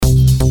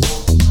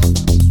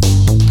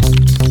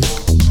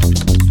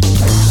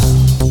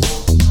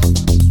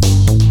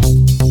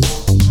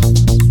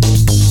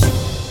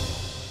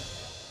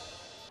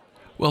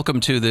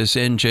Welcome to this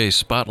NJ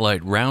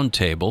Spotlight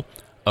Roundtable,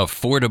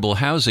 Affordable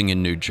Housing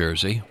in New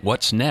Jersey,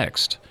 What's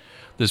Next?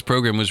 This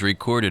program was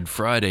recorded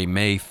Friday,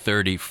 May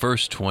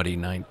 31st,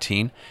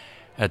 2019,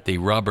 at the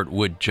Robert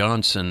Wood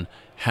Johnson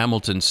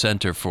Hamilton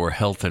Center for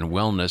Health and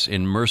Wellness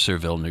in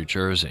Mercerville, New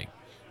Jersey.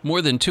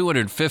 More than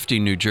 250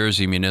 New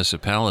Jersey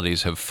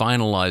municipalities have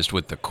finalized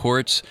with the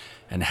courts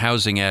and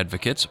housing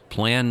advocates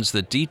plans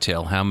that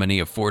detail how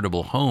many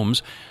affordable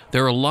homes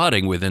they're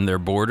allotting within their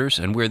borders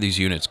and where these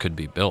units could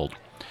be built.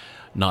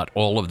 Not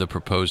all of the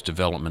proposed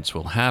developments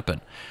will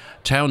happen.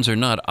 Towns are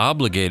not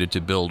obligated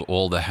to build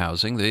all the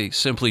housing. They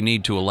simply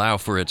need to allow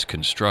for its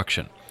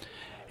construction.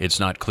 It's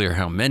not clear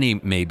how many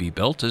may be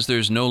built, as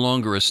there's no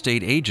longer a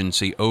state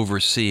agency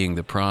overseeing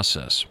the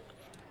process.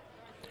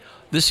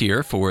 This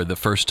year, for the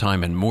first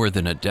time in more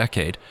than a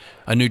decade,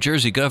 a New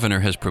Jersey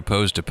governor has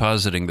proposed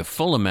depositing the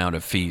full amount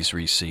of fees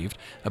received,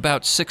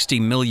 about $60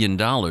 million,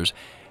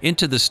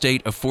 into the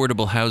State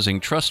Affordable Housing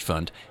Trust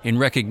Fund in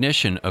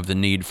recognition of the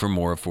need for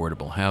more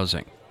affordable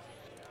housing.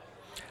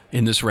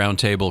 In this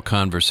roundtable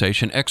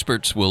conversation,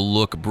 experts will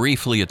look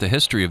briefly at the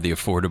history of the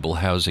affordable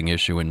housing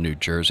issue in New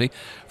Jersey,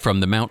 from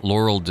the Mount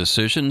Laurel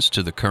decisions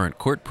to the current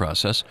court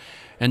process,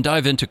 and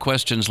dive into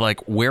questions like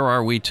where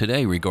are we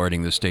today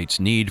regarding the state's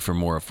need for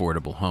more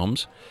affordable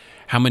homes,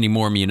 how many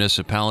more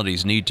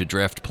municipalities need to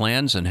draft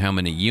plans and how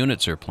many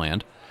units are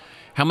planned,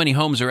 how many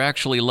homes are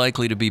actually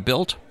likely to be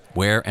built,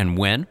 where and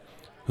when,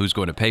 who's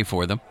going to pay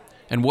for them,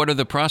 and what are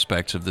the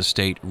prospects of the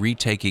state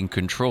retaking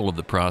control of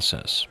the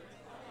process.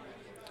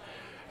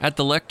 At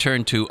the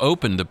lectern to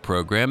open the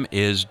program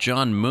is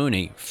John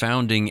Mooney,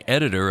 founding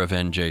editor of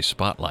NJ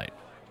Spotlight.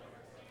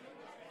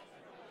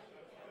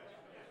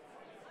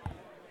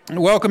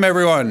 Welcome,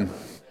 everyone,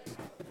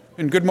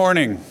 and good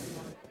morning.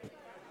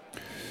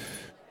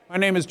 My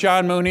name is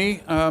John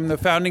Mooney. I'm the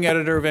founding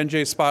editor of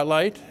NJ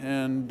Spotlight,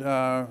 and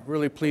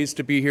really pleased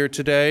to be here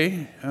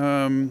today,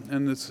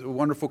 and this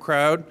wonderful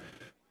crowd.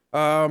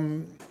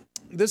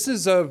 This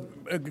is an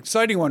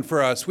exciting one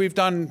for us. We've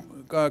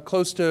done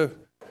close to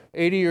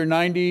 80 or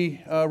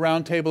 90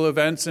 roundtable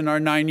events in our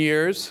 9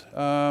 years,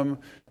 and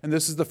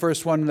this is the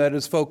first one that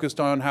is focused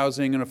on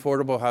housing and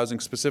affordable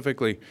housing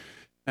specifically.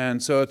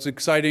 And so it's an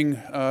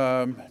exciting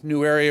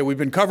new area. We've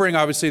been covering,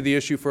 obviously, the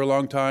issue for a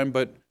long time,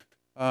 but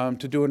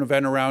to do an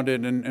event around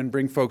it and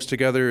bring folks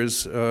together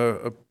is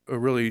a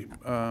really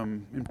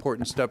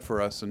important step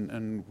for us,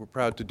 and we're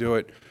proud to do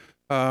it.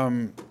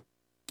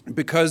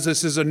 Because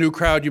this is a new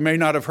crowd, you may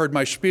not have heard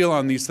my spiel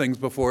on these things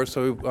before,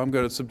 so I'm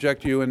going to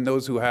subject you and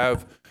those who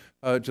have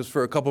just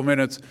for a couple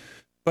minutes.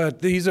 But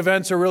these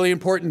events are really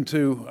important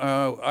to,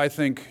 I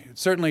think,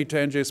 certainly to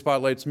NJ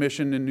Spotlight's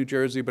mission in New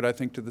Jersey, but I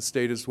think to the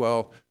state as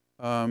well.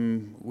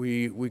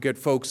 We get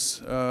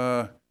folks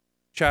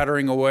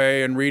chattering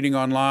away and reading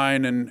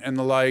online and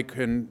the like,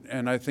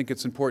 and I think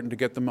it's important to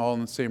get them all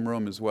in the same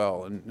room as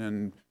well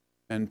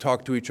and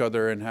talk to each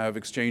other and have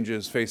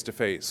exchanges face to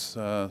face.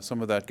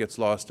 Some of that gets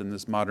lost in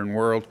this modern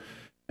world,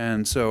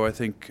 and so I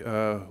think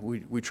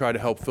we try to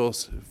help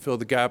fill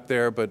the gap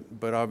there.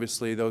 But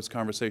obviously those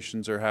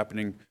conversations are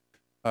happening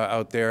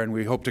out there, and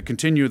we hope to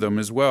continue them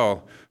as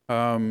well.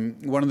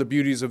 One of the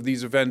beauties of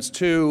these events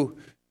too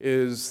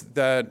is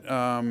that,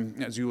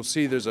 as you will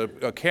see, there's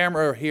a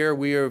camera here.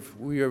 We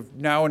are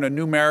now in a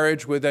new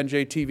marriage with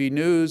NJTV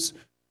News,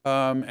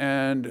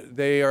 and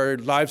they are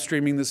live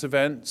streaming this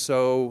event.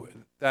 So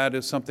that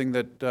is something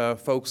that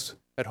folks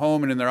at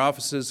home and in their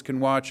offices can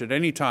watch at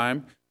any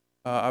time,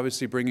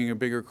 obviously bringing a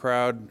bigger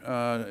crowd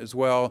as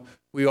well.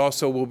 We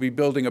also will be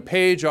building a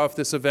page off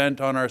this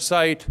event on our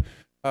site,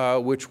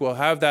 which will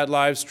have that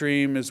live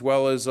stream as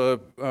well as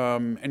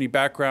any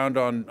background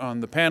on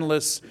the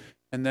panelists.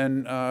 And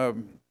then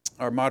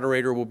our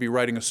moderator will be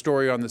writing a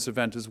story on this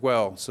event as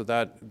well, so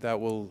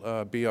that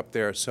will be up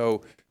there.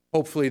 So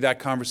hopefully that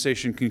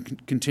conversation can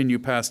continue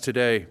past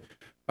today.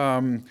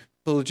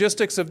 The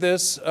logistics of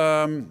this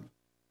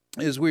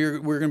is we're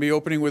going to be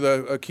opening with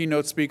a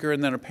keynote speaker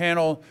and then a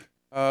panel.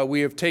 We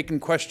have taken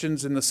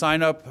questions in the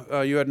sign-up.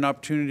 You had an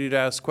opportunity to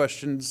ask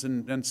questions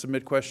and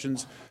submit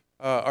questions.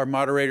 Our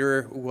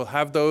moderator will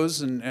have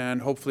those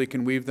and hopefully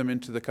can weave them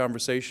into the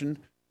conversation.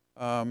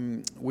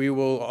 We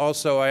will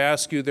also, I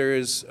ask you, there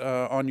is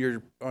on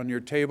your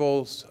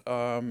tables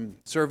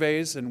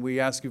surveys, and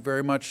we ask you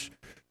very much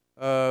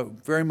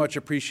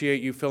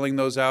appreciate you filling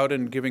those out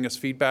and giving us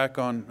feedback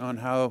on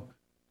how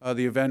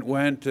the event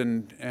went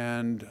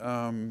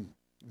and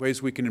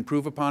ways we can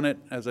improve upon it.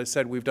 As I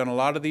said, we've done a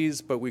lot of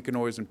these, but we can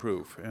always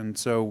improve, and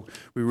so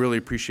we really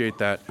appreciate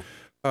that.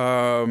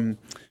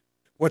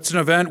 What's an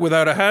event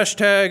without a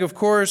hashtag, of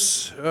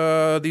course,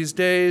 these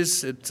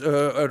days? It's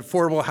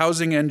Affordable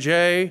Housing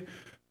NJ.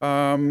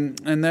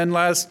 And then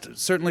last,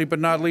 certainly but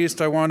not least,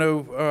 I want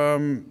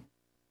to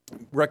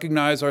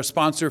recognize our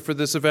sponsor for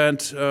this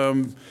event,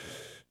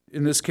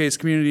 in this case,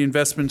 Community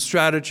Investment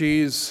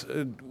Strategies.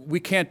 We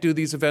can't do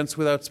these events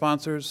without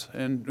sponsors,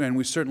 and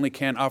we certainly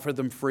can't offer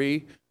them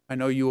free. I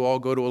know you all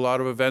go to a lot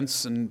of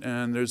events,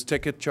 and there's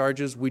ticket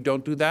charges. We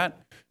don't do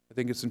that. I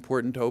think it's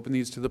important to open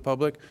these to the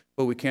public,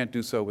 but we can't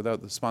do so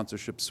without the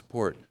sponsorship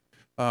support.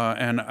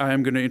 And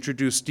I'm going to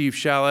introduce Steve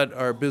Shallett,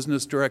 our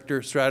business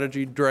director,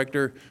 strategy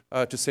director,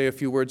 to say a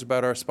few words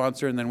about our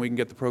sponsor, and then we can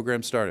get the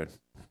program started.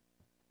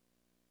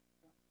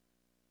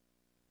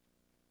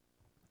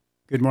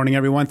 Good morning,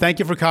 everyone. Thank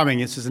you for coming.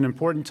 This is an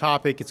important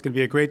topic. It's going to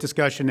be a great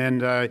discussion,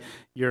 and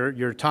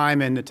your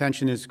time and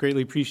attention is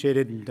greatly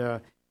appreciated.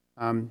 And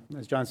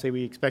as John said,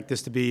 we expect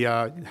this to be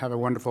have a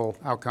wonderful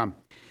outcome.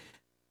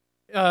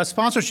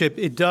 Sponsorship,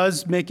 it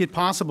does make it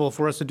possible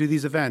for us to do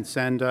these events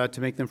and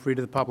to make them free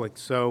to the public.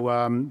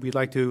 So we'd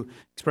like to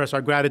express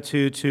our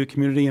gratitude to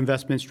Community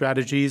Investment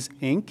Strategies,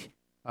 Inc.,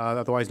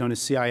 otherwise known as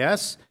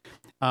CIS,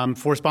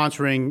 for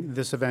sponsoring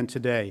this event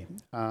today.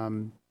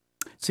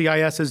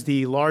 CIS is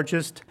the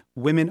largest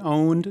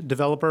women-owned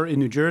developer in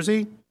New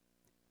Jersey,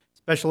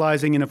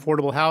 specializing in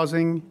affordable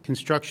housing,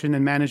 construction,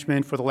 and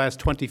management for the last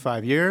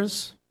 25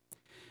 years.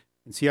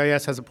 And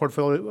CIS has a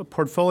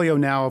portfolio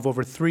now of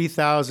over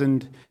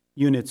 3,000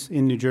 units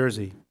in New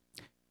Jersey.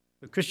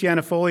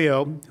 Christiana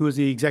Folio, who is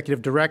the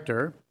executive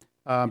director,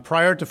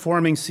 prior to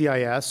forming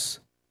CIS,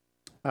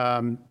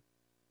 as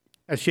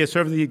she has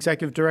served as the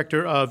executive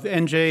director of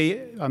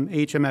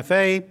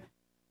NJHMFA,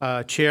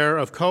 chair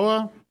of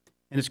COA,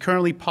 and is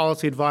currently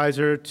policy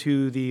advisor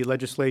to the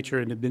legislature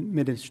and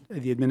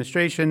the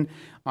administration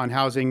on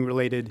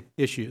housing-related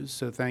issues.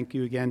 So thank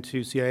you again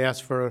to CIS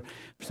for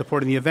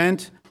supporting the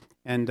event,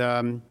 and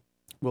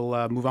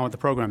we'll move on with the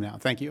program now.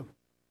 Thank you.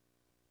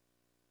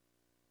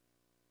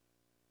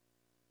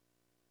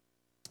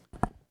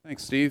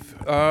 Thanks, Steve.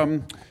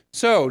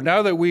 So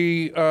now that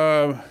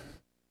we're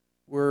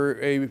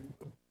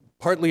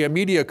partly a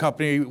media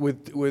company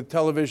with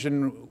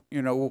television,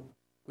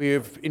 we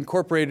have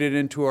incorporated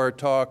into our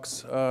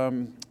talks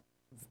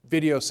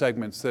video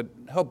segments that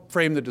help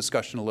frame the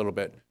discussion a little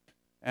bit.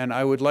 And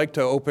I would like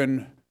to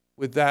open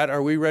with that.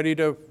 Are we ready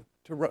to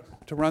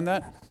run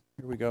that?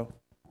 Here we go.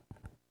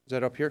 Is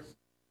that up here?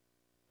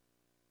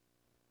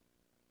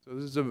 So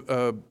this is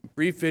a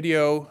brief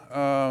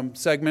video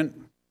segment,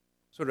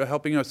 sort of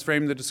helping us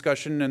frame the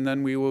discussion, and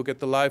then we will get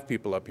the live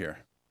people up here.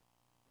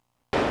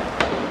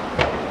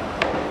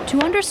 To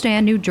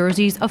understand New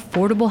Jersey's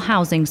affordable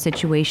housing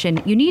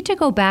situation, you need to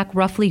go back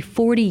roughly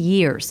 40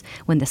 years,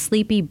 when the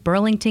sleepy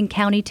Burlington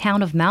County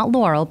town of Mount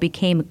Laurel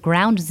became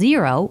ground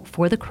zero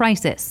for the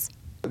crisis.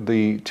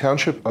 The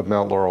township of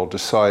Mount Laurel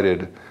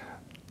decided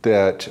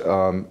that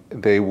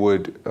they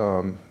would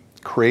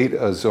create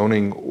a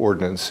zoning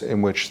ordinance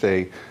in which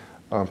they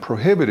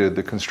prohibited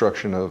the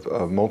construction of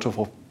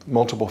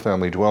multiple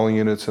family dwelling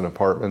units and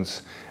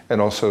apartments,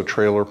 and also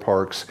trailer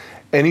parks,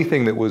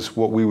 anything that was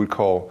what we would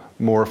call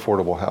more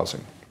affordable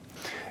housing.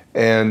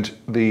 And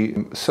the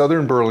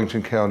Southern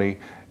Burlington County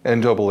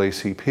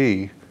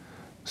NAACP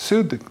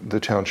sued the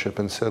township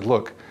and said,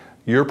 look,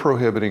 you're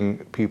prohibiting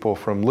people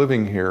from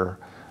living here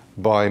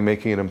by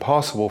making it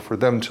impossible for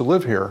them to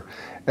live here.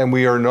 And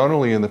we are not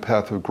only in the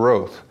path of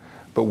growth,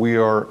 but we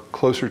are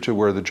closer to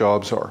where the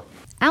jobs are.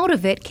 Out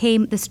of it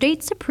came the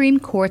state Supreme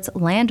Court's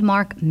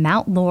landmark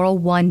Mount Laurel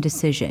 1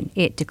 decision.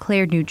 It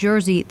declared New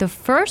Jersey the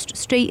first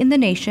state in the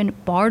nation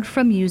barred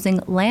from using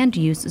land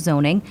use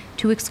zoning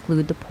to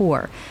exclude the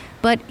poor.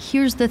 But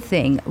here's the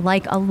thing,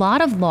 like a lot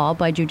of law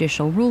by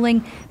judicial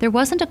ruling, there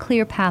wasn't a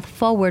clear path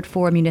forward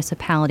for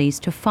municipalities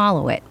to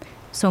follow it.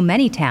 So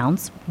many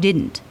towns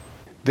didn't.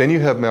 Then you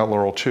have Mount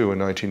Laurel 2 in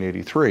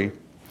 1983,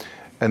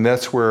 and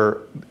that's where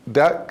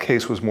that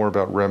case was more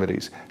about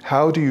remedies.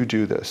 How do you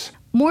do this?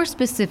 More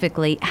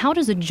specifically, how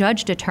does a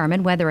judge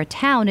determine whether a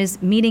town is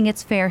meeting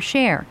its fair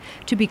share?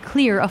 To be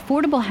clear,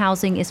 affordable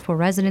housing is for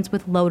residents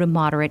with low to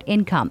moderate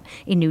income.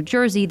 In New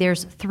Jersey,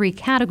 there's 3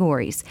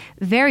 categories.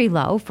 Very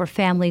low for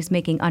families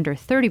making under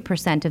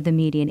 30% of the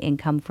median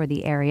income for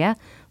the area,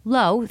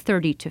 low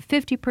 30 to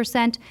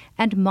 50%,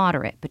 and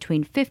moderate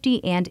between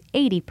 50 and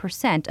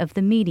 80% of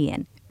the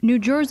median. New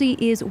Jersey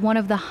is one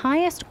of the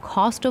highest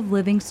cost of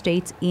living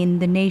states in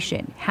the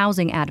nation.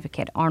 Housing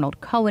advocate Arnold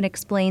Cohen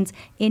explains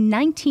in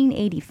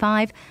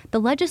 1985,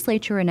 the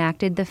legislature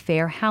enacted the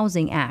Fair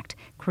Housing Act,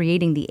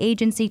 creating the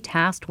agency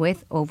tasked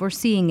with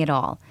overseeing it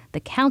all,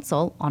 the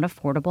Council on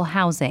Affordable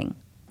Housing.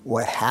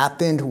 What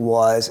happened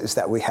is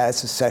that we had a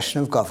succession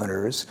of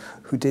governors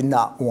who did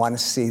not want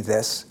to see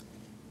this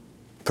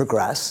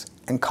progress,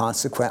 and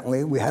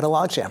consequently, we had a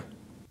logjam.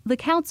 The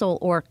council,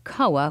 or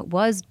COA,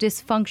 was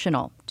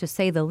dysfunctional, to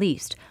say the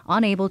least,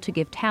 unable to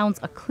give towns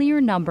a clear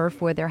number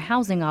for their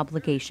housing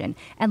obligation,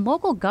 and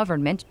local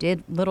government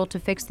did little to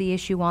fix the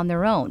issue on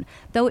their own,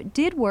 though it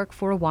did work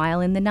for a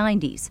while in the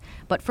 90s.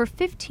 But for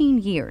 15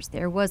 years,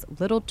 there was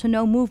little to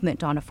no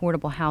movement on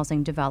affordable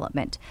housing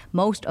development.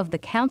 Most of the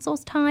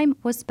council's time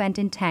was spent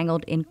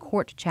entangled in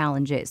court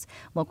challenges.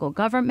 Local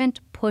government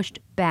pushed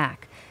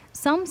back.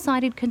 Some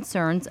cited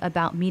concerns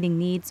about meeting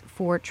needs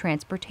for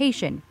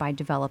transportation by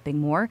developing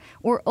more,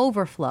 or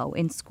overflow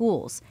in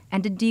schools,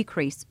 and a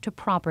decrease to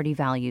property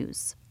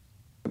values.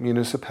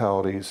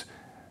 Municipalities,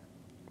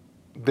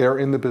 they're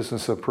in the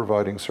business of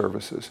providing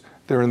services.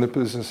 They're in the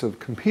business of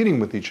competing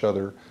with each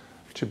other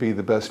to be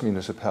the best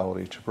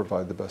municipality to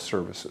provide the best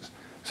services.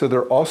 So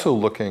they're also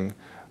looking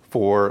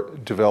for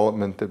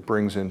development that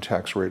brings in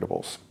tax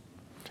ratables.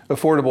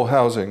 affordable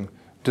housing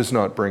does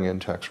not bring in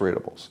tax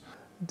rateables.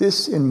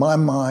 This, in my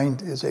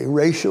mind, is a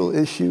racial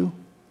issue.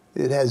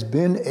 It has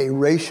been a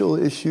racial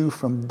issue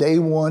from day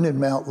one in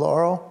Mount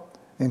Laurel,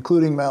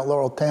 including Mount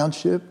Laurel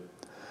Township.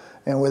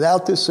 And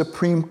without the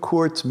Supreme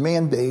Court's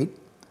mandate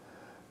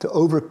to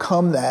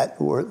overcome that,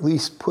 or at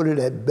least put it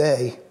at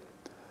bay,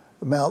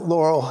 Mount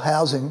Laurel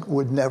housing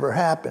would never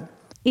happen.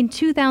 In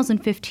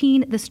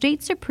 2015, the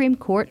state Supreme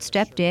Court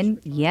stepped in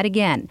yet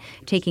again,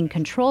 taking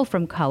control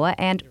from COA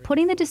and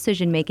putting the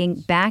decision-making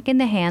back in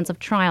the hands of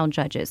trial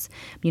judges.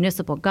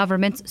 Municipal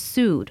governments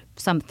sued,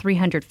 some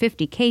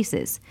 350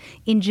 cases.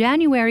 In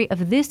January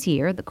of this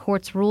year, the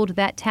courts ruled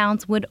that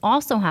towns would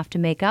also have to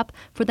make up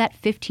for that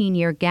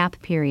 15-year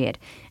gap period,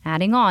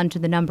 adding on to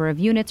the number of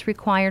units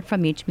required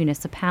from each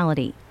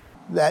municipality.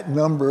 That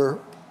number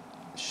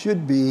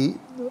should be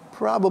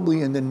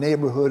probably in the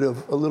neighborhood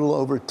of a little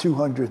over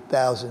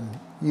 200,000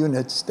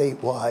 units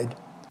statewide.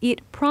 It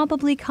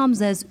probably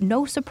comes as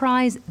no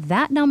surprise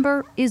that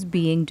number is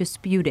being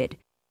disputed.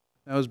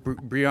 That was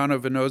Brianna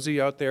Venozzi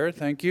out there,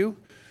 thank you,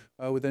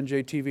 with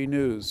NJTV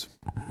News.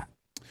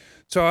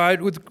 So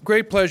with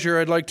great pleasure,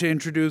 I'd like to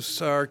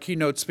introduce our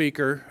keynote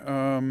speaker,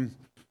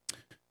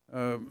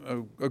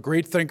 a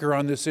great thinker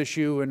on this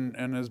issue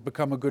and has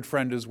become a good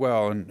friend as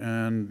well.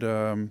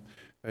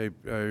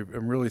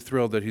 I'm really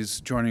thrilled that he's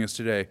joining us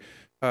today.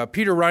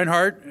 Peter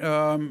Reinhardt,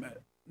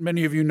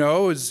 many of you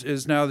know,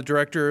 is now the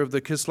director of the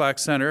Kislak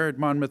Center at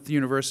Monmouth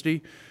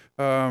University.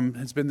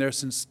 Has been there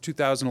since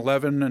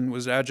 2011 and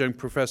was adjunct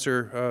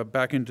professor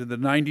back into the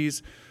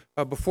 90s.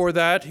 Before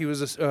that, he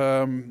was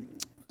a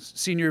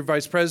senior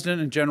vice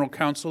president and general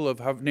counsel of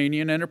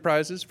Hovnanian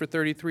Enterprises for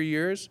 33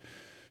 years.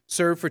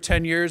 Served for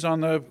 10 years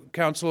on the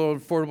Council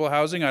of Affordable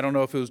Housing. I don't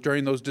know if it was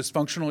during those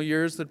dysfunctional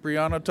years that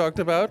Brianna talked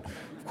about.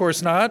 Of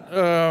course not.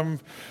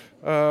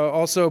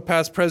 Also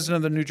past president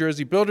of the New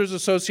Jersey Builders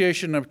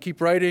Association of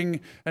Keep Writing,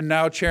 and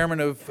now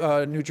chairman of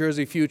New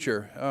Jersey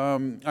Future.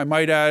 I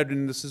might add,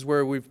 and this is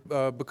where we've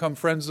become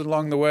friends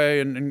along the way,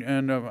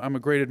 and I'm a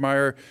great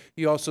admirer,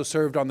 he also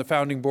served on the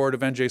founding board of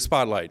NJ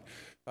Spotlight.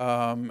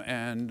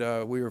 And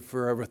we are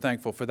forever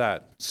thankful for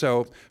that.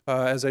 So,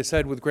 as I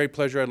said, with great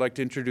pleasure, I'd like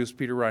to introduce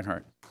Peter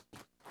Reinhardt.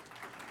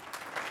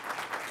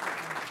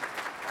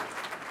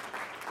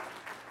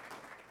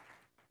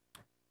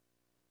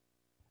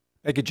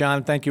 Thank you,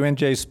 John. Thank you,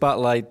 NJ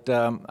Spotlight.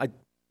 I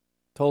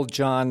told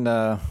John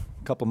a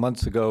couple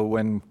months ago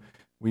when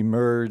we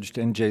merged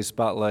NJ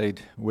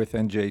Spotlight with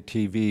NJ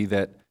TV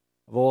that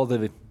of all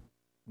the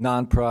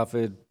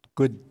nonprofit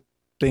good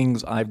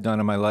things I've done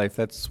in my life,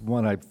 that's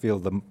one I feel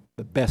the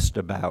best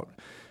about,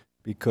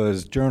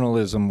 because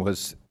journalism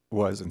was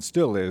and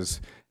still is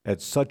at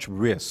such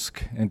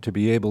risk, and to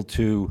be able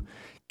to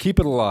keep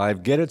it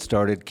alive, get it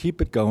started,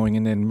 keep it going,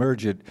 and then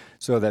merge it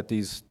so that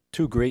these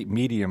two great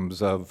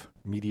mediums of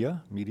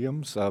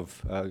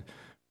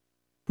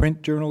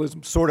print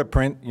journalism, sort of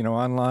print,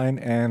 online,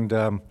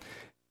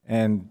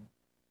 and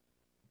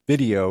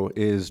video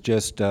is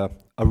just a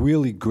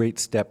really great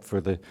step for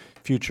the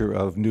future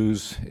of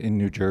news in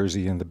New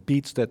Jersey, and the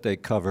beats that they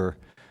cover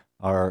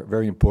are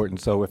very important.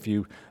 So if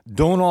you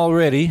don't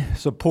already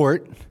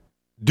support,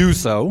 do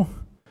so,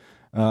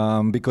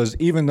 because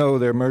even though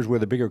they're merged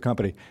with a bigger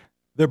company,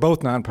 they're both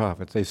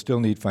nonprofits. They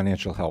still need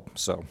financial help.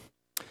 So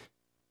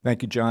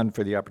thank you, John,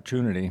 for the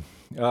opportunity.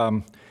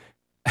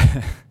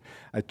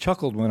 I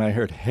chuckled when I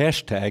heard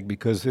hashtag,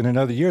 because in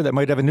another year that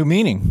might have a new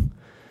meaning.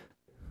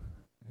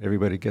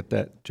 Everybody get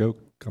that joke?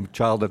 I'm a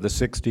child of the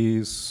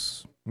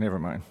 60s. Never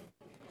mind.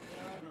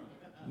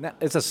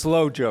 It's a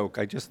slow joke.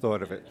 I just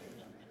thought of it.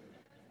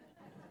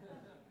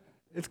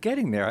 It's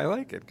getting there. I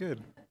like it.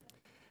 Good.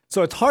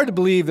 So it's hard to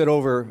believe that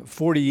over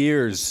 40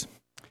 years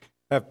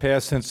have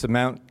passed since the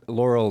Mount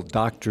Laurel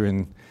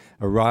Doctrine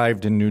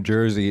arrived in New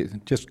Jersey.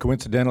 Just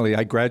coincidentally,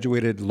 I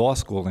graduated law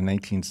school in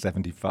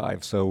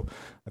 1975, so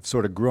I've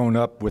sort of grown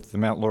up with the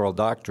Mount Laurel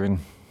Doctrine.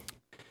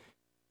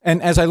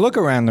 And as I look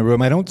around the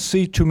room, I don't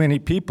see too many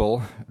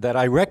people that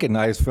I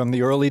recognize from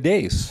the early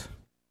days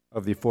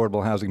of the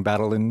affordable housing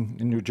battle in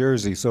New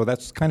Jersey. So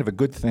that's kind of a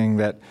good thing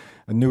that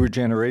a newer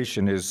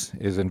generation is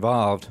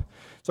involved.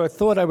 So I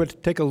thought I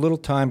would take a little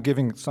time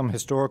giving some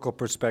historical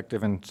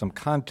perspective and some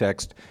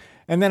context,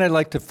 and then I'd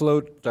like to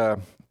float a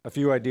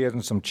few ideas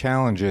and some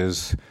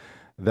challenges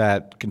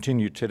that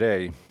continue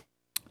today.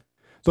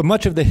 So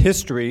much of the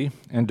history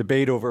and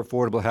debate over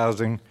affordable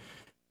housing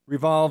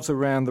revolves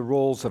around the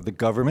roles of the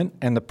government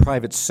and the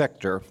private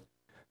sector.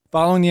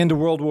 Following the end of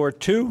World War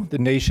II, the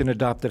nation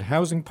adopted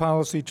housing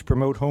policy to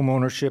promote home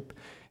ownership,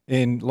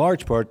 in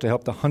large part to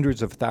help the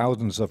hundreds of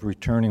thousands of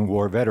returning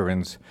war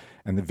veterans.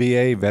 And the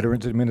VA,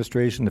 Veterans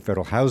Administration, the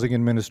Federal Housing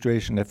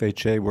Administration,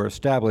 FHA, were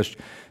established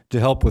to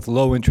help with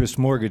low-interest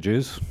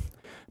mortgages.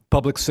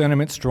 Public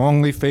sentiment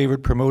strongly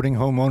favored promoting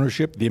home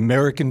ownership. The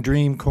American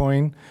Dream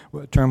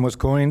term was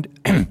coined.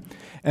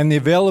 And the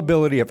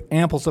availability of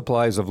ample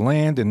supplies of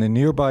land in the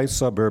nearby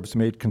suburbs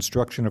made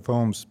construction of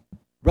homes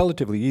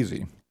relatively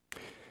easy.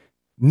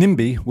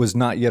 NIMBY was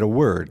not yet a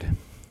word.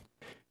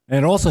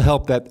 And it also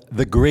helped that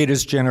the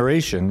greatest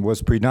generation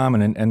was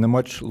predominant, and the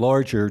much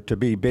larger to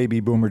be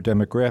baby boomer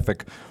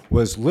demographic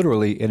was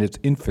literally in its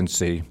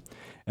infancy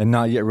and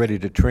not yet ready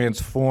to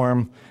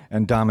transform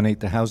and dominate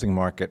the housing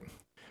market.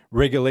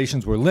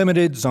 Regulations were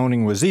limited,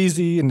 zoning was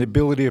easy, and the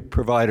ability of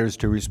providers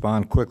to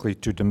respond quickly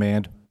to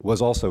demand was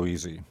also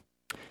easy.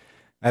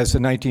 As the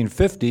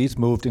 1950s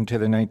moved into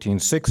the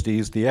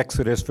 1960s, the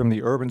exodus from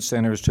the urban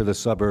centers to the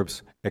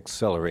suburbs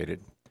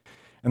accelerated.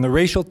 And the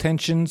racial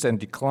tensions and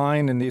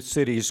decline in these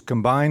cities,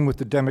 combined with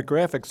the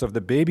demographics of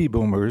the baby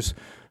boomers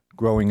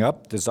growing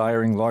up,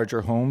 desiring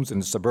larger homes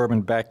and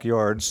suburban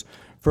backyards,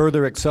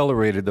 further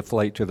accelerated the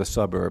flight to the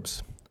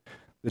suburbs.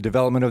 The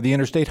development of the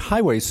interstate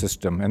highway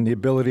system and the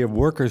ability of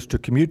workers to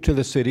commute to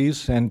the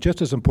cities, and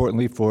just as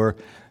importantly for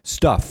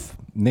stuff,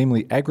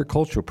 namely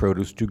agricultural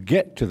produce, to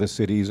get to the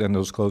cities and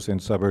those close-in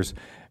suburbs,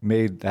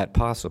 made that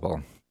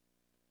possible.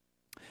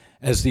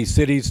 As the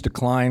cities'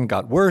 decline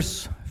got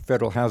worse,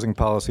 federal housing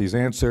policy's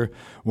answer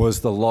was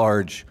the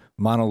large,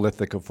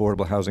 monolithic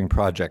affordable housing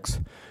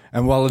projects.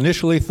 And while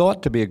initially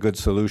thought to be a good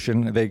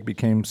solution, they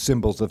became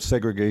symbols of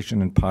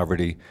segregation and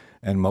poverty,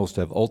 and most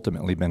have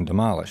ultimately been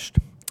demolished.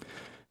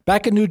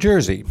 Back in New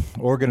Jersey,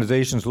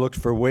 organizations looked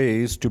for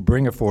ways to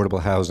bring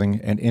affordable housing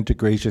and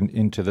integration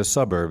into the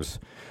suburbs.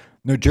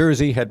 New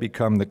Jersey had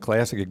become the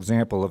classic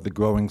example of the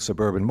growing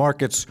suburban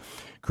markets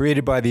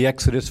created by the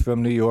exodus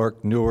from New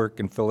York, Newark,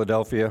 and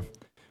Philadelphia.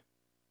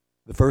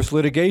 The first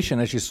litigation,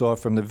 as you saw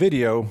from the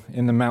video,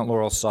 in the Mount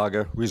Laurel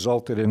saga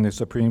resulted in the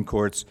Supreme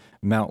Court's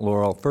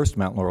first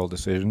Mount Laurel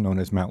decision, known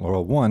as Mount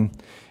Laurel I,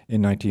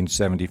 in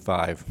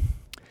 1975.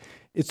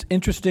 It's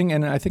interesting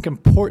and I think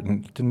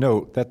important to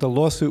note that the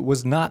lawsuit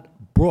was not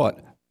brought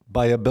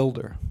by a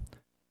builder,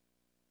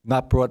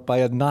 not brought by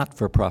a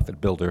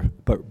not-for-profit builder,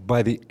 but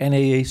by the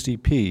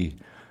NAACP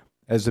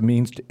as a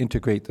means to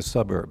integrate the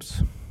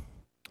suburbs.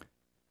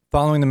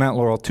 Following the Mount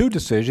Laurel II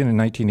decision in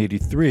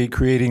 1983,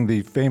 creating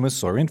the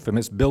famous or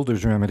infamous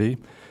builder's remedy,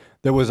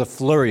 there was a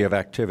flurry of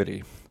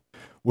activity.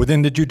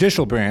 Within the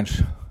judicial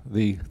branch,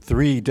 the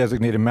 3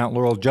 designated Mount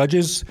Laurel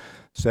judges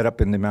set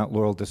up in the Mount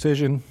Laurel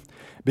decision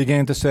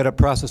began to set up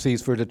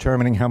processes for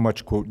determining how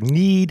much, quote,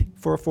 need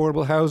for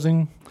affordable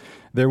housing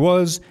there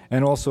was,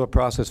 and also a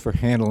process for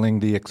handling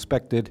the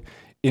expected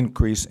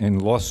increase in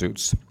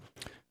lawsuits.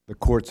 The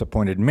courts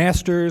appointed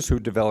masters who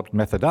developed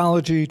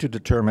methodology to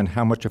determine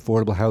how much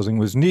affordable housing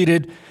was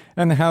needed,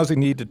 and the housing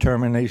need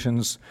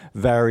determinations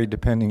varied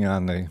depending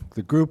on the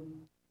group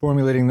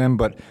formulating them,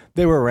 but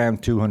they were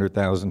around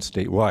 200,000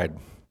 statewide.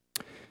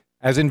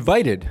 As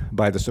invited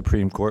by the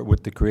Supreme Court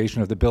with the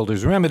creation of the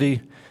builder's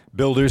remedy,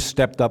 builders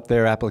stepped up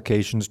their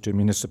applications to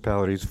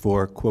municipalities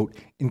for, quote,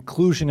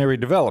 inclusionary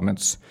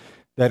developments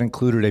that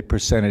included a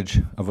percentage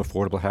of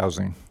affordable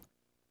housing.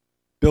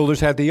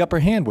 Builders had the upper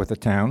hand with the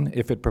town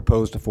if it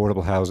proposed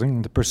affordable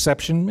housing. The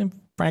perception, and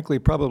frankly,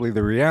 probably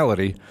the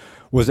reality,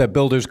 was that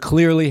builders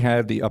clearly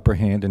had the upper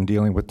hand in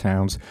dealing with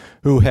towns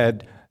who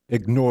had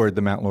ignored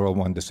the Mount Laurel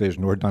I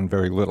decision or done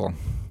very little.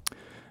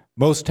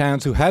 Most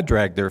towns who had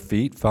dragged their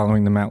feet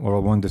following the Mount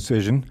Laurel I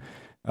decision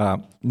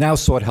now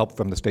sought help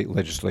from the state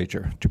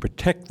legislature to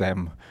protect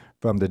them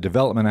from the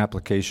development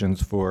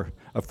applications for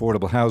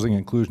affordable housing,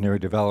 inclusionary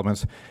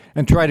developments,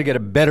 and try to get a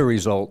better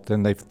result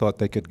than they thought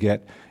they could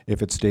get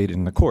if it stayed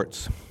in the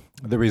courts.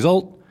 The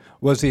result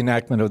was the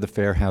enactment of the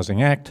Fair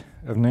Housing Act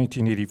of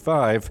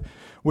 1985,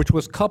 which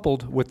was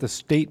coupled with the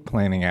State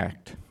Planning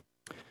Act.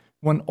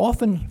 One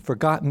often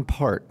forgotten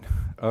part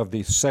of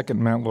the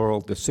second Mount Laurel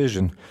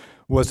decision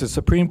was the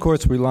Supreme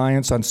Court's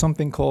reliance on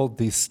something called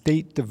the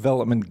State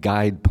Development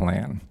Guide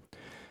Plan.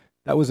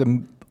 That was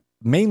a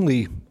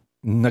mainly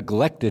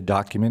neglected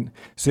document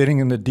sitting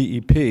in the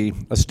DEP,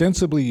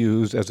 ostensibly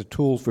used as a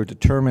tool for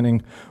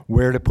determining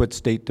where to put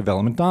state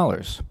development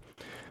dollars.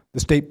 The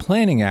State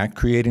Planning Act,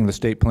 creating the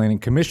State Planning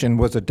Commission,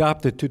 was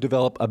adopted to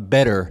develop a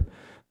better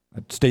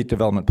state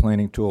development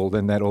planning tool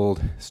than that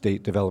old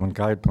State Development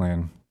Guide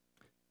Plan.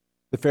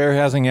 The Fair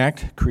Housing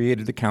Act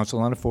created the Council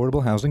on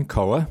Affordable Housing,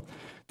 COA,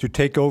 to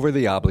take over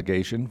the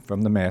obligation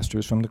from the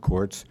masters, from the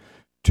courts,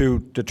 to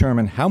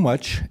determine how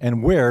much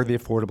and where the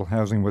affordable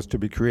housing was to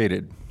be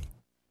created.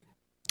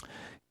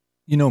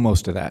 You know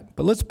most of that,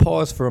 but let's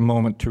pause for a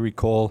moment to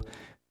recall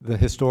the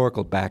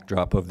historical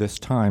backdrop of this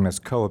time as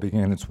COA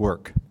began its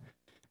work.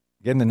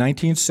 Again, the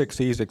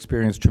 1960s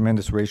experienced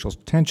tremendous racial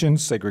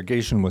tensions.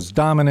 Segregation was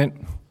dominant.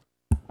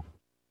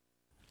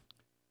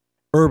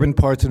 Urban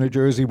parts of New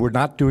Jersey were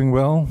not doing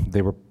well.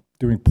 They were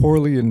doing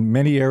poorly in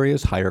many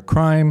areas, higher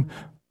crime,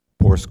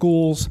 poor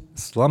schools,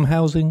 slum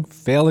housing,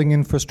 failing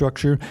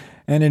infrastructure,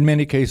 and in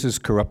many cases,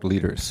 corrupt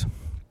leaders.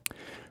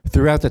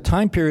 Throughout the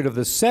time period of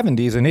the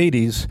 70s and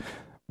 80s,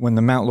 when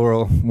the Mount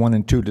Laurel I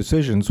and II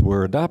decisions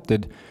were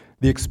adopted,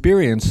 the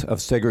experience of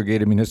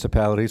segregated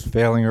municipalities,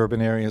 failing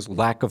urban areas,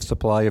 lack of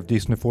supply of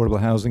decent affordable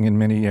housing in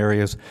many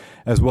areas,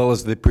 as well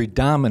as the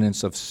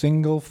predominance of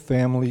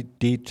single-family,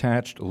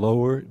 detached,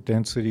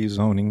 lower-density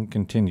zoning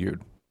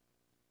continued.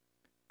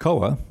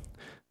 COA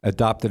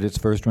adopted its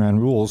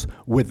first-round rules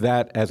with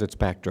that as its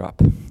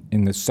backdrop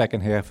in the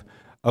second half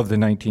of the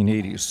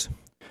 1980s.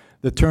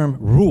 The term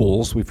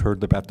rules, we've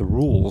heard about the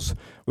rules,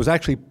 was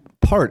actually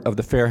part of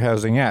the Fair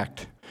Housing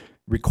Act,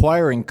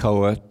 requiring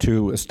COA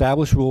to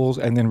establish rules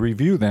and then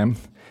review them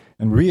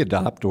and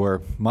readopt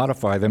or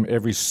modify them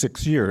every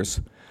 6 years.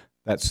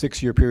 That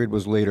 6-year period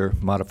was later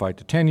modified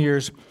to 10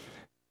 years.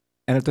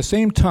 And at the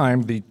same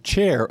time, the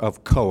chair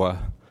of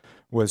COA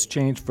was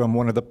changed from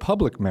one of the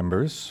public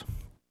members.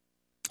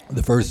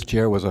 The first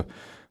chair was a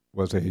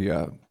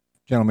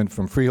gentleman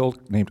from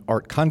Freehold named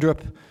Art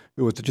Condrup,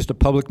 who was just a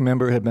public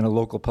member, had been a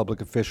local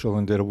public official,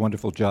 and did a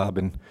wonderful job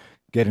in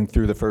getting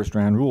through the first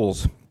round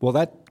rules. Well,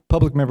 that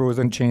public member was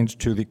then changed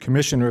to the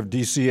commissioner of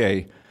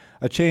DCA,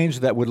 a change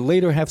that would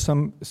later have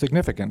some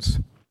significance.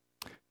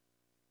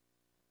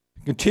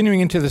 Continuing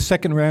into the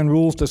second round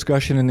rules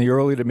discussion in the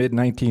early to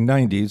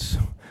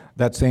mid-1990s,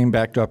 that same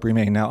backdrop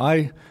remained. Now,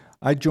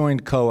 I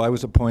joined COA. I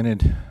was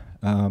appointed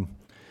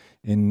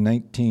in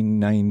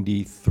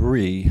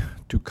 1993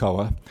 to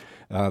COA.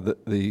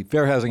 The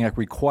Fair Housing Act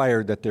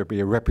required that there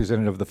be a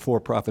representative of the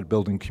for-profit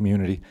building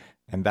community,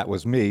 and that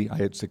was me. I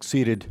had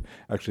succeeded,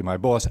 actually, my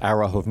boss,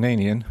 Ara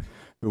Hovnanian,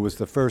 who was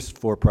the first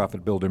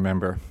for-profit builder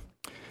member.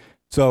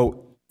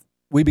 So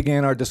we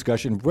began our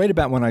discussion right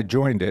about when I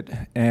joined it,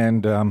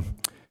 and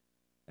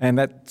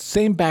that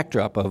same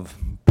backdrop of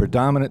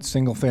predominant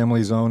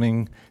single-family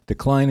zoning,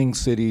 declining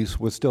cities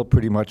was still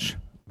pretty much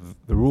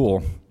the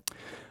rule.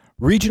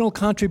 Regional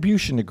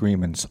contribution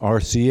agreements,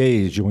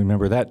 RCAs, you'll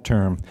remember that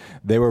term,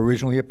 they were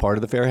originally a part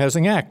of the Fair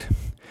Housing Act,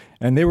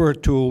 and they were a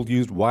tool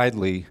used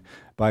widely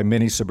by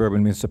many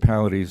suburban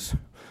municipalities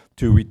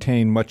to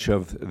retain much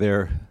of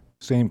their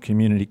same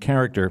community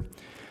character.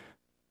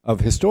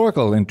 Of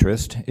historical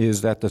interest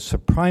is that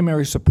the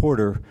primary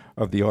supporter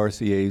of the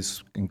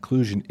RCA's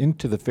inclusion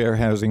into the Fair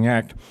Housing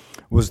Act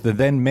was the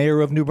then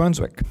mayor of New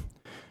Brunswick,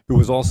 who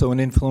was also an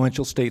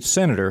influential state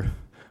senator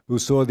who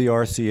saw the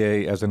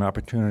RCA as an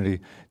opportunity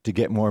to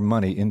get more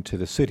money into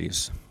the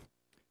cities.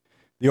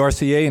 The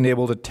RCA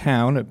enabled a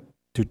town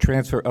to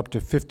transfer up to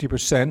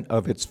 50%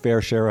 of its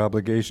fair share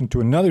obligation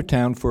to another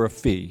town for a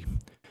fee.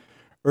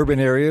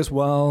 Urban areas,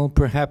 while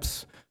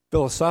perhaps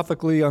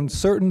philosophically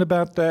uncertain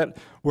about that,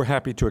 were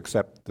happy to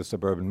accept the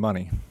suburban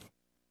money.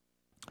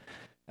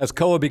 As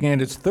COA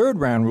began its third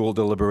round rule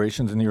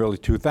deliberations in the early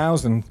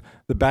 2000s,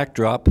 the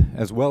backdrop,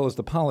 as well as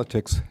the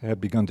politics,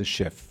 had begun to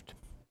shift.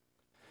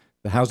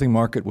 The housing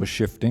market was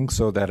shifting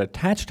so that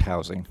attached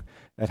housing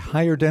at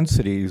higher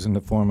densities in the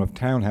form of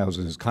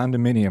townhouses,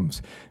 condominiums,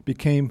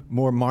 became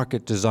more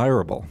market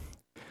desirable,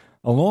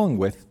 along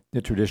with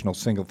the traditional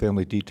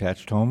single-family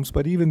detached homes.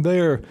 But even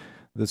there,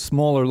 the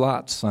smaller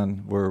lots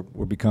were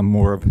become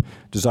more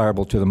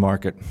desirable to the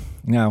market.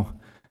 Now,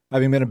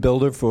 having been a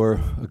builder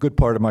for a good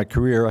part of my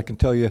career, I can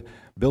tell you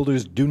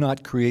builders do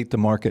not create the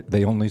market,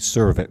 they only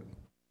serve it.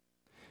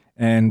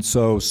 And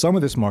so some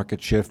of this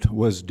market shift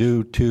was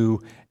due to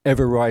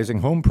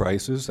ever-rising home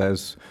prices,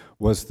 as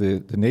was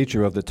the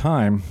nature of the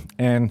time,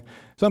 and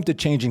some to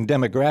changing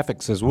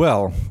demographics as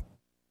well,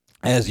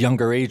 as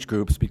younger age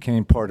groups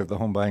became part of the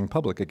home buying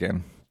public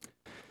again.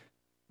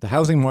 The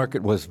housing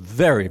market was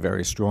very,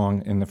 very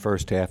strong in the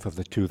first half of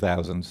the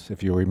 2000s,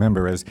 if you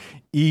remember, as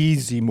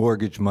easy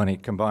mortgage money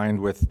combined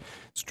with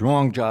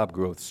strong job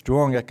growth,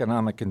 strong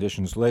economic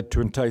conditions led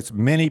to entice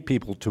many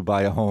people to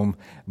buy a home,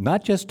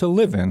 not just to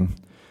live in,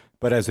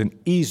 but as an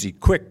easy,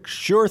 quick,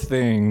 sure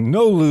thing,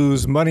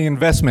 no-lose money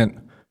investment.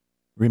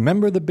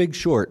 Remember The Big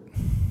Short?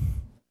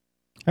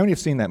 How many have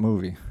seen that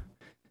movie?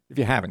 If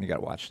you haven't, you got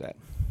to watch that.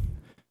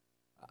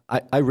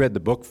 I read the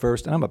book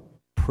first, and I'm a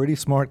pretty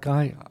smart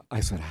guy. I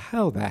said,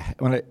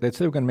 when they said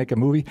they were going to make a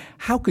movie,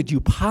 how could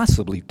you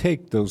possibly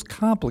take those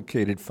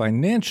complicated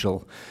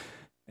financial,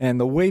 and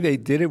the way they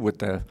did it with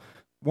the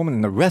woman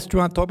in the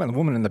restaurant talking about the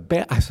woman in the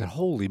bed, I said,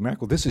 holy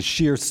mackerel, this is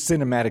sheer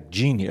cinematic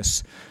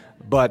genius.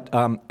 But,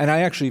 and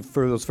I actually,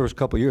 for those first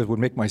couple of years, would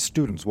make my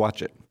students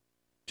watch it,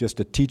 just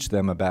to teach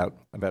them about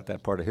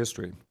that part of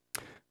history.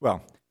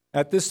 Well,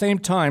 at this same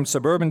time,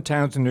 suburban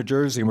towns in New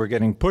Jersey were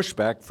getting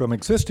pushback from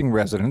existing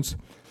residents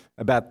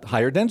about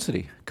higher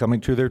density coming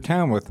to their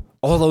town with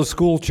all those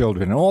school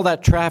children and all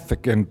that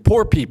traffic and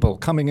poor people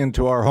coming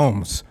into our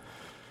homes.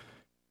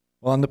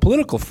 Well, on the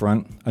political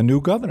front, a new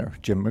governor,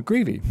 Jim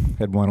McGreevey,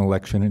 had won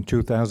election in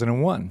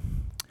 2001.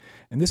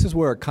 And this is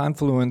where a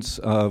confluence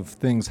of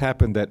things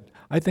happened that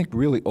I think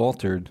really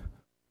altered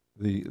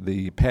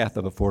the path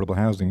of affordable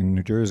housing in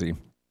New Jersey.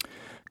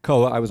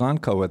 COA, I was on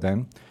COA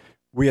then.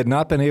 We had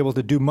not been able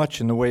to do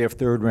much in the way of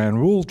third-round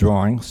rule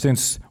drawing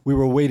since we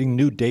were awaiting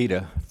new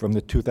data from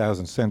the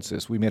 2000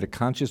 census. We made a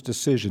conscious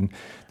decision.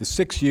 The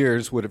 6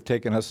 years would have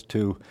taken us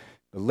to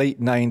the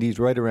late 90s,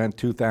 right around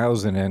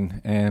 2000,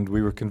 and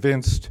we were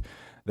convinced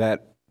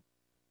that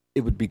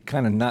it would be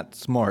kind of not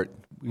smart.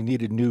 We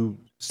needed new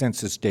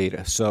census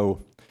data.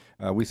 So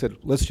we said,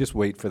 let's just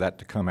wait for that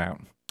to come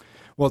out.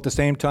 Well, at the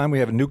same time, we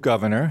have a new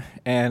governor,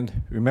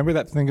 and remember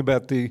that thing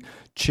about the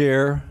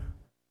chair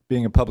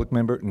being a public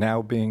member,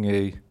 now being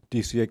a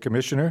DCA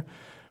commissioner?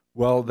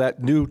 Well,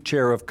 that new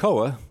chair of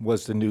COA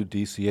was the new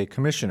DCA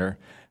commissioner,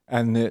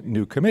 and the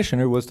new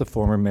commissioner was the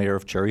former mayor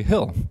of Cherry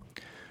Hill,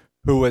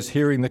 who was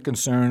hearing the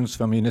concerns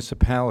from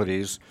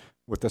municipalities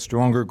with the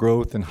stronger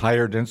growth and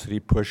higher density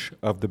push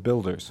of the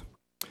builders.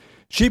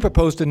 She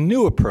proposed a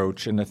new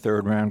approach in the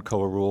third round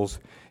COA rules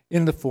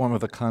in the form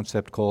of a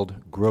concept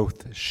called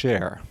growth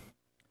share.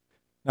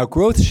 Now,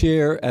 growth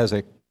share as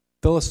a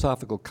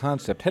philosophical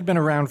concept had been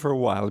around for a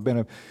while. It had been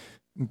an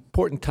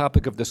important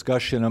topic of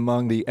discussion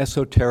among the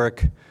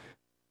esoteric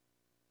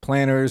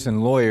planners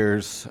and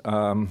lawyers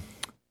and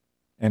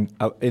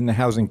in the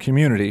housing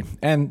community.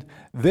 And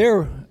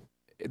their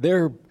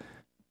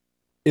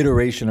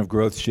iteration of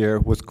growth share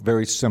was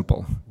very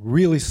simple,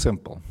 really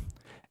simple.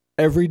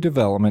 Every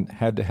development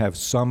had to have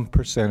some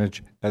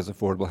percentage as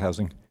affordable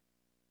housing,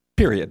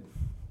 period.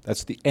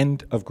 That's the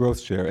end of growth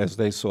share as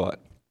they saw it.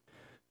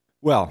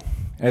 Well,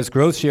 as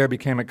growth share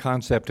became a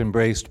concept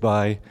embraced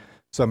by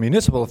some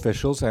municipal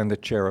officials and the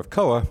chair of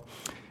COA,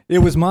 it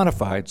was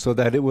modified so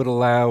that it would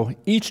allow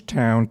each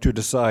town to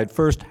decide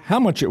first how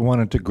much it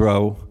wanted to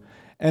grow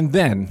and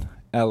then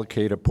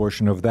allocate a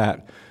portion of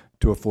that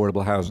to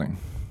affordable housing.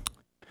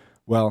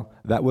 Well,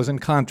 that was in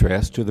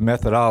contrast to the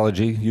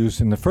methodology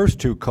used in the first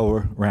two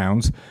COA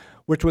rounds,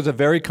 which was a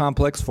very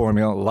complex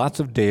formula, lots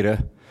of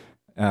data,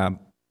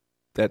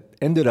 that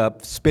ended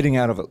up spitting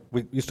out of,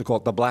 we used to call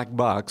it the black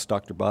box,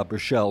 Dr. Bob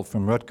Rochelle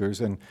from Rutgers,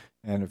 and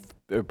there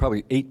were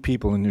probably 8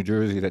 people in New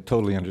Jersey that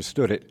totally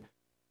understood it.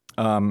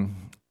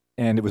 And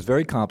it was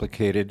very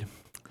complicated.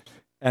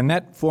 And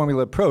that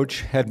formula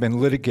approach had been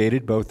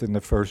litigated both in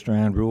the first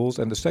round rules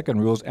and the second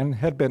rules and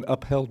had been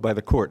upheld by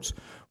the courts.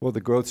 Well,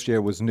 the growth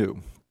share was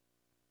new.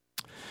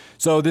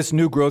 So this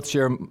new growth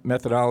share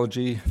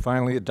methodology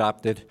finally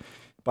adopted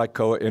by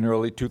COA in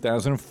early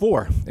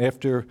 2004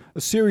 after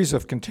a series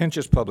of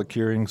contentious public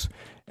hearings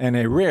and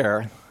a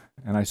rare,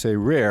 and I say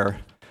rare,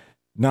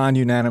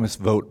 non-unanimous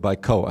vote by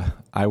COA.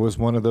 I was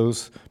one of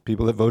those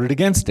people that voted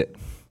against it,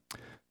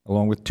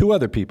 along with 2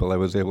 other people I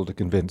was able to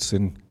convince.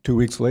 And 2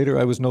 weeks later,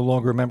 I was no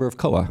longer a member of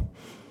COA.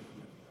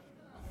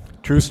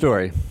 True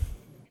story.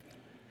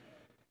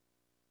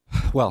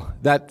 Well,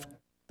 that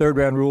third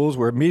round rules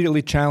were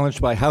immediately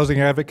challenged by housing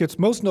advocates,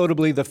 most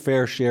notably the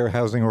Fair Share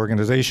Housing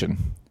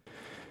Organization.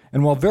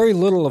 And while very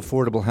little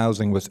affordable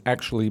housing was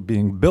actually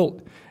being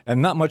built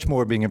and not much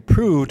more being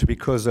improved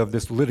because of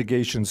this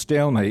litigation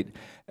stalemate,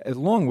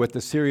 along with the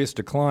serious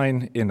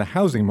decline in the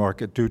housing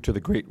market due to the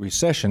Great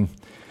Recession,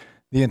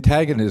 the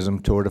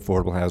antagonism toward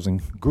affordable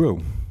housing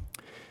grew.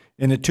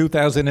 In the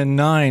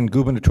 2009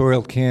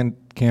 gubernatorial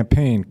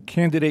campaign,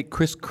 candidate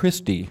Chris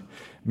Christie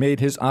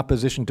made his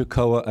opposition to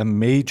COA a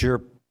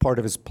major part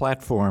of his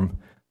platform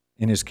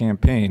in his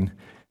campaign,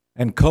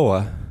 and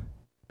COA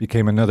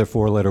became another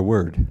 4-letter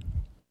word.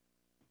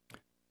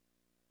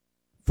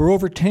 For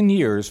over 10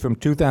 years, from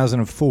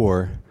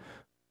 2004,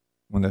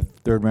 when the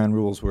third round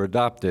rules were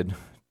adopted,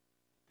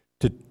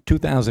 to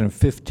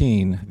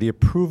 2015, the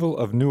approval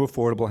of new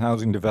affordable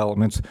housing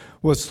developments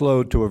was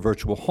slowed to a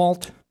virtual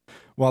halt,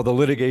 while the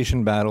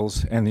litigation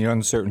battles and the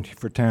uncertainty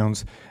for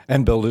towns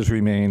and builders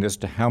remained as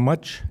to how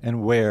much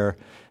and where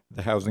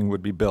the housing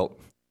would be built.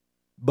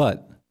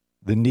 But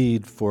the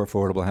need for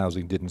affordable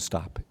housing didn't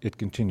stop. It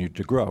continued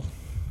to grow.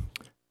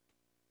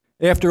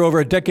 After over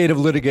a decade of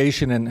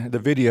litigation, and the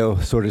video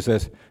sort of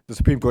says the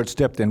Supreme Court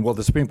stepped in, well,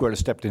 the Supreme Court has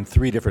stepped in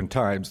 3 different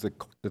times. The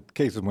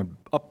cases went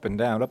up and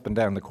down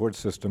the court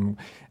system.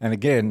 And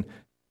again,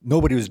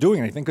 nobody was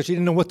doing anything because you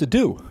didn't know what to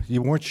do.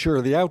 You weren't sure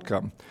of the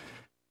outcome.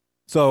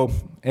 So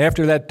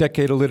after that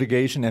decade of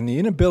litigation and the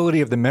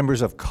inability of the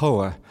members of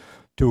COA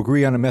to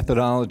agree on a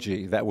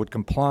methodology that would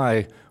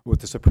comply with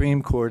the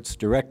Supreme Court's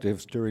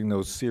directives during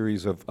those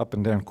series of up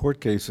and down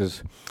court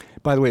cases,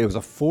 by the way, it was a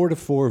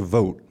 4-4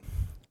 vote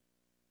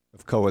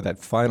of COA, that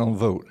final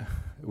vote,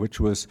 which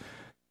was,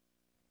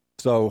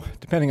 so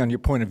depending on your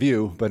point of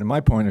view, but in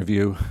my point of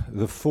view,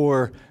 the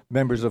 4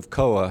 members of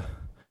COA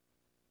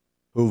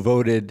who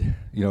voted,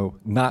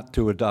 not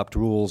to adopt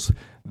rules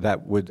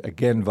that would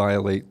again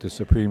violate the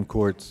Supreme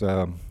Court's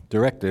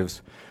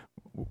directives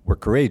were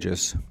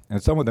courageous,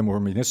 and some of them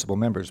were municipal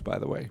members, by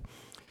the way.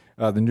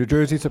 The New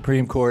Jersey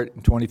Supreme Court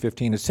in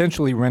 2015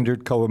 essentially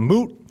rendered COA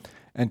moot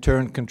and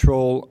turned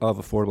control of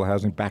affordable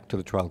housing back to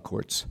the trial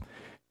courts.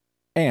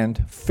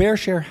 And fair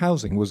share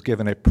housing was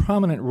given a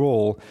prominent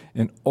role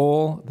in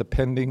all the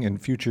pending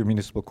and future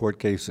municipal court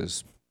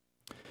cases.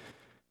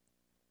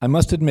 I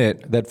must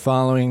admit that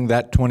following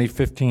that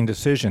 2015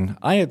 decision,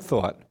 I had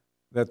thought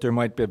that there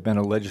might have been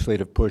a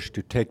legislative push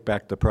to take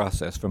back the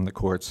process from the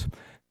courts,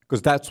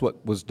 because that's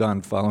what was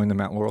done following the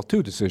Mount Laurel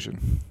II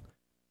decision.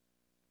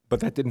 But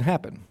that didn't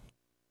happen.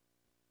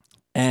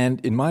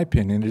 And in my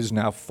opinion, it is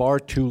now far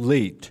too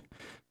late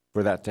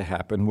for that to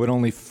happen, would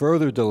only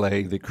further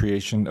delay the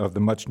creation of the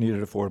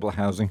much-needed affordable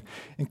housing,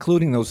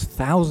 including those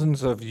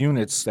thousands of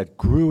units that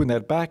grew in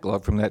that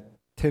backlog from that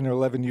 10 or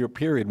 11-year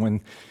period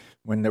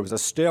when there was a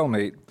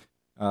stalemate.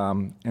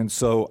 And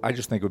so I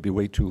just think it would be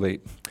way too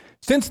late.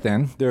 Since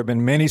then, there have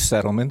been many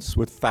settlements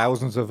with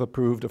thousands of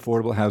approved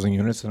affordable housing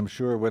units, and I'm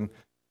sure when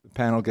the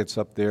panel gets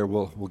up there,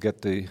 we'll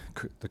get the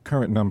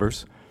current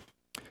numbers.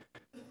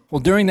 Well,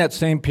 during that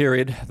same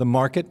period, the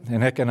market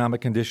and economic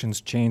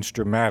conditions changed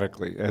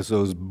dramatically as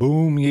those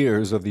boom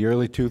years of the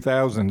early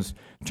 2000s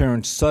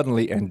turned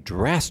suddenly and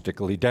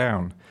drastically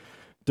down.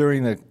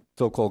 During the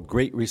so-called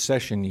Great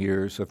Recession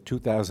years of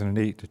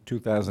 2008 to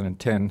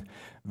 2010,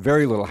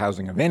 very little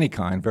housing of any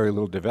kind, very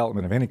little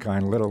development of any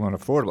kind, let alone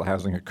affordable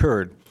housing,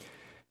 occurred.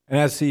 And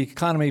as the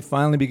economy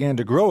finally began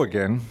to grow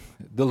again,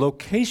 the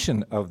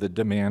location of the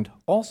demand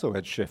also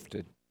had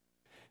shifted.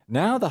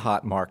 Now the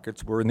hot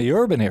markets were in the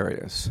urban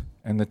areas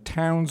and the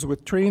towns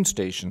with train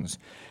stations,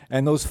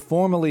 and those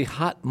formerly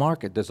hot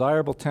market,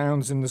 desirable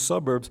towns in the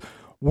suburbs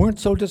weren't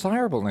so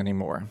desirable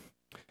anymore.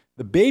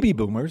 The baby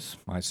boomers,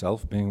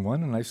 myself being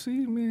one, and I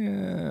see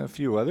a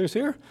few others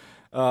here,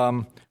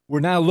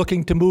 were now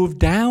looking to move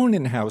down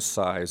in house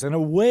size and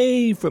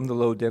away from the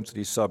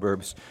low-density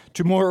suburbs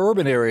to more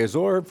urban areas,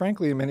 or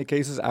frankly, in many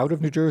cases, out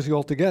of New Jersey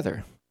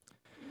altogether.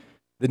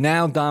 The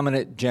now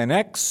dominant Gen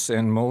X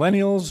and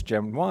Millennials,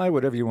 Gen Y,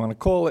 whatever you want to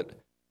call it,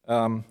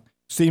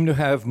 seem to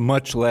have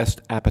much less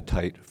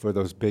appetite for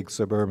those big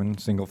suburban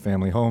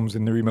single-family homes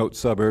in the remote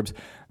suburbs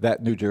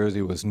that New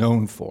Jersey was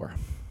known for.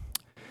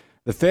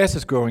 The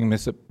fastest-growing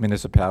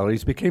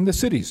municipalities became the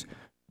cities.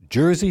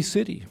 Jersey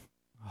City,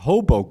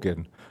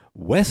 Hoboken,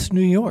 West New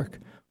York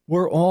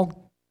were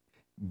all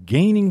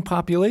gaining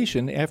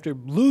population after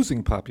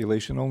losing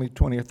population only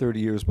 20 or 30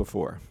 years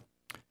before.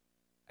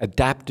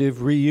 Adaptive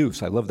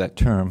reuse, I love that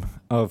term,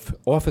 of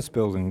office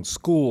buildings,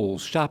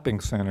 schools, shopping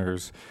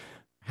centers,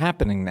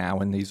 happening now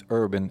in these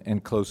urban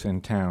and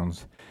close-in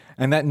towns.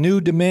 And that new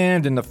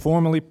demand in the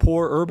formerly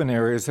poor urban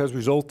areas has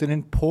resulted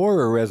in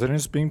poorer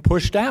residents being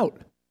pushed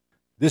out.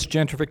 This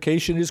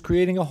gentrification is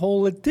creating a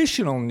whole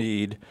additional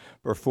need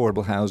for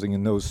affordable housing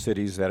in those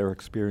cities that are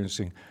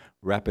experiencing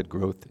rapid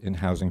growth in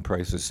housing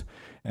prices.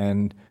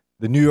 And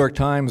the New York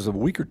Times a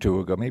week or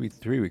two ago, maybe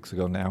 3 weeks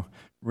ago now,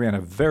 ran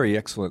a very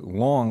excellent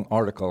long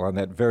article on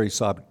that very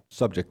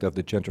subject of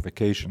the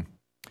gentrification.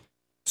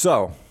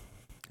 So,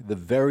 the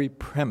very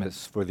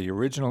premise for the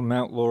original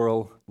Mount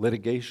Laurel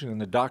litigation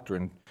and the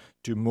doctrine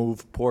to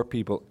move poor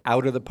people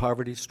out of the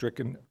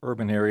poverty-stricken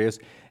urban areas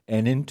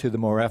and into the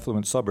more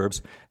affluent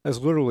suburbs has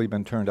literally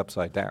been turned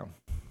upside down.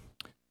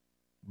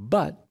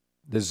 But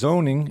the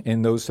zoning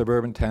in those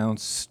suburban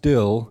towns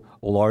still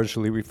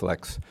largely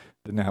reflects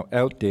the now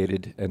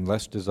outdated and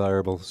less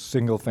desirable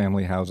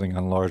single-family housing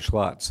on large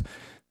lots.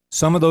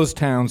 Some of those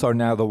towns are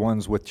now the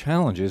ones with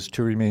challenges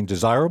to remain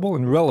desirable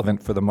and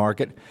relevant for the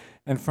market,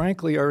 and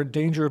frankly are in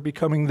danger of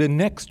becoming the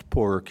next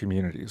poorer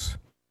communities.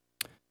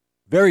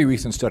 Very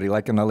recent study,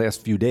 like in the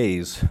last few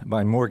days,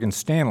 by Morgan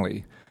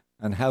Stanley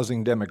on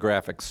housing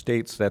demographics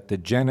states that the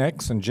Gen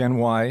X and Gen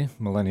Y,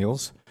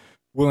 millennials,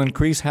 will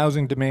increase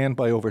housing demand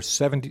by over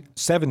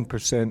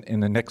 77% in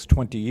the next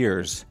 20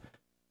 years.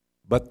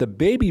 But the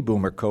baby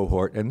boomer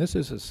cohort, and this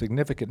is a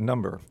significant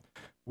number,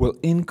 will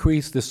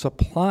increase the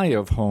supply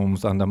of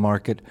homes on the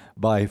market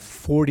by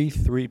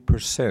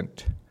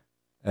 43%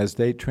 as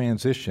they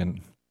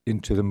transition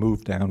into the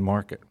move-down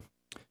market.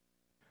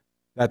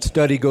 That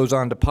study goes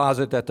on to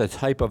posit that the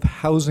type of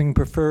housing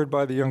preferred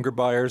by the younger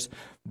buyers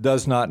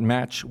does not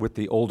match with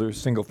the older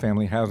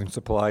single-family housing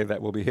supply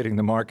that will be hitting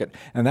the market.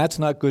 And that's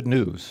not good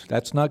news.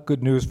 That's not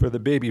good news for the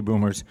baby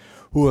boomers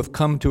who have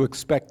come to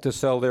expect to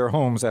sell their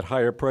homes at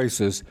higher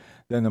prices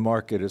than the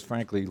market is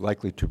frankly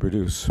likely to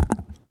produce.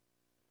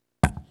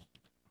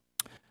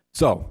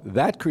 So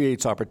that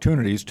creates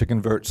opportunities to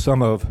convert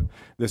some of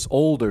this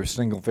older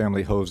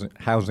single-family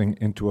housing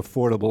into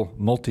affordable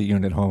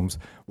multi-unit homes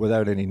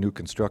without any new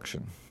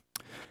construction.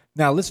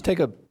 Now let's take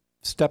a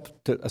step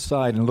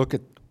aside and look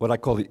at what I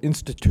call the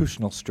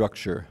institutional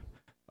structure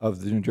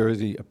of the New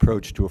Jersey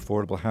approach to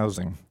affordable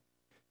housing.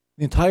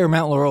 The entire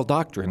Mount Laurel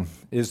doctrine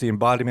is the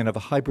embodiment of a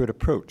hybrid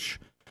approach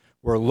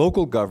where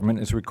local government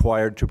is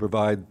required to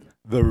provide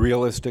the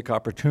realistic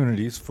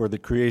opportunities for the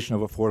creation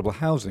of affordable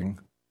housing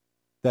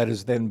that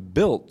is then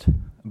built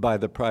by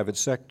the private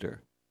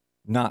sector,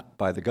 not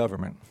by the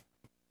government.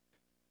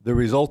 The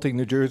resulting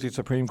New Jersey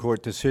Supreme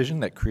Court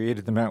decision that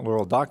created the Mount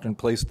Laurel Doctrine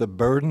placed the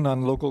burden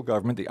on local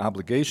government, the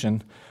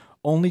obligation,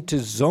 only to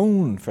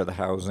zone for the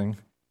housing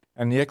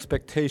and the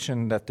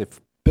expectation that the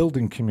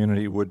building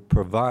community would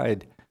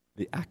provide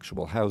the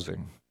actual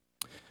housing.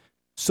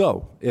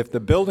 So, if the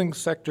building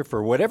sector,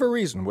 for whatever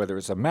reason, whether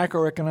it's a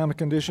macroeconomic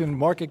condition,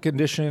 market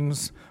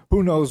conditions,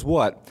 who knows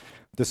what,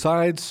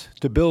 decides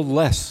to build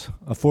less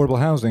affordable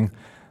housing,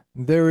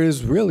 there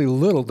is really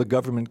little the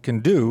government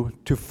can do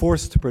to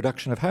force the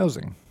production of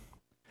housing.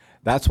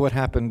 That's what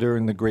happened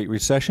during the Great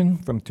Recession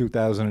from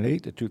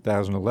 2008 to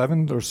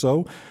 2011 or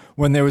so,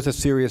 when there was a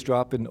serious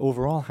drop in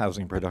overall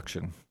housing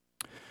production.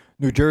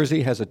 New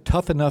Jersey has a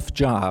tough enough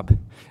job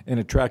in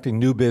attracting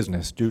new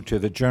business due to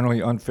the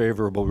generally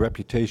unfavorable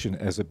reputation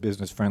as a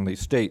business-friendly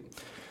state.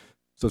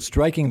 So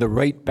striking the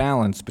right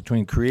balance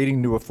between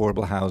creating new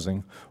affordable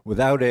housing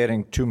without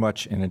adding too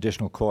much in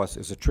additional costs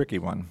is a tricky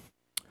one.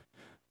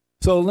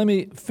 So let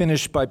me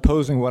finish by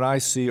posing what I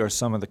see are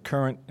some of the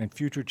current and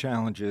future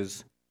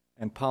challenges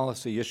and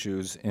policy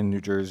issues in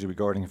New Jersey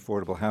regarding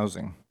affordable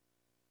housing.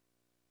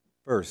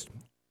 First,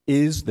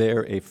 Is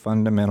there a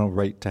fundamental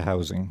right to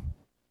housing?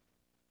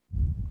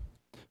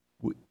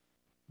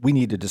 We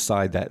need to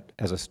decide that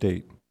as a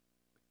state.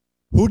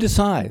 Who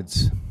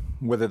decides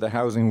whether the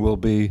housing will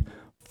be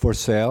for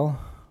sale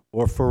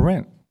or for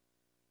rent?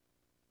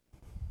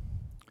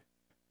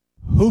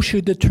 Who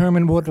should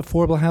determine what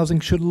affordable housing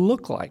should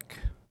look like,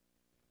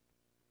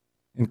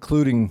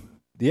 including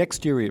the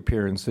exterior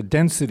appearance, the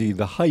density,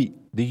 the height,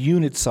 the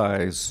unit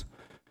size?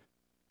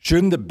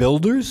 Shouldn't the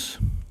builders,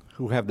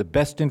 who have the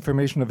best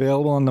information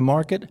available on the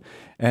market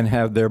and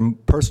have their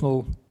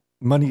personal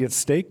money at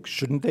stake,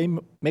 shouldn't they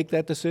make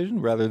that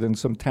decision rather than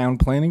some town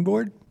planning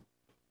board?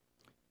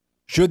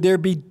 Should there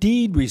be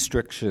deed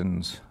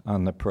restrictions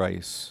on the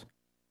price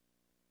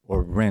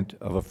or rent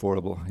of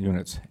affordable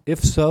units? If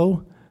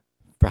so,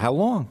 for how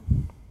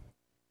long?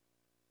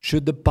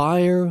 Should the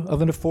buyer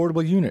of an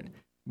affordable unit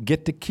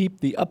get to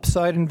keep the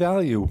upside in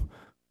value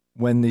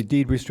when the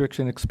deed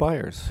restriction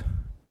expires?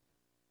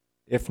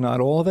 If not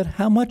all of it,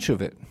 how much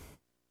of it,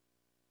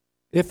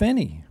 if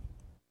any?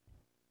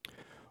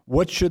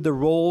 What should the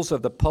roles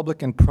of the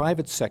public and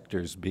private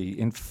sectors be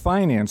in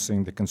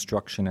financing the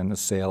construction and the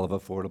sale of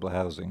affordable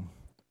housing?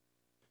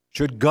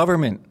 Should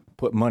government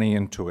put money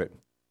into it?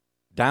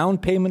 Down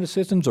payment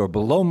assistance or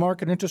below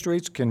market interest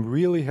rates can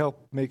really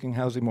help making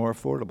housing more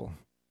affordable.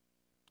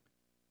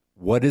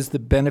 What is the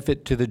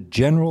benefit to the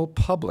general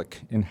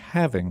public in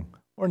having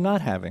or not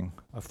having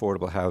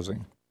affordable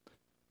housing?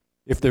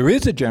 If there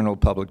is a general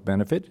public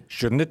benefit,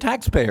 shouldn't the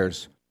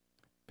taxpayers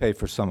pay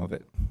for some of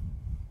it?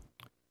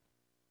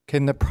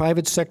 Can the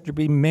private sector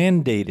be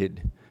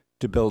mandated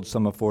to build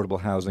some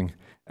affordable housing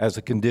as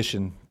a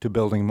condition to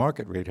building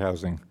market rate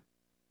housing?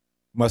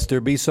 Must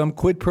there be some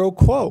quid pro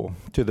quo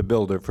to the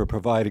builder for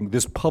providing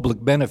this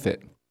public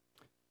benefit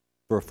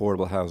for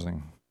affordable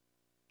housing?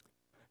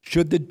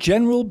 Should the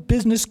general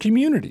business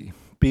community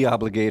be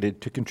obligated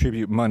to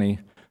contribute money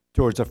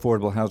towards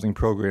affordable housing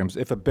programs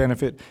if a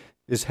benefit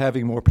is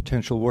having more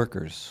potential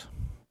workers?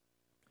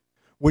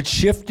 Would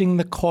shifting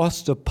the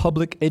cost of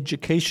public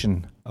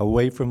education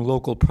away from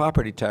local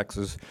property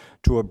taxes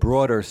to a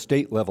broader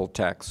state-level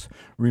tax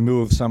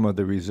remove some of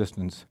the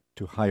resistance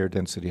to higher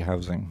density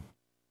housing?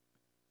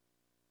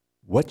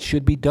 What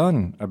should be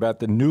done about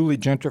the newly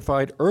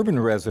gentrified urban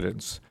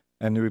residents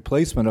and the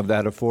replacement of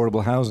that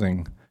affordable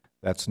housing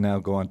that's now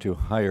gone to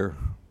higher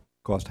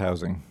cost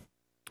housing?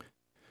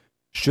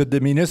 Should the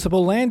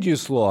municipal land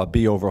use law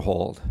be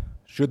overhauled?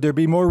 Should there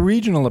be more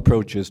regional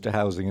approaches to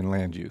housing and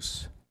land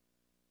use?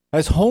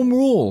 Has home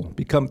rule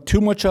become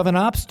too much of an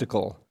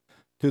obstacle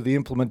to the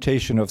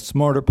implementation of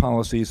smarter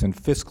policies and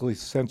fiscally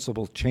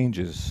sensible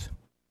changes?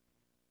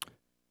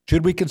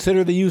 Should we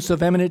consider the use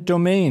of eminent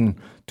domain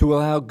to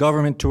allow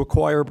government to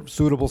acquire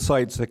suitable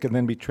sites that can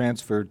then be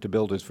transferred to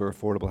builders for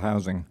affordable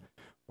housing,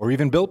 or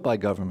even built by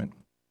government?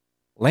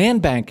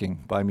 Land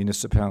banking by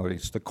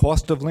municipalities. The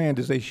cost of land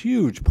is a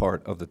huge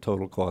part of the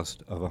total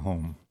cost of a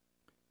home.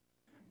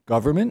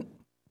 Government,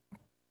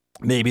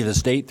 maybe the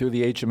state through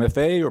the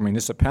HMFA, or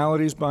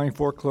municipalities buying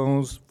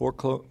foreclosed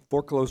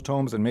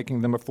homes and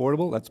making them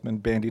affordable. That's been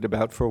bandied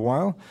about for a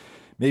while.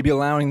 Maybe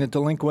allowing the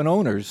delinquent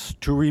owners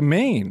to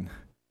remain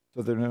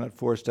so they're not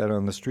forced out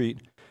on the street.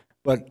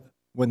 But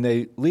when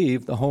they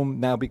leave, the home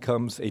now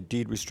becomes a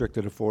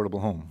deed-restricted affordable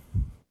home.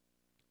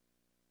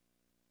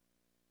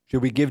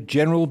 Should we give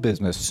general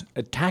business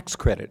a tax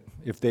credit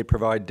if they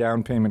provide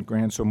down payment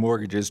grants or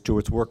mortgages to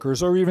its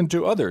workers or even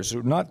to others who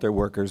are not their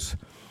workers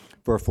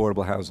for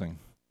affordable housing?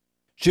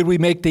 Should we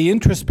make the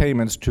interest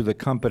payments to the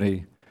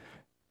company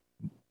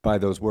by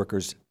those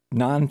workers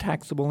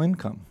non-taxable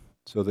income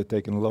so that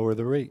they can lower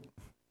the rate?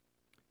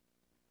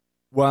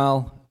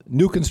 While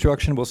new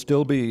construction will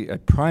still be a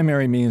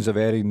primary means of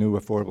adding new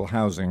affordable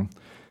housing,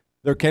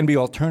 there can be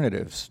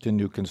alternatives to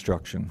new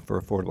construction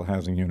for affordable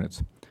housing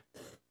units.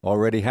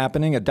 Already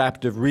happening,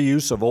 adaptive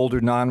reuse of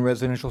older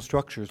non-residential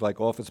structures like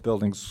office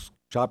buildings,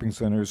 shopping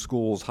centers,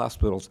 schools,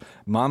 hospitals.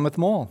 Monmouth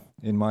Mall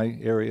in my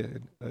area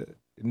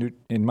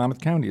in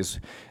Monmouth County is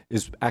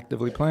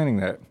actively planning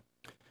that.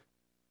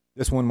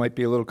 This one might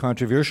be a little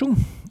controversial.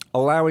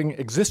 Allowing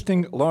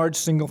existing large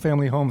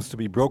single-family homes to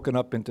be broken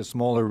up into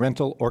smaller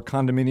rental or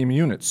condominium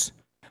units.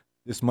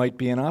 This might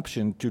be an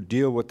option to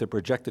deal with the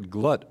projected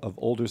glut of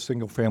older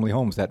single-family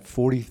homes, that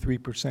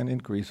 43%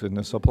 increase in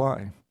the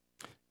supply.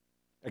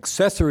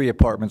 Accessory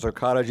apartments or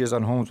cottages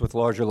on homes with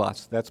larger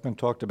lots. That's been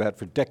talked about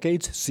for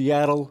decades.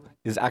 Seattle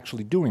is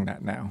actually doing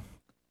that now.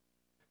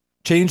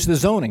 Change the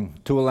zoning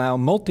to allow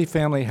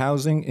multifamily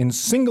housing in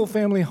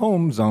single-family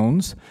home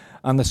zones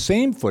on the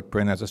same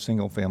footprint as a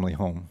single-family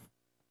home.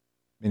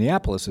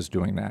 Minneapolis is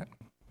doing that.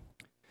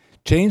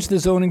 Change the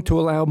zoning to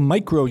allow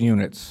micro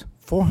units,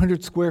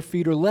 400 square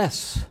feet or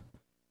less.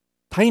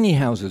 Tiny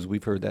houses,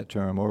 we've heard that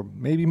term, or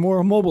maybe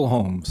more mobile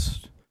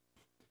homes.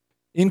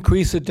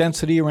 Increase the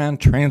density around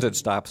transit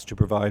stops to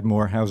provide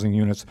more housing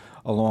units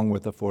along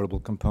with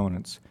affordable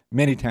components.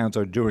 Many towns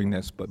are doing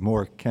this, but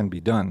more can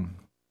be done.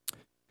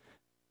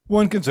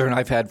 One concern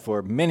I've had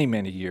for many,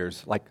 many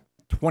years, like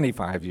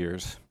 25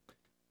 years,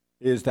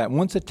 is that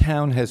once a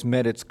town has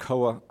met its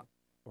COA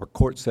or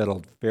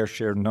court-settled fair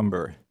share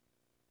number,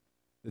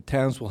 the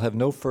towns will have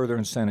no further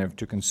incentive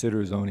to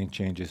consider zoning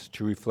changes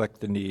to reflect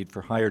the need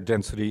for higher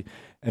density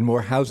and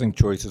more housing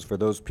choices for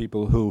those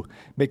people who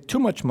make too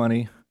much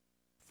money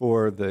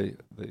for the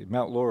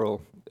Mount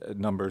Laurel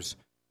numbers,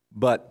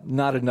 but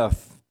not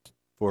enough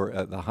for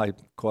the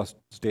high-cost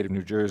state of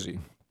New Jersey.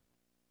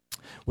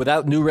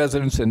 Without new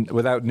residents and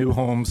without new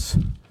homes,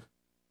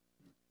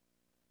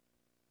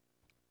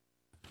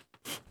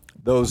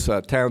 those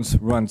towns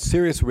run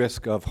serious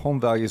risk of home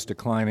values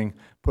declining,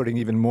 putting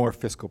even more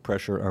fiscal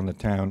pressure on the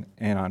town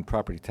and on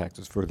property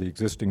taxes for the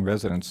existing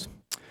residents.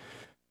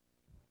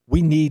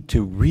 We need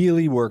to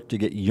really work to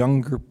get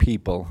younger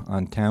people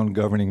on town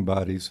governing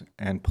bodies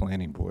and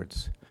planning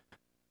boards.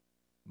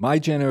 My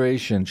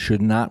generation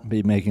should not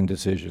be making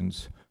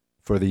decisions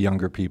for the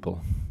younger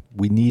people.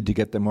 We need to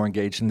get them more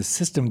engaged, and the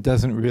system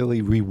doesn't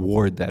really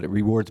reward that. It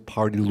rewards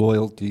party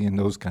loyalty and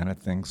those kind of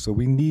things. So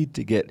we need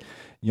to get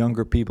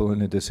younger people in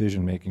the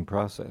decision-making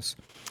process.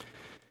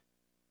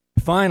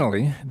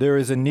 Finally, there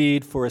is a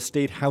need for a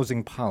state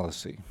housing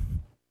policy.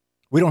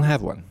 We don't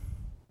have one.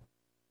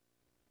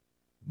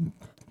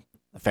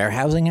 The Fair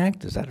Housing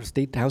Act, is that a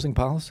state housing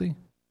policy?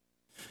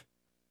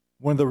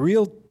 One of the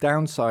real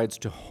downsides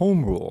to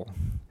home rule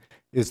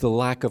is the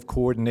lack of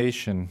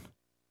coordination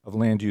of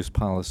land use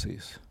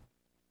policies.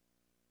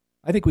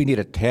 I think we need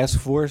a task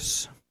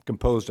force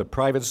composed of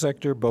private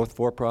sector, both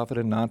for-profit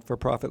and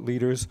not-for-profit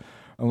leaders,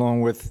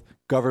 along with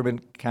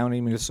government,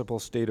 county, municipal,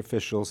 state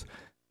officials.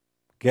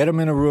 Get them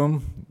in a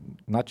room,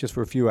 not just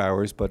for a few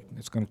hours, but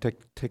it's going to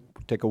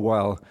take a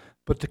while,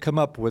 but to come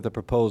up with a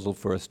proposal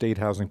for a state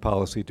housing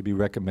policy to be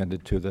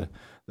recommended to the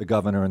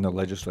governor and the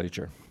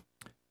legislature.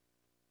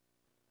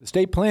 The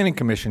State Planning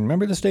Commission,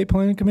 remember the State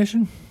Planning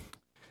Commission?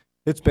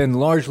 It's been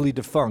largely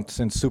defunct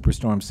since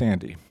Superstorm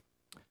Sandy.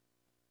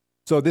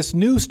 So this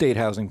new state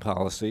housing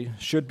policy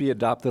should be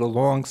adopted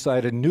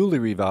alongside a newly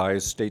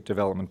revised state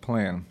development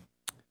plan.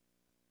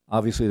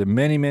 Obviously, there are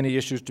many, many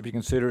issues to be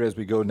considered as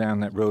we go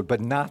down that road,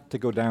 but not to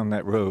go down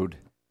that road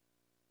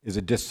is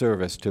a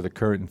disservice to the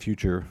current and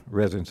future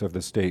residents of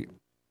the state.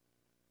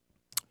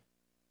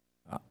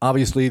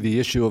 Obviously, the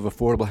issue of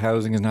affordable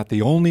housing is not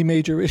the only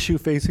major issue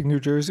facing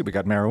New Jersey. We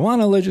got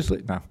marijuana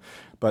legislation now,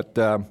 but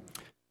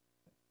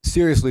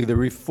seriously, the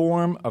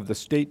reform of the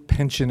state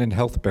pension and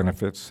health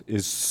benefits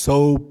is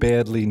so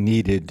badly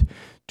needed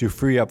to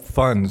free up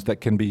funds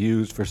that can be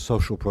used for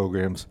social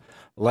programs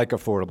like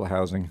affordable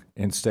housing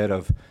instead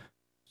of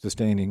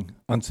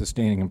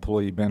unsustaining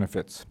employee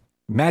benefits.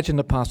 Imagine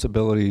the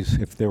possibilities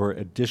if there were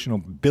additional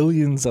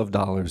billions of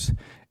dollars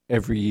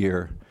every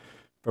year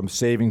from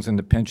savings in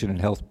the pension and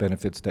health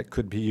benefits that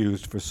could be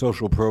used for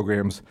social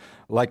programs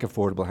like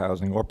affordable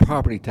housing or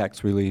property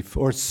tax relief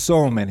or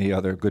so many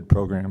other good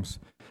programs.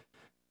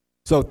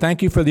 So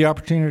thank you for the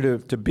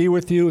opportunity to be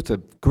with you. It's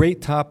a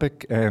great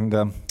topic, and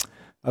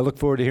I look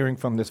forward to hearing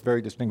from this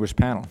very distinguished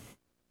panel.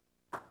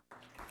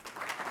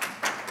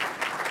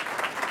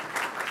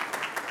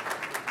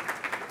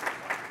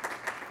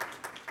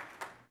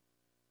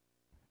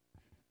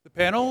 The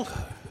panel,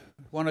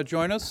 want to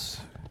join us?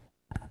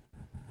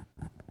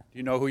 Do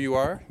you know who you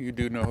are? You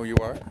do know who you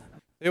are.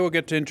 They will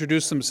get to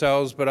introduce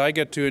themselves, but I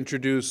get to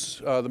introduce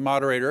the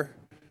moderator,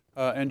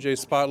 NJ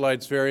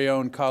Spotlight's very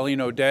own Colleen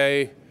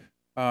O'Day.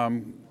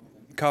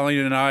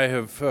 Colleen and I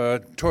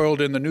have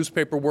toiled in the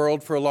newspaper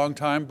world for a long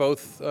time,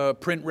 both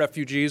print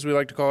refugees, we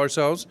like to call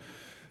ourselves.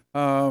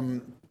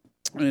 And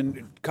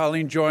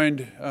Colleen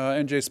joined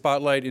NJ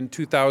Spotlight in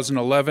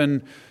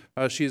 2011.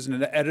 She's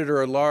an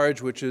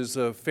editor-at-large, which is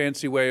a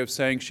fancy way of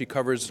saying she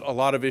covers a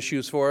lot of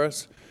issues for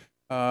us,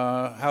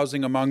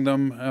 housing among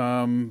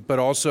them, but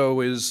also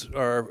is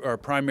our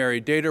primary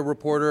data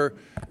reporter,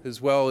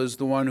 as well as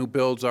the one who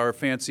builds our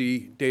fancy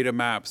data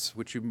maps,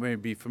 which you may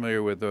be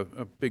familiar with,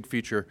 a big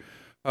feature.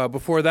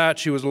 Before that,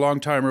 she was a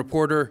longtime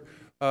reporter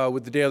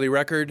with the Daily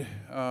Record,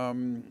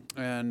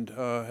 and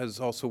has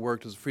also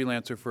worked as a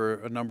freelancer for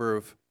a number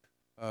of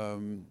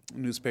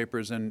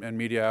newspapers and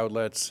media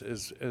outlets,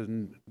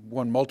 and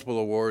won multiple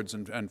awards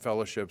and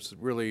fellowships.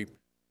 Really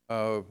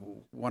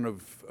one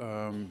of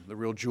the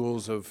real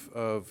jewels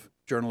of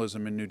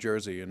journalism in New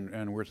Jersey,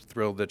 and we're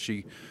thrilled that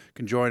she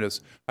can join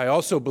us. I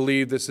also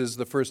believe this is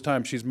the first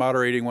time she's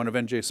moderating one of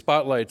NJ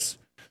Spotlight's,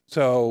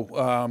 so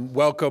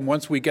welcome.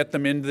 Once we get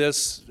them into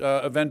this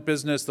event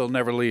business, they'll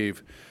never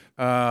leave.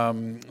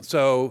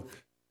 So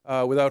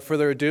without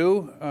further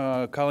ado,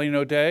 Colleen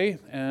O'Day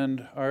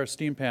and our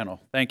esteemed panel.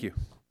 Thank you.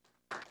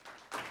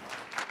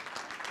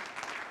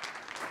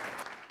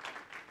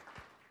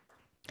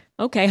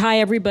 Okay, hi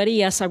everybody.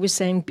 Yes, I was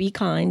saying be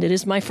kind. It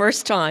is my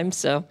first time,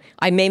 so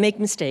I may make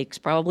mistakes,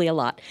 probably a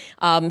lot.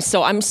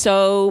 So I'm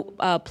so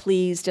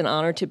pleased and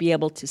honored to be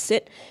able to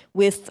sit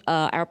with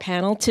our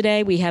panel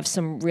today. We have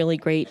some really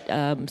great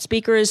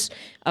speakers.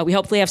 We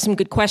hopefully have some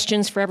good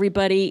questions for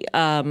everybody.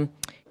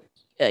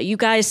 you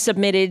guys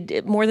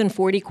submitted more than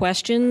 40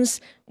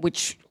 questions,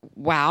 which,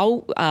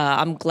 wow,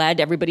 I'm glad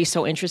everybody's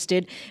so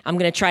interested. I'm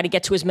going to try to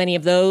get to as many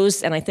of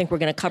those, and I think we're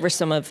going to cover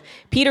some of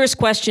Peter's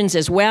questions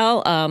as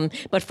well.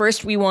 But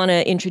first, we want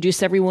to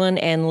introduce everyone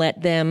and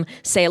let them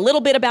say a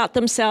little bit about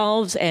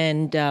themselves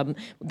and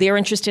their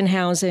interest in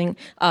housing.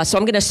 So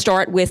I'm going to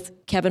start with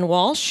Kevin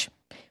Walsh,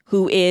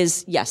 who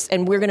is, yes,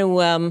 and we're going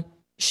to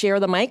share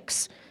the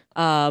mics.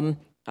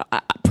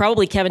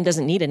 Probably Kevin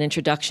doesn't need an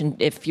introduction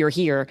if you're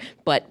here,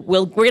 but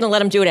we're going to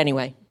let him do it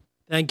anyway.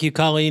 Thank you,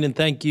 Colleen, and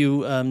thank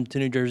you to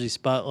New Jersey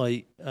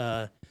Spotlight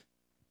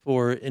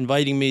for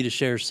inviting me to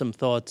share some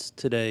thoughts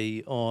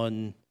today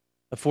on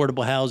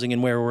affordable housing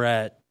and where we're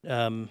at.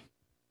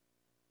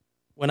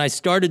 When I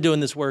started doing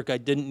this work, I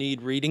didn't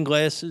need reading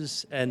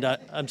glasses, and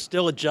I'm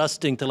still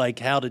adjusting to like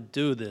how to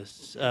do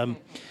this.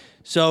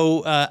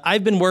 So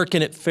I've been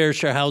working at Fair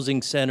Share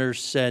Housing Center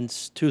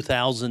since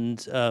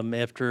 2000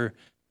 after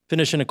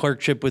finishing a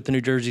clerkship with the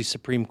New Jersey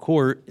Supreme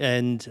Court,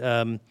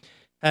 and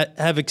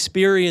have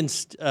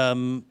experienced,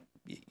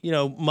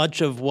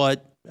 much of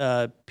what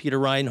Peter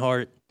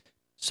Reinhardt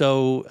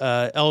so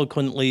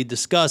eloquently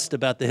discussed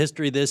about the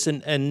history of this,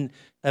 and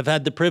have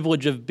had the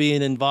privilege of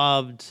being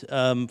involved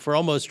for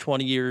almost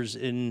 20 years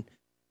in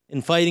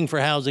fighting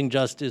for housing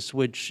justice,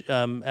 which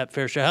at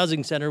Fair Share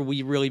Housing Center,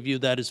 we really view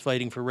that as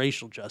fighting for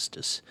racial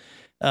justice.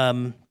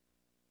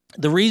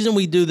 The reason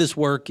we do this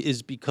work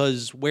is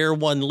because where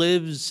one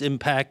lives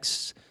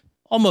impacts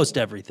almost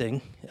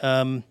everything.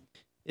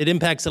 It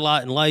impacts a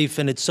lot in life,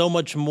 and it's so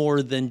much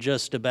more than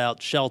just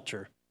about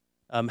shelter.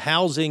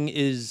 Housing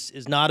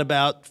is not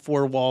about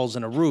four walls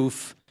and a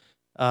roof.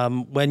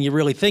 When you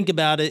really think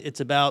about it,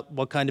 it's about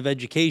what kind of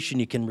education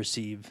you can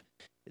receive.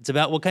 It's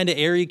about what kind of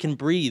air you can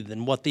breathe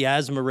and what the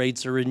asthma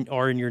rates are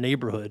in your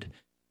neighborhood.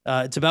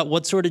 It's about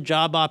what sort of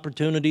job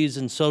opportunities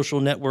and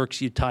social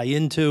networks you tie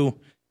into.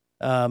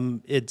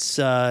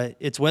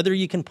 It's whether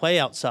you can play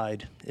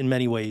outside in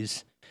many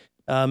ways.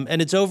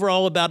 And it's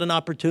overall about an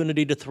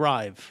opportunity to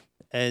thrive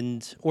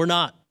or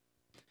not.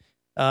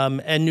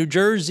 And New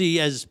Jersey,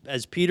 as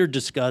Peter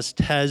discussed,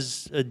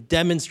 has a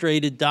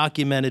demonstrated,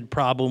 documented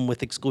problem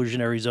with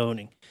exclusionary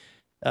zoning.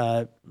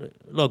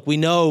 Look, we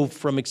know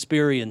from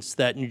experience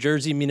that New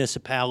Jersey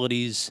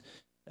municipalities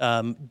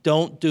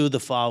don't do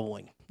the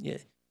following.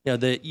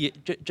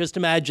 Just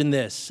imagine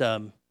this.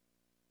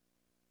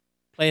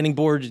 Planning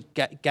board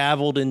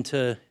gavelled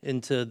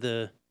into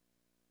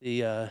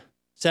the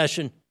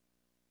session,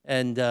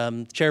 and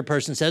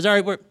chairperson says, "All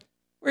right,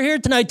 we're here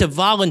tonight to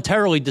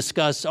voluntarily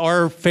discuss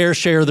our fair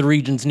share of the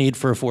region's need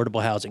for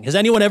affordable housing." Has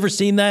anyone ever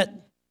seen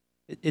that?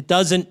 It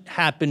doesn't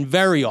happen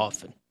very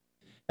often,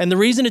 and the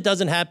reason it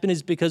doesn't happen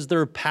is because there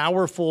are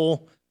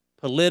powerful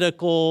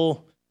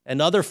political and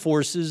other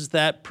forces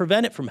that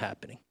prevent it from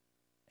happening,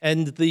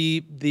 and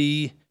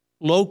the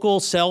local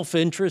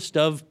self-interest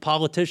of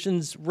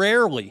politicians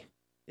rarely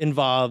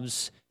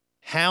involves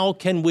how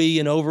can we,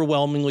 an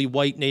overwhelmingly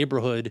white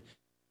neighborhood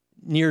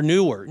near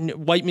Newark,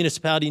 white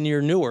municipality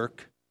near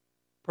Newark,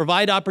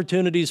 provide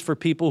opportunities for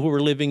people who are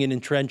living in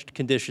entrenched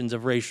conditions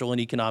of racial and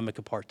economic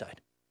apartheid.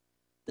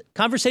 The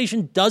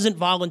conversation doesn't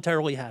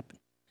voluntarily happen.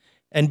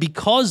 And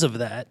because of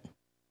that,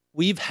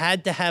 we've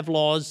had to have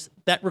laws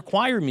that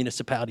require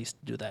municipalities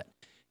to do that.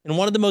 In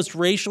one of the most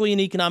racially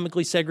and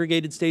economically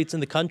segregated states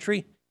in the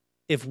country,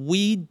 if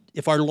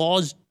our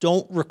laws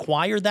don't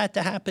require that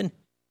to happen,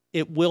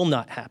 it will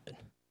not happen.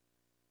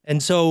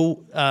 And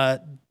so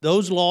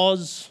those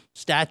laws,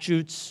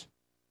 statutes,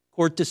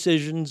 court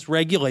decisions,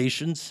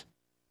 regulations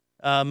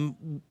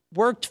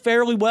worked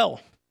fairly well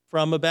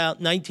from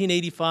about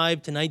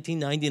 1985 to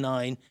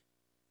 1999,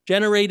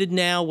 generated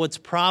now what's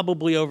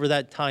probably over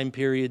that time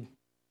period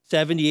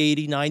 70,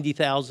 80,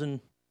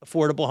 90,000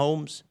 affordable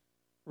homes,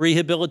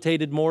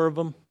 rehabilitated more of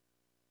them.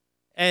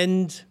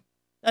 And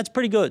that's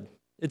pretty good.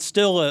 It's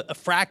still a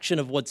fraction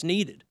of what's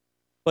needed,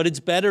 but it's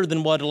better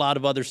than what a lot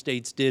of other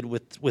states did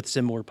with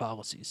similar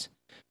policies.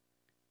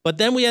 But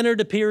then we entered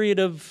a period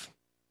of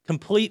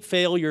complete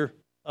failure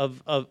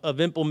of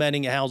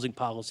implementing a housing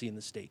policy in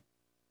the state.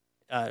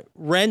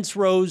 Rents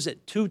rose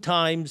at 2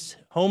 times.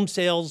 Home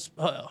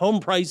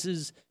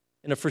prices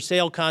in a for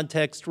sale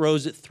context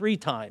rose at 3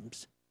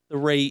 times the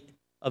rate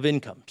of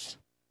incomes.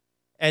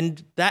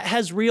 And that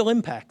has real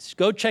impacts.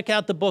 Go check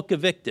out the book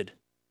Evicted.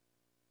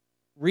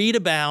 Read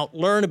about,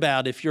 learn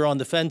about, if you're on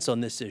the fence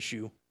on this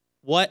issue,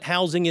 what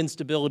housing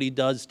instability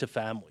does to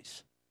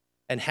families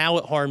and how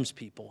it harms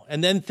people.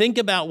 And then think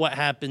about what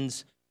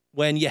happens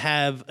when you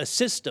have a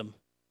system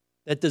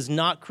that does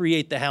not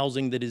create the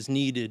housing that is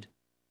needed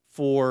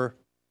for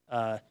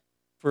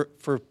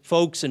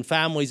folks and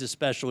families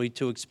especially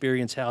to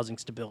experience housing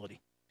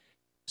stability.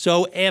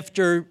 So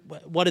after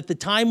what at the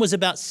time was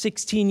about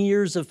 16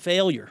 years of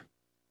failure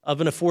of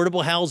an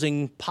affordable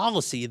housing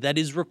policy that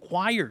is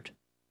required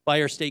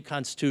by our state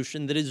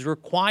constitution, that is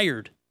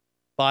required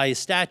by a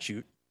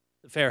statute,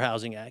 the Fair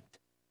Housing Act,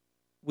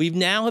 we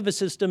now have a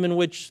system in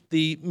which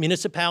the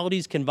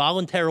municipalities can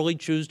voluntarily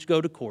choose to go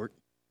to court.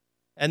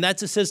 And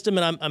that's a system,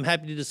 and I'm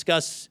happy to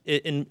discuss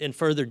it in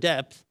further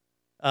depth,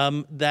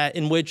 that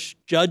in which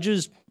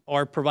judges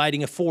are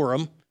providing a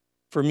forum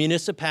for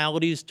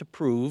municipalities to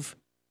prove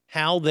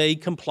how they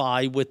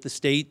comply with the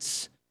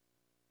state's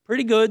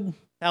pretty good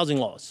housing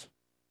laws.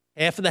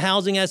 Half of the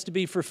housing has to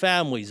be for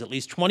families. At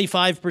least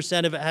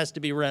 25% of it has to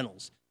be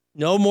rentals.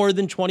 No more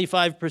than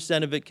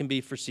 25% of it can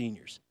be for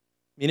seniors.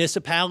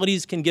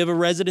 Municipalities can give a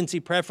residency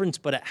preference,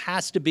 but it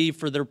has to be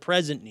for their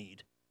present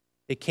need.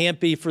 It can't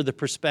be for the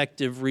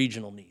prospective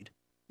regional need.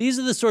 These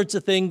are the sorts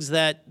of things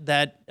that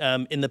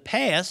in the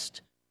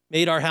past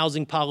made our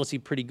housing policy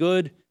pretty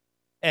good.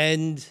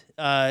 And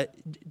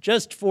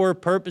just for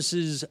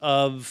purposes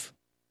of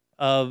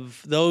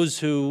those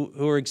who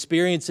are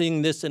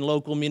experiencing this in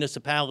local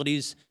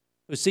municipalities,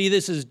 who see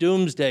this as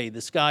doomsday,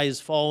 the sky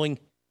is falling,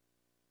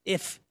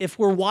 if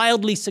we're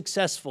wildly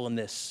successful in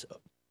this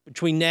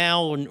between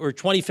now or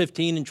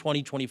 2015 and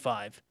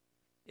 2025,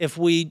 if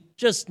we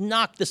just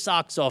knock the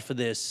socks off of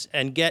this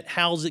and get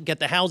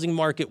the housing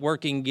market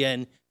working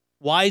again,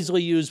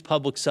 wisely use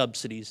public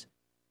subsidies,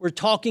 we're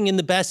talking in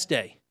the best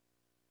day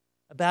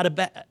about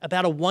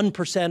a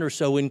 1% or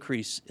so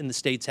increase in the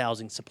state's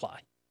housing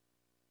supply.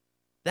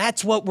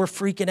 That's what we're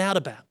freaking out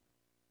about.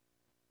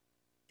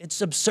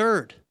 It's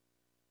absurd.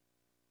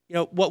 You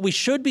know, what we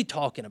should be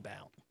talking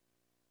about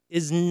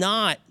is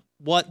not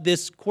what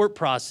this court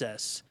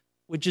process,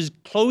 which is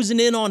closing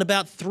in on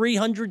about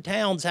 300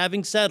 towns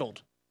having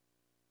settled.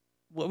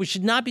 What we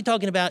should not be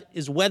talking about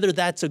is whether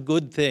that's a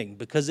good thing,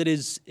 because it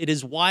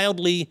is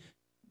wildly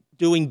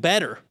doing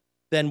better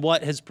than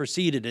what has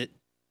preceded it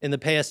in the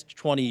past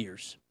 20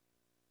 years.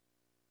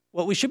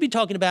 What we should be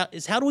talking about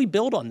is how do we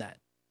build on that?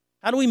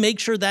 How do we make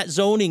sure that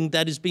zoning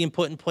that is being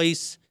put in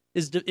place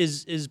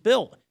is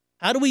built?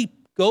 How do we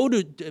go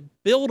to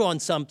build on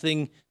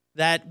something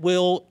that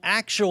will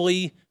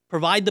actually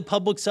provide the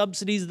public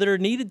subsidies that are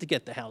needed to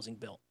get the housing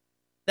built?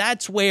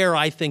 That's where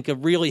I think a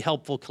really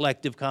helpful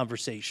collective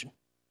conversation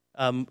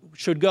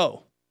should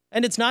go.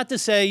 And it's not to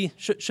say,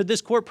 should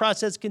this court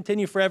process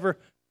continue forever?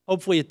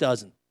 Hopefully it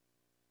doesn't.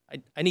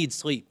 I need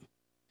sleep.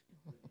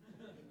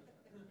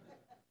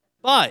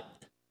 But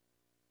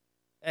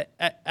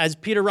as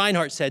Peter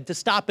Reinhardt said, to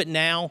stop it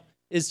now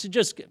is to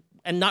just,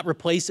 and not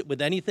replace it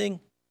with anything,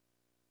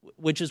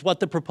 which is what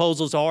the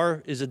proposals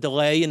are, is a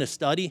delay in a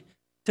study.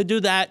 To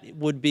do that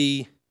would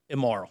be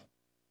immoral.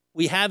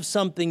 We have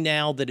something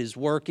now that is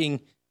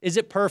working. Is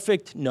it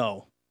perfect?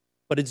 No.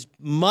 But it's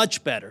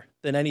much better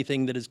than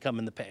anything that has come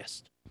in the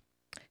past.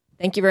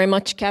 Thank you very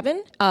much,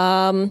 Kevin.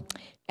 And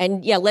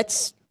yeah,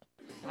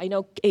 I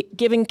know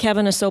giving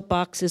Kevin a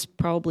soapbox is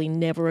probably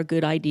never a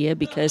good idea,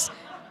 because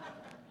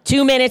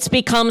 2 minutes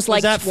becomes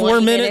like 20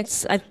 4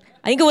 minutes? I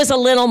think it was a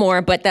little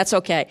more, but that's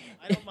okay.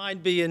 I don't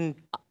mind being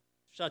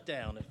shut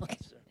down.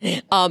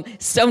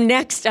 So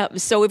next up,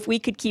 so if we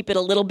could keep it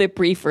a little bit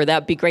briefer,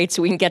 that'd be great,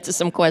 so we can get to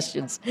some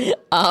questions.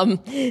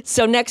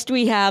 So next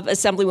we have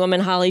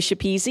Assemblywoman Holly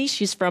Schepisi.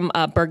 She's from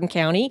Bergen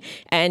County,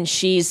 and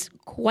she's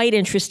quite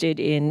interested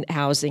in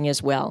housing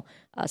as well.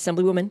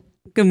 Assemblywoman.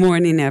 Good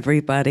morning,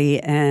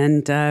 everybody.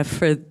 And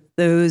for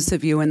those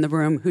of you in the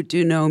room who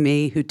do know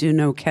me, who do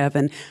know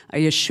Kevin, I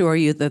assure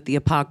you that the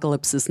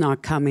apocalypse is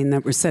not coming,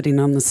 that we're sitting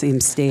on the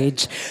same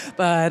stage.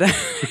 But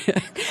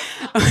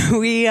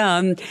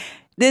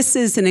this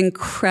is an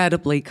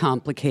incredibly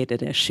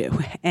complicated issue.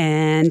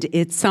 And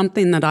it's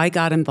something that I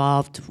got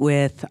involved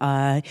with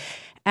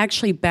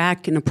actually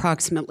back in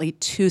approximately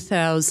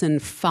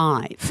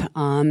 2005.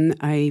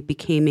 I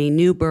became a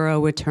new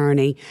borough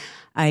attorney.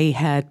 I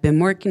had been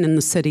working in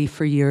the city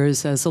for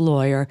years as a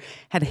lawyer,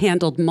 had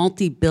handled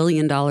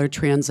multi-billion-dollar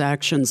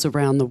transactions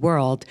around the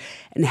world,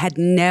 and had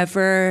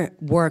never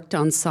worked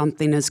on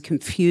something as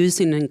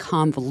confusing and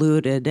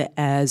convoluted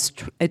as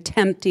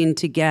attempting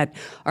to get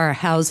our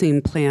housing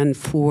plan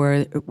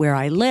for where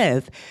I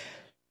live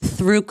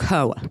through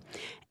COA.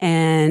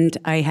 And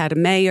I had a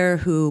mayor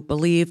who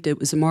believed it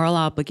was a moral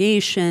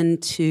obligation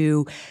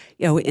to,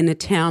 in a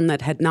town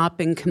that had not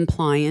been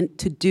compliant,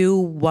 to do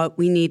what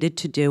we needed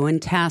to do,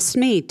 and tasked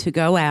me to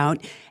go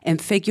out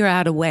and figure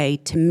out a way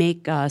to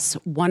make us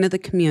one of the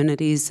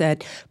communities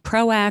that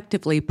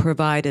proactively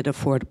provided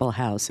affordable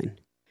housing.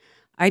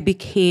 I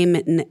became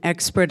an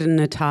expert in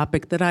a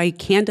topic that I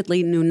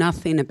candidly knew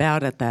nothing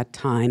about at that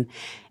time,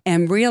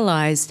 and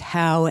realized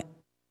how,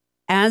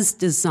 as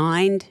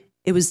designed,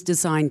 it was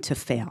designed to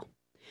fail.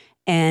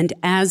 And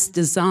as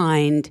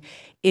designed,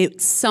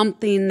 it's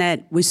something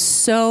that was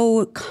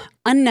so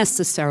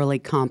unnecessarily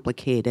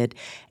complicated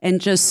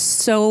and just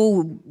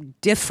so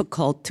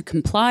difficult to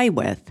comply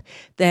with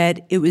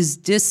that it was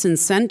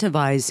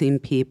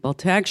disincentivizing people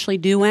to actually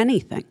do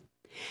anything.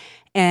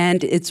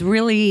 And it's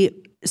really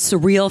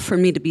surreal for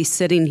me to be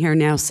sitting here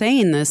now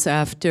saying this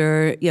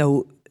after,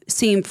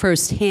 seeing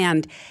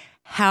firsthand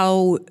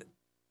how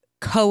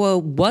COA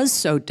was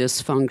so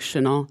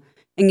dysfunctional,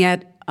 and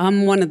yet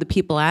I'm one of the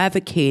people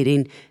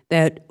advocating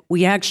that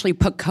we actually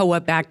put COA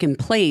back in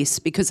place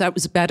because that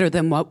was better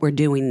than what we're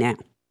doing now.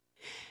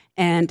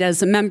 And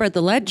as a member of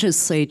the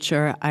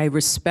legislature, I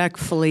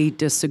respectfully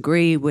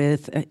disagree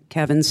with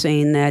Kevin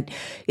saying that,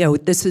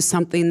 this is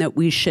something that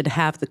we should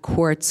have the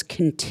courts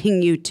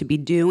continue to be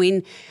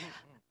doing.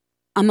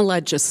 I'm a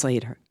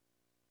legislator.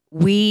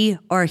 We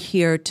are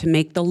here to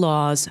make the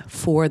laws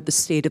for the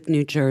state of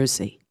New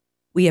Jersey.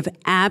 We have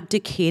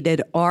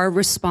abdicated our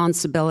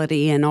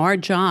responsibility and our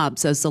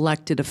jobs as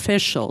elected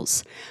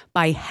officials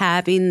by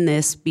having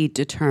this be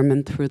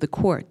determined through the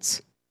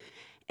courts.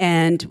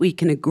 And we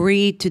can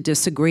agree to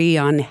disagree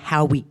on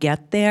how we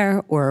get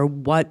there or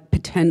what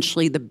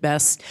potentially the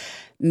best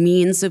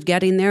means of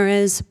getting there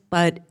is,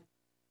 but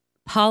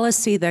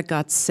policy that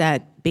got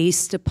set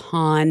based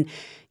upon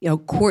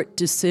court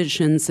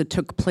decisions that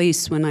took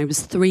place when I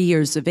was 3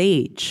 years of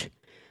age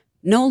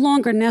no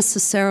longer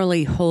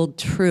necessarily hold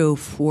true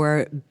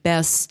for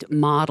best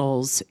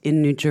models in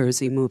New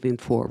Jersey moving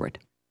forward.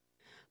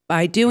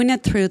 By doing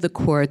it through the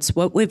courts,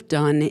 what we've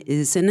done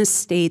is in a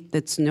state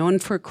that's known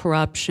for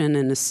corruption,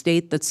 in a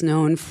state that's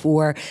known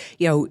for,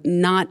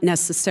 not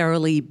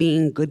necessarily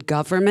being good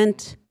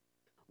government,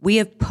 we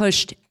have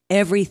pushed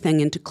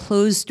everything into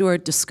closed-door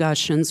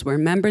discussions where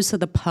members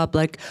of the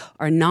public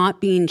are not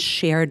being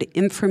shared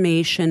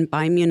information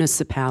by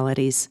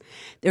municipalities.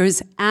 There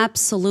is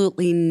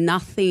absolutely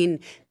nothing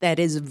that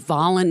is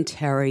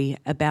voluntary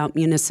about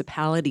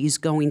municipalities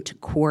going to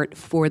court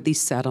for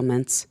these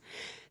settlements.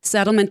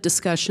 Settlement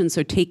discussions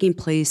are taking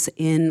place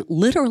in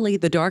literally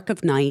the dark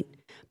of night.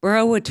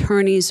 Borough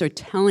attorneys are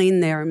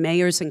telling their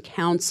mayors and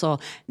council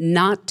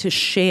not to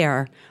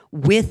share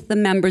with the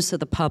members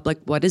of the public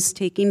what is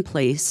taking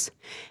place.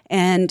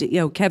 And,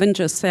 Kevin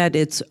just said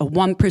it's a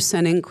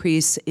 1%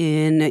 increase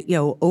in,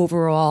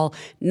 overall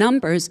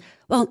numbers.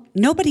 Well,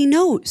 nobody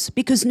knows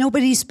because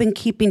nobody's been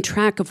keeping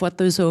track of what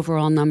those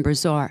overall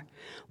numbers are.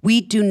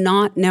 We do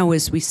not know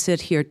as we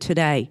sit here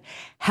today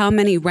how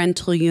many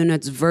rental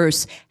units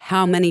versus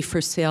how many for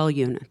sale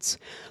units.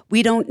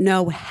 We don't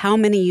know how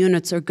many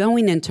units are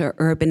going into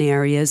urban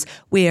areas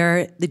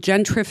where the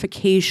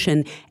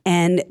gentrification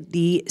and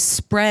the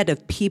spread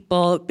of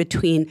people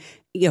between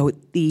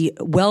the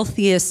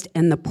wealthiest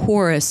and the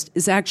poorest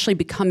is actually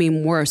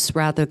becoming worse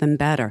rather than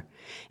better.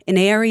 In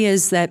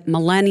areas that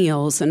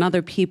millennials and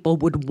other people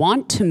would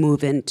want to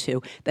move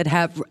into, that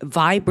have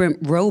vibrant,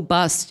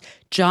 robust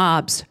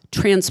jobs,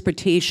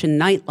 transportation,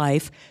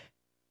 nightlife,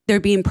 they're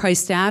being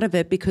priced out of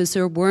it because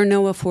there were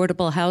no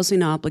affordable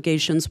housing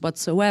obligations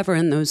whatsoever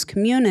in those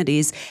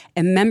communities.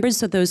 And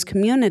members of those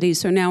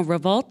communities are now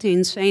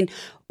revolting, saying,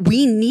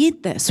 we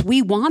need this,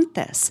 we want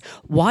this.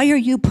 Why are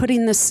you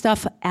putting this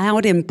stuff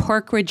out in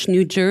Park Ridge,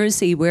 New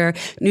Jersey, where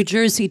New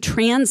Jersey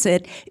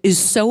Transit is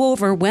so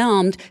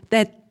overwhelmed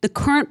that the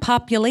current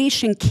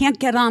population can't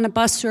get on a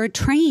bus or a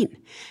train?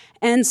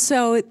 And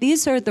so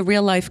these are the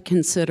real life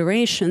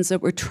considerations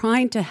that we're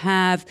trying to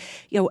have,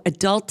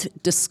 adult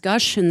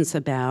discussions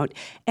about.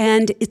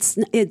 And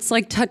it's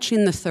like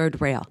touching the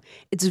third rail.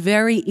 It's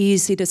very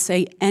easy to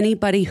say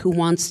anybody who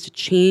wants to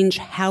change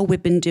how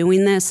we've been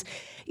doing this,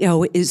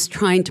 is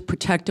trying to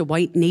protect a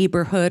white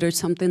neighborhood or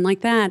something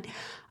like that.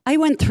 I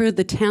went through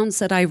the towns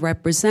that I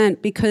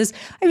represent because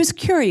I was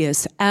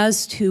curious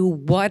as to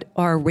what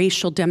our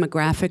racial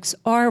demographics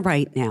are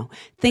right now.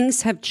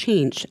 Things have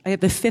changed. I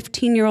have a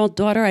 15-year-old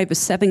daughter. I have a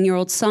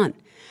 7-year-old son.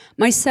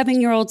 My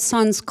 7-year-old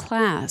son's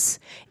class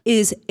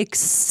is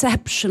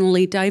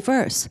exceptionally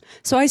diverse.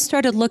 So I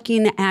started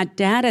looking at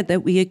data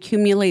that we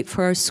accumulate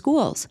for our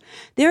schools.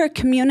 There are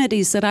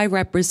communities that I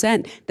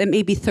represent that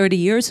maybe 30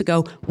 years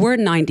ago were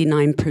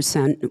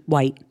 99%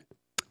 white,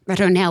 that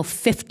are now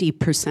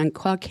 50%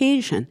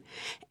 Caucasian.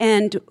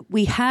 And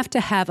we have to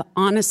have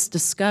honest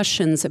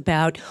discussions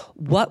about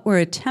what we're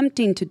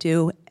attempting to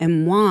do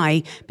and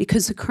why,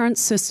 because the current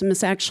system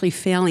is actually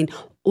failing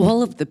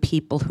all of the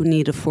people who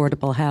need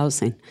affordable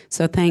housing.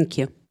 So thank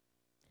you.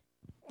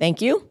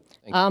 Thank you.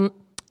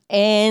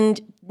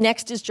 And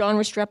next is John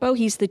Restrepo.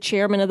 He's the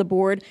chairman of the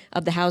board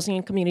of the Housing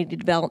and Community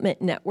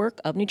Development Network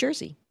of New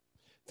Jersey.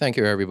 Thank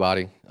you,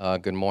 everybody.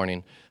 Good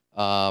morning.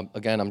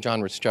 Again, I'm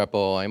John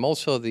Restrepo. I'm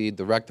also the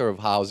Director of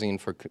Housing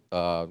for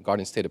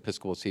Garden State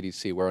Episcopal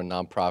CDC. We're a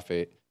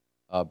nonprofit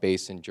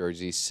based in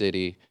Jersey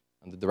City.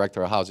 I'm the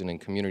Director of Housing and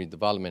Community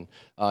Development.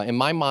 In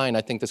my mind,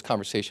 I think this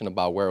conversation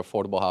about where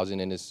affordable housing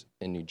is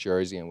in New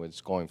Jersey and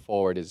what's going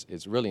forward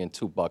is really in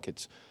two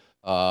buckets.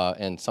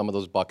 And some of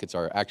those buckets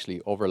are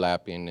actually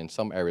overlapping in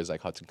some areas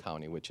like Hudson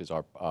County, which is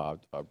our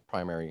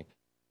primary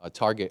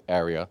target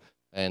area.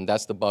 And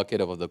that's the bucket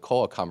of the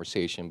COA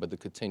conversation, but the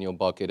continual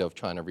bucket of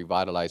trying to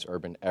revitalize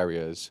urban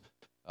areas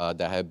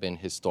that have been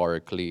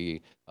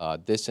historically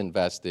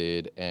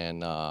disinvested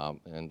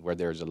and where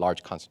there's a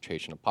large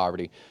concentration of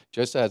poverty.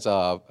 Just as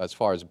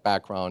far as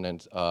background,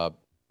 and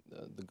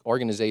the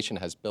organization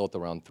has built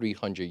around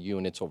 300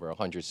 units over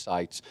 100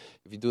 sites.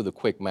 If you do the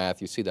quick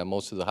math, you see that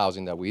most of the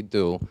housing that we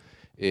do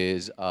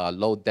is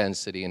low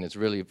density, and it's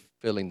really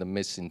filling the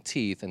missing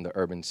teeth in the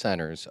urban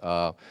centers.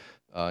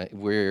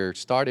 We're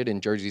started in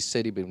Jersey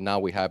City, but now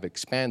we have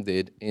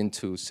expanded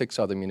into 6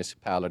 other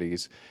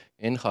municipalities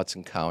in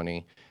Hudson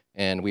County.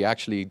 And we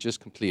actually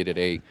just completed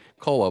a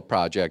COA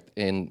project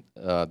in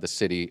the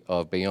city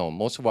of Bayonne.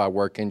 Most of our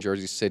work in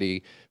Jersey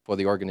City for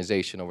the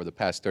organization over the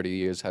past 30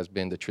 years has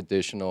been the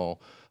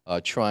traditional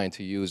trying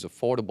to use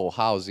affordable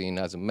housing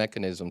as a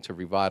mechanism to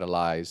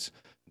revitalize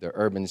the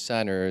urban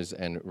centers,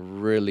 and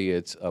really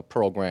it's a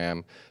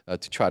program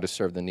to try to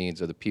serve the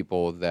needs of the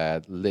people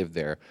that live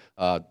there.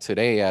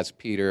 Today, as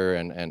Peter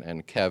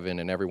and Kevin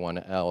and everyone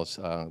else,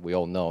 we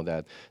all know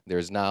that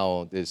there's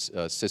now this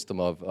system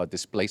of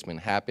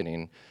displacement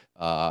happening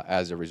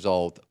as a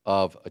result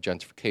of a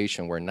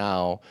gentrification, where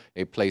now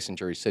a place in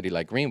Jersey City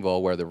like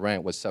Greenville, where the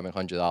rent was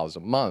 $700 a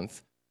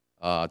month,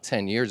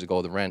 10 years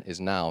ago, the rent is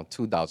now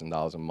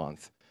 $2,000 a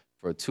month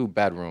for a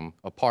 2-bedroom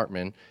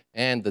apartment,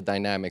 and the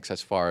dynamics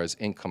as far as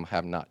income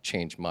have not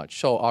changed much.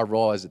 So our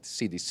role as a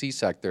CDC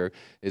sector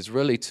is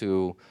really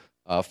to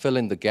fill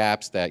in the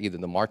gaps that either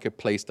the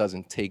marketplace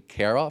doesn't take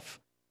care of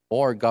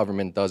or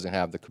government doesn't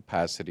have the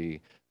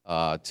capacity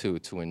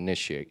to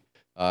initiate.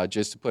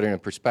 Just to put it in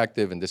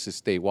perspective, and this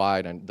is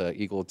statewide, and the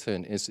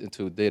Eagleton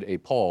Institute did a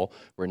poll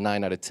where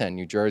 9 out of 10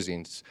 New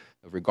Jerseyans,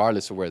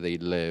 regardless of where they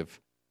live,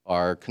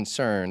 are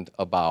concerned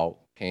about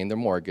paying their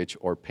mortgage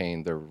or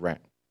paying their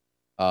rent.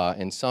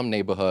 In some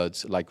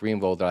neighborhoods, like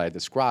Greenville that I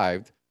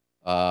described,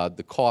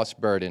 the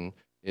cost burden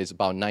is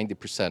about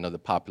 90% of the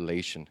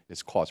population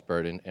is cost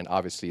burden, and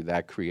obviously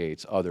that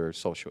creates other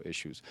social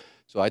issues.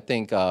 So I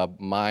think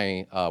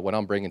what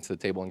I'm bringing to the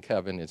table, and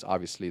Kevin is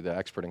obviously the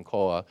expert in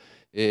COA,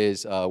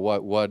 is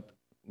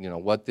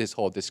what this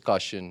whole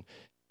discussion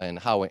and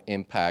how it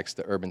impacts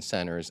the urban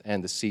centers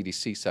and the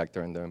CDC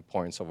sector, and the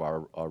importance of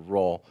our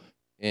role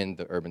in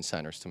the urban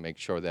centers to make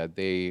sure that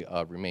they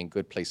remain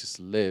good places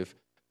to live,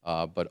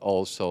 but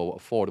also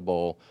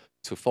affordable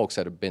to folks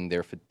that have been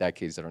there for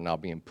decades that are now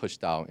being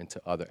pushed out into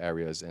other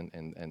areas,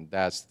 and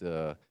that's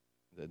the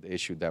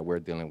issue that we're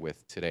dealing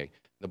with today.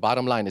 The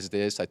bottom line is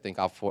this: I think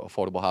our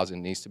affordable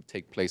housing needs to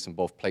take place in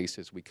both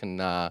places. We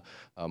cannot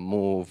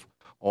move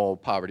all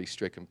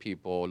poverty-stricken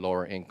people,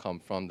 lower income,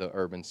 from the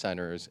urban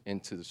centers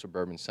into the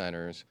suburban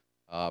centers.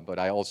 But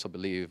I also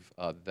believe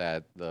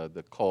that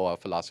the COA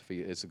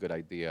philosophy is a good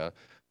idea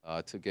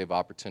to give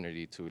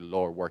opportunity to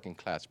lower working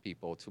class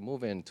people to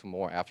move into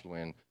more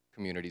affluent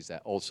communities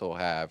that also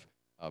have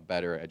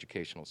better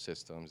educational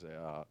systems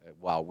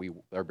while we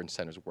urban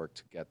centers work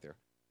to get there.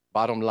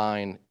 Bottom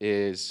line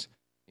is,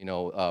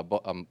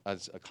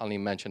 as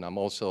Colleen mentioned, I'm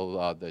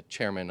also the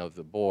chairman of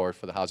the board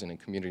for the Housing and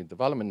Community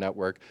Development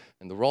Network,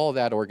 and the role of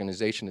that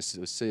organization is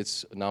to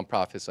assist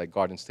nonprofits like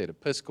Garden State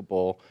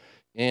Episcopal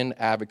in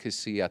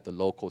advocacy at the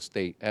local,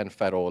 state, and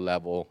federal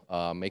level,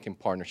 making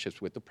partnerships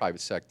with the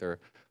private sector,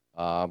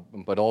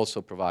 but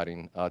also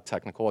providing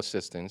technical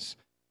assistance.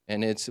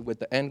 And it's with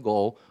the end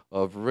goal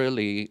of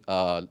really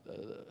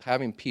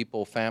having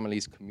people,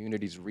 families,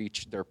 communities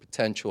reach their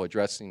potential,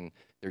 addressing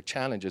their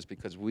challenges,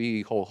 because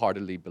we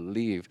wholeheartedly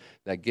believe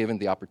that given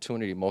the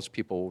opportunity, most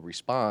people will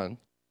respond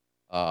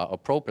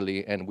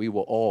appropriately, and we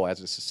will all,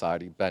 as a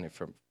society,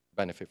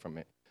 benefit from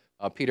it.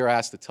 Peter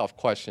asked the tough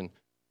question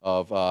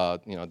of,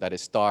 that it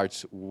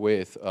starts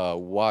with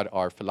what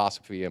our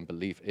philosophy and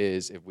belief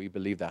is. If we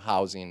believe that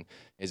housing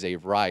is a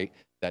right,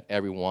 that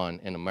everyone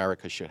in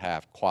America should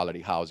have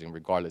quality housing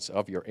regardless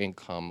of your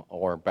income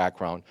or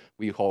background.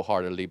 We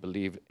wholeheartedly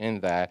believe in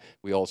that.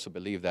 We also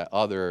believe that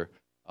other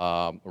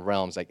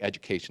realms like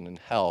education and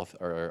health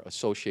are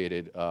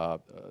associated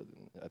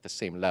at the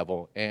same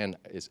level, and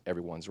it's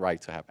everyone's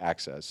right to have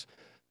access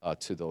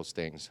to those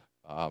things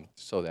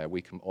so that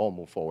we can all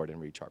move forward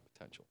and reach our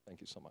potential. Thank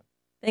you so much.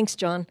 Thanks,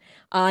 John.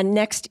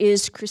 Next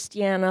is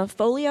Christiana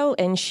Folio,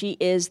 and she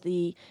is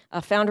the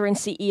founder and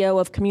CEO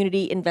of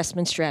Community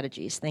Investment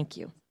Strategies. Thank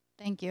you.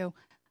 Thank you.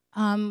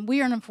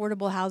 We are an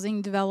affordable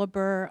housing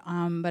developer,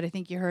 but I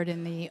think you heard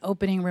in the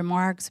opening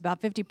remarks,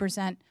 about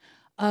 50%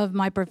 of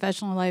my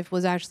professional life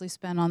was actually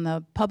spent on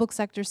the public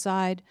sector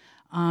side,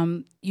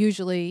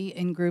 usually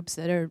in groups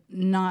that are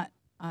not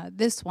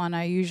this one.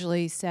 I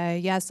usually say,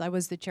 yes, I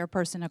was the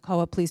chairperson of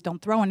COA, please don't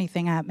throw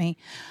anything at me.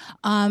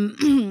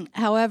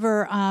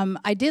 However,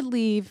 I did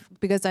leave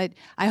because I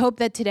hope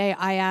that today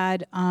I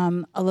add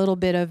a little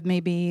bit of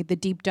maybe the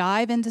deep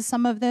dive into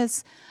some of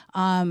this.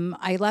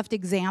 I left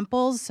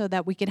examples so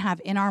that we can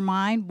have in our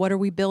mind, what are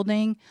we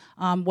building?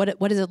 What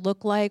does it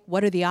look like?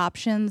 What are the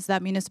options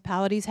that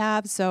municipalities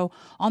have? So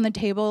on the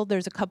table,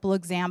 there's a couple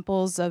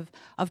examples of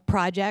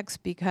projects,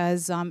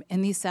 because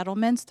in these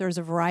settlements, there's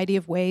a variety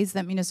of ways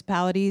that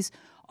municipalities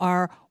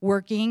are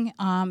working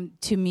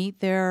to meet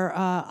their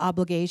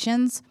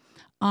obligations.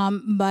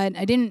 But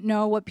I didn't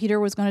know what Peter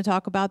was going to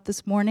talk about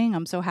this morning.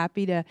 I'm so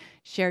happy to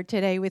share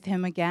today with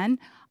him again.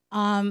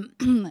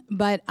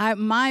 But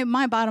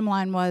my bottom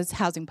line was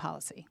housing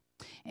policy.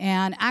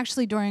 And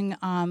actually during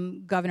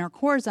Governor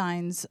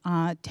Corzine's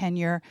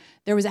tenure,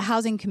 there was a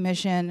housing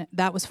commission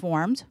that was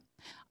formed.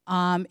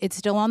 It's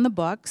still on the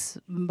books,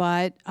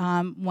 but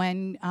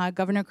when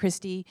Governor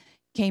Christie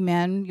came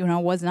in,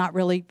 was not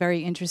really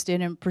very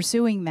interested in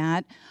pursuing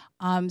that.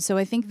 So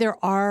I think there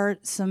are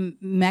some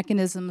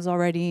mechanisms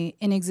already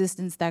in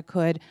existence that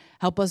could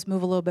help us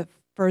move a little bit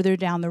further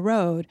down the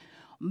road.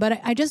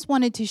 But I just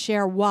wanted to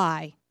share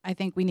why I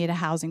think we need a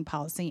housing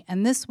policy.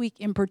 And this week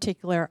in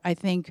particular, I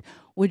think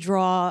would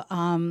draw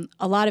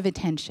a lot of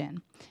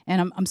attention.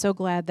 And I'm so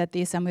glad that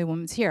the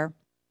Assemblywoman's here.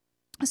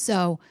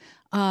 So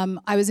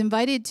I was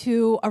invited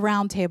to a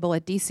roundtable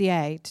at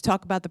DCA to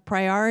talk about the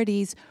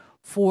priorities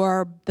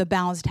for the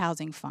Balanced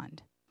Housing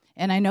Fund.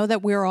 And I know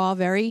that we're all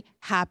very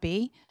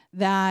happy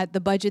that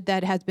the budget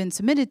that has been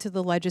submitted to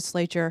the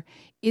legislature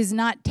is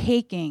not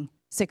taking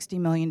 $60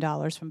 million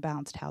from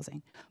balanced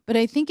housing. But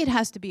I think it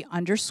has to be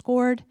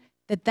underscored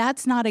that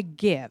that's not a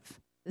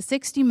give. The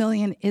 $60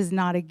 million is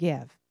not a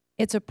give.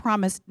 It's a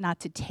promise not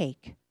to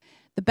take.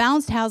 The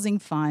Balanced Housing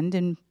Fund,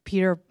 and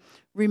Peter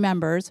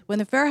remembers, when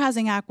the Fair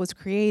Housing Act was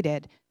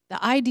created,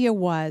 the idea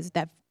was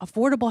that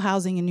affordable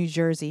housing in New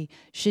Jersey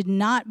should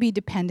not be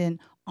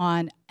dependent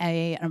on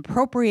an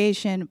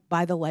appropriation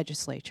by the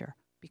legislature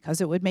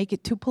because it would make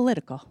it too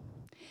political.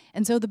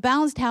 And so the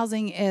balanced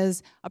housing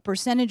is a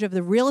percentage of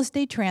the real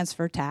estate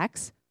transfer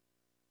tax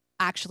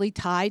actually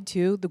tied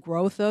to the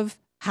growth of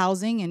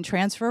housing and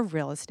transfer of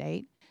real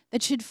estate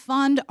that should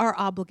fund our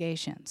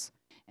obligations.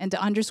 And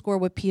to underscore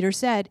what Peter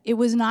said, it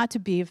was not to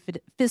be a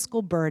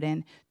fiscal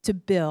burden to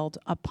build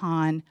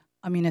upon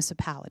a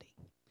municipality.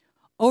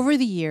 Over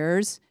the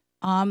years,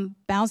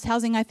 balanced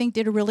housing, I think,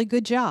 did a really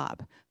good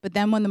job. But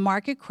then when the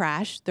market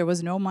crashed, there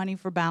was no money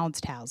for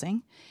balanced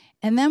housing.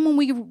 And then when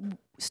we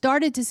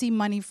started to see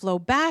money flow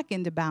back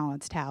into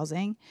balanced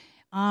housing,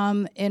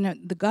 and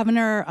the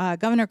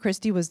Governor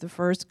Christie was the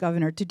first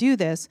governor to do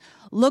this,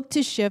 looked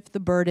to shift the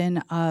burden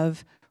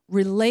of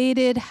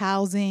related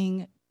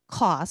housing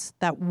costs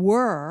that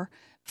were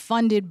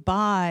funded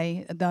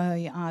by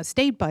the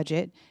state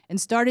budget and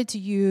started to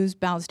use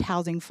balanced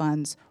housing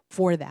funds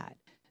for that.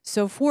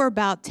 So for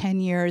about 10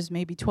 years,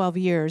 maybe 12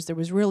 years, there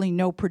was really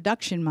no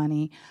production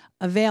money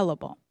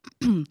available.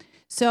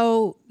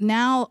 So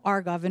now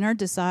our governor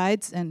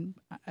decides, and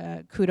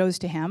kudos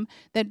to him,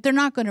 that they're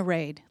not going to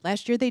raid.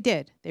 Last year they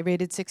did. They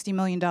raided $60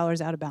 million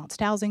out of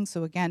balanced housing.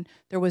 So again,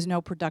 there was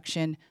no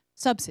production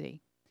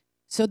subsidy.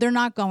 So they're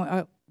not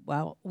going,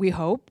 well, we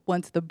hope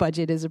once the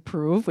budget is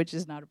approved, which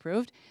is not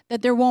approved,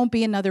 that there won't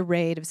be another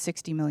raid of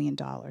 $60 million.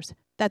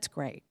 That's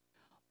great.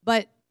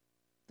 But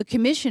the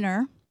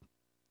commissioner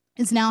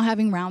is now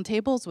having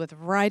roundtables with a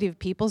variety of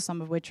people,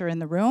 some of which are in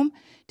the room,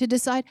 to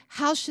decide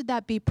how should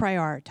that be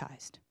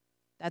prioritized.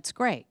 That's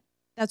great.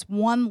 That's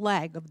one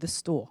leg of the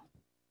stool.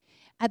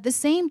 At the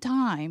same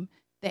time,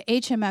 the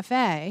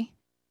HMFA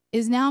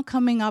is now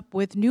coming up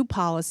with new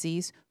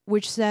policies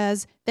which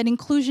says that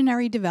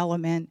inclusionary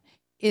development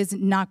is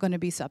not going to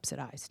be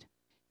subsidized.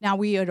 Now,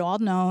 we had all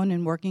known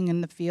and working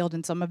in the field,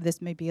 and some of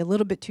this may be a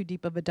little bit too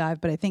deep of a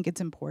dive, but I think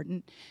it's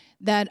important,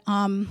 that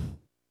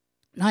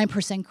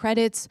 9%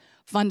 credits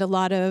fund a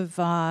lot of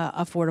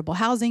affordable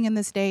housing in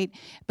the state,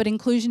 but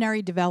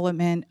inclusionary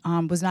development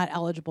was not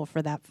eligible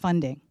for that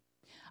funding.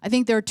 I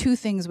think there are two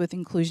things with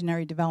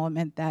inclusionary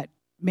development that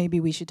maybe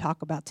we should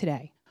talk about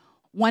today.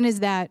 One is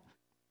that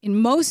in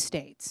most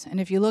states, and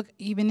if you look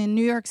even in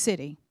New York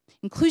City,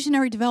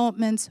 inclusionary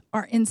developments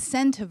are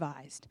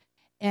incentivized.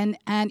 And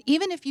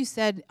even if you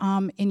said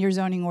in your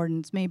zoning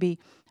ordinance maybe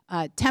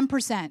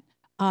 10%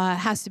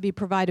 has to be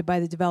provided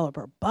by the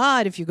developer,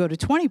 but if you go to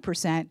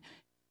 20%,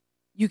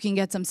 you can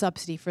get some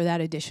subsidy for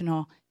that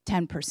additional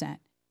 10%.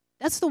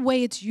 That's the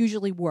way it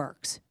usually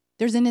works.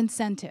 There's an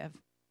incentive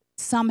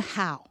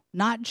somehow,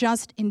 not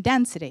just in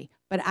density,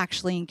 but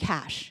actually in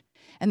cash.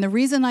 And the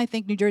reason I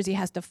think New Jersey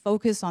has to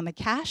focus on the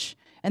cash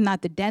and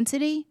not the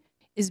density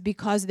is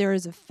because there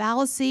is a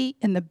fallacy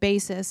in the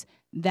basis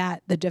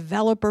that the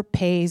developer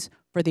pays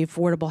for the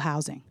affordable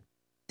housing.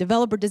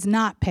 Developer does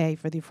not pay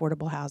for the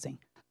affordable housing.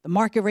 The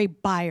market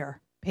rate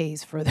buyer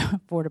pays for the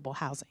affordable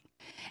housing.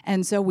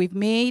 And so we've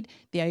made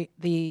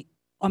the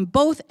on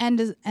both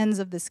ends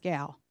of the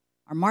scale,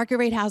 our market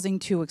rate housing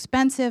too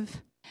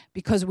expensive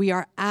because we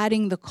are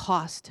adding the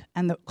cost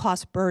and the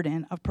cost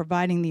burden of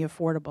providing the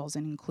affordables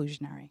and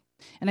inclusionary.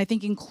 And I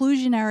think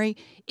inclusionary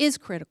is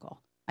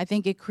critical. I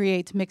think it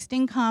creates mixed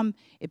income,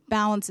 it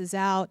balances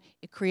out,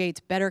 it creates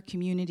better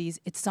communities.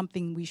 It's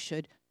something we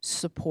should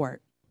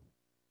support.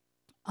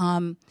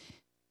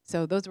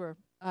 So those were,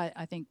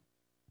 I think,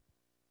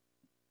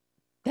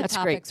 the That's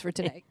topics great. for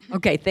today.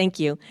 Okay, thank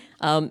you.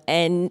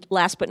 And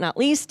last but not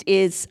least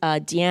is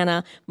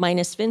Deanna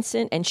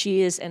Minus-Vincent, and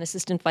she is an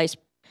assistant vice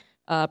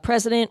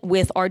president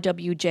with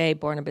RWJ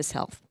Barnabas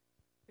Health.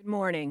 Good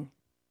morning.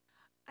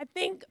 I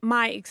think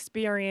my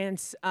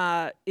experience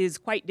is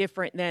quite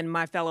different than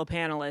my fellow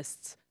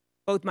panelists,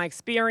 both my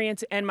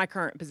experience and my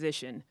current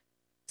position.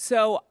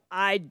 So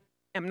I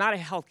am not a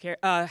healthcare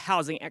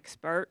housing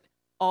expert,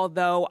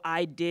 although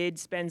I did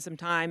spend some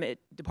time at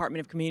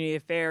Department of Community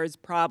Affairs,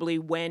 probably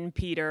when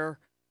Peter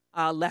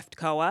left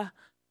COA.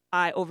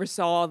 I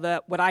oversaw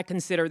what I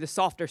consider the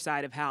softer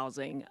side of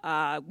housing,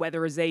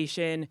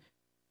 weatherization,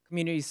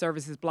 community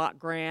services block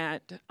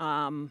grant,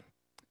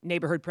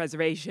 neighborhood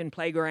preservation,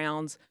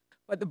 playgrounds.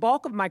 But the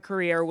bulk of my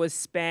career was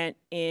spent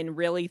in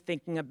really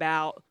thinking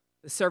about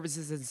the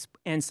services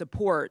and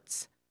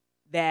supports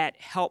that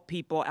help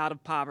people out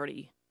of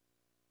poverty.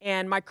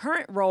 And my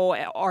current role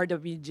at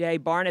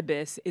RWJ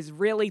Barnabas is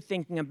really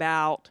thinking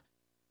about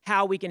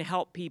how we can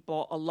help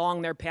people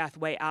along their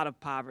pathway out of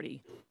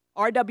poverty.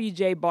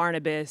 RWJ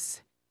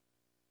Barnabas,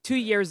 2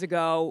 years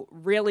ago,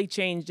 really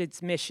changed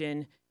its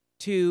mission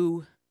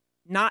to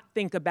not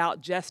think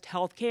about just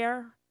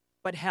healthcare,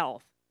 but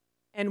health.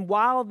 And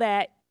while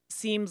that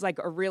seems like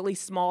a really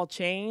small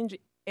change,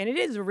 and it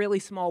is a really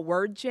small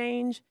word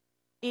change,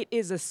 it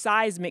is a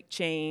seismic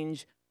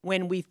change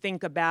when we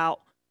think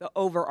about the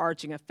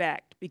overarching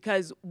effect.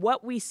 Because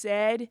what we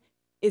said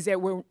is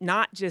that we're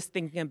not just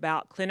thinking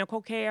about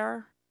clinical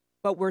care,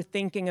 but we're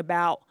thinking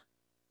about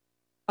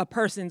a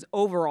person's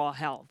overall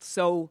health.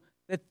 So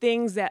the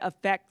things that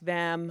affect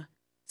them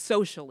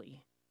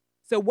socially.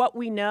 So what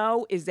we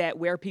know is that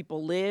where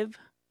people live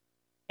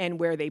and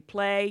where they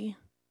play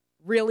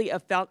really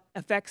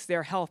affects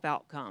their health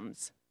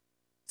outcomes.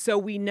 So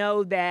we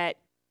know that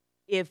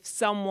if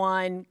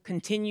someone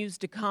continues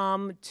to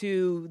come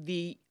to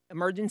the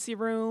emergency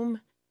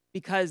room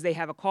because they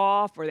have a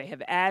cough or they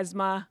have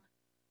asthma,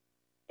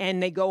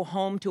 and they go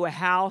home to a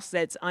house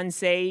that's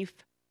unsafe,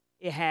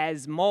 it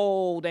has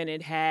mold and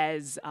it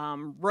has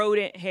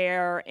rodent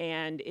hair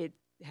and it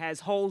has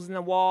holes in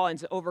the wall and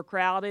it's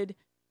overcrowded,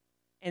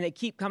 and they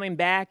keep coming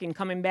back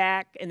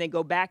and they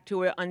go back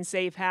to an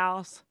unsafe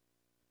house,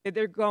 that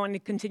they're going to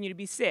continue to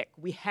be sick.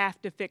 We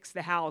have to fix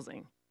the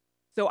housing.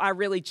 So I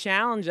really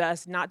challenge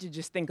us not to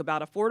just think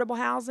about affordable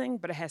housing,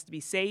 but it has to be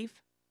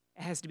safe,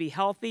 it has to be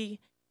healthy,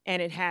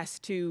 and it has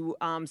to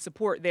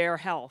support their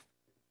health.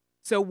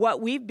 So what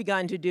we've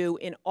begun to do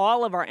in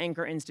all of our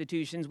anchor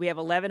institutions, we have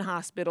 11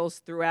 hospitals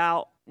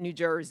throughout New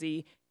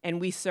Jersey, and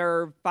we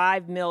serve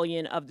 5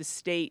 million of the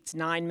state's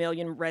 9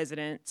 million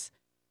residents.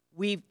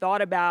 We've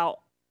thought about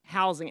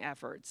housing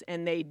efforts,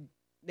 and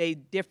they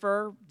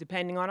differ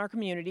depending on our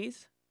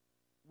communities.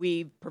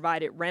 We've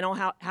provided rental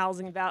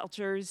housing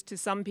vouchers to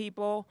some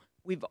people.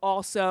 We've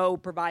also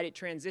provided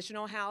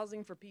transitional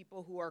housing for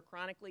people who are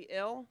chronically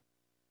ill.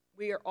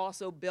 We are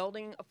also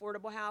building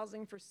affordable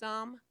housing for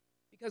some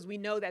because we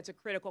know that's a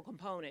critical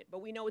component,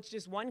 but we know it's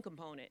just one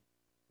component.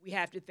 We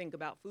have to think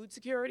about food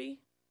security.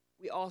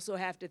 We also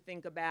have to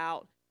think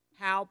about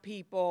how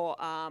people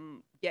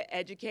get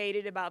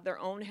educated about their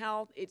own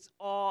health. It's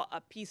all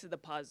a piece of the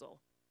puzzle.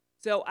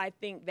 So I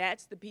think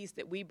that's the piece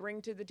that we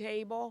bring to the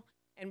table,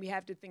 and we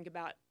have to think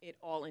about it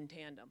all in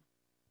tandem.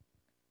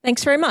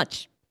 Thanks very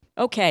much.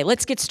 Okay,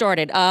 let's get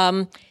started.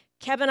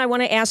 Kevin, I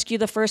want to ask you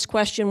the first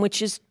question,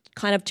 which is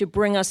kind of to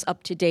bring us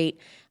up to date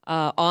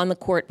on the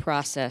court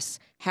process.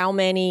 How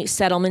many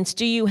settlements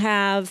do you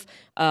have?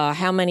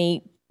 How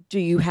many do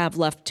you have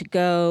left to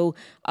go?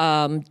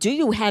 Do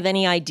you have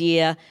any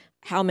idea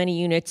how many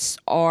units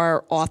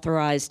are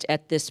authorized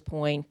at this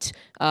point?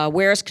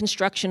 Where is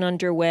construction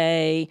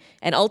underway?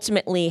 And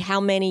ultimately, how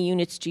many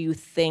units do you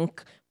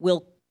think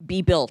will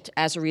be built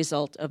as a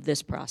result of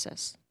this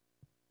process?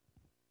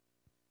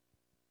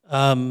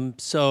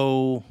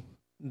 So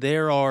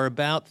there are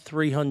about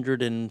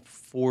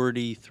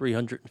 340,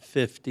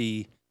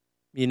 350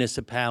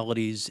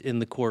 municipalities in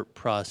the court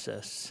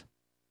process.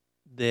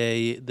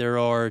 There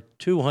are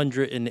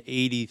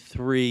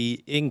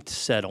 283 inked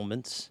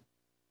settlements,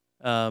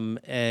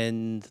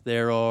 and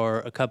there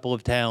are a couple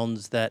of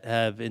towns that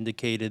have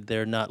indicated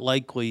they're not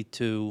likely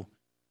to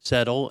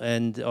settle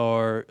and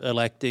are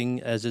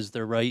electing, as is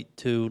their right,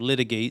 to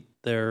litigate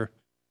their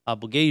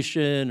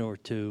obligation or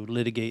to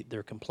litigate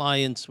their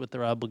compliance with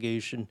their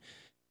obligation.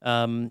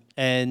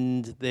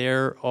 And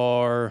there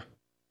are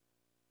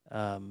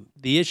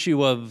the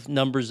issue of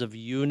numbers of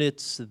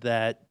units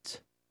that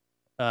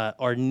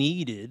are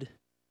needed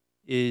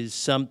is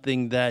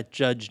something that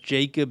Judge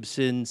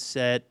Jacobson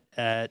set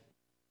at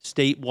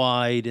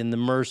statewide in the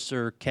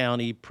Mercer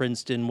County,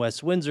 Princeton,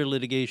 West Windsor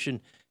litigation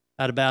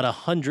at about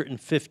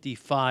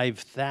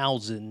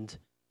 155,000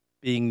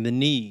 being the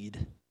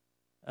need.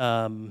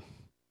 And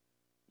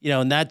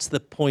that's the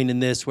point in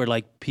this where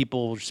like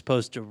people are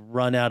supposed to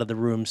run out of the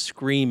room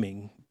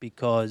screaming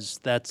because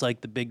that's like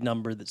the big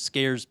number that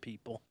scares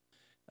people.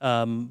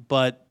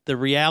 But the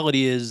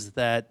reality is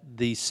that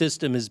the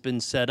system has been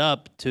set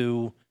up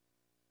to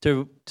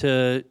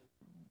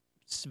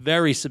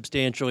very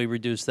substantially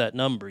reduce that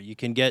number. You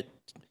can get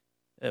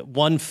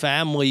one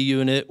family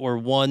unit or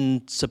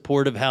one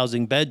supportive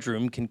housing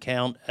bedroom can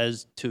count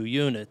as 2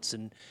 units,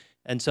 and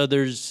so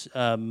there's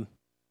the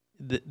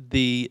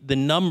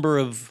number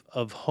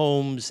of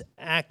homes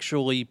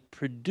actually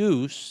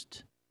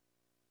produced.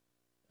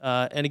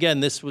 And again,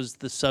 this was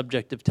the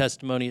subject of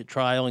testimony at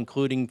trial,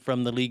 including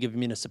from the League of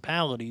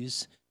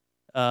Municipalities,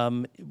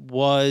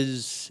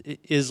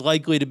 is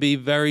likely to be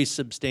very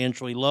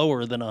substantially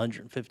lower than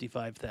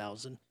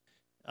 155,000.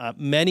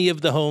 Many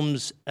of the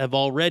homes have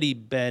already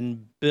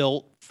been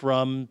built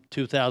from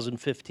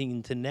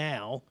 2015 to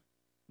now,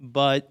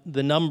 but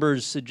the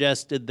numbers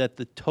suggested that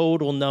the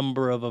total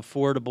number of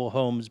affordable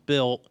homes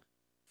built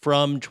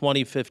from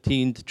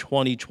 2015 to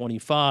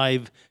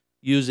 2025,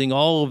 using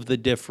all of the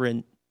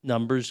different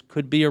numbers,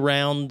 could be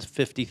around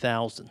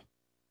 50,000.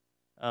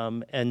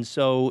 And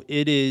so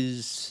it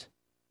is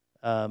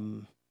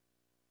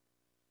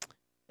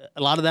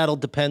A lot of that will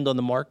depend on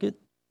the market.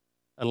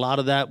 A lot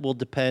of that will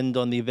depend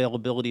on the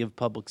availability of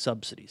public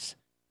subsidies.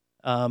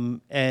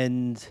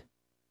 And,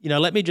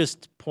 let me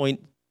just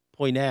point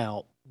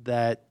out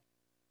that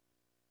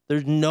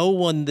there's no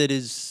one that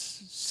is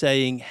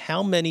saying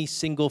how many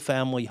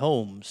single-family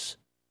homes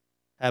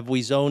have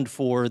we zoned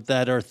for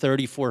that are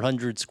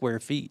 3,400 square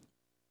feet.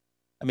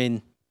 I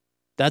mean,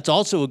 that's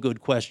also a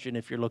good question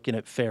if you're looking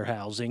at fair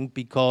housing,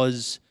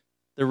 because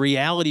the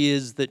reality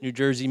is that New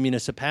Jersey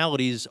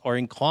municipalities are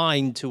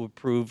inclined to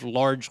approve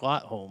large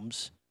lot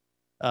homes.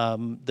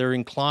 They're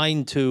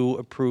inclined to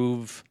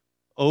approve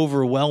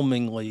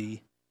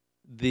overwhelmingly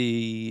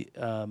the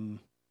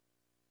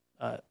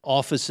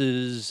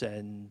offices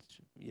and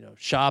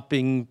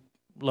shopping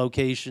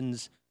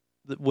locations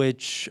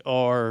which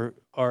are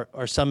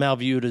somehow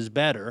viewed as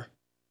better.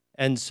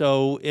 And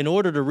so in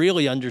order to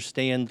really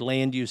understand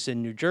land use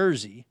in New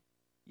Jersey,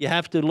 you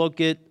have to look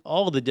at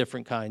all the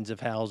different kinds of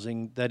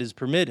housing that is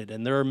permitted.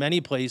 And there are many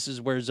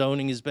places where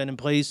zoning has been in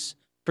place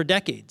for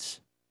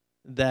decades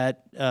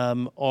that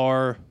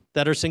are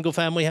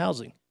single-family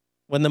housing,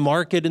 when the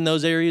market in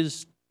those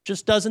areas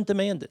just doesn't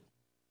demand it,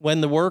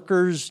 when the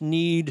workers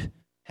need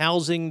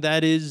housing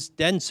that is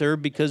denser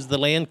because the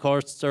land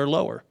costs are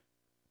lower,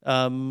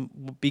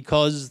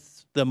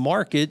 because the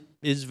market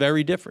is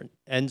very different.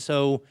 And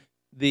so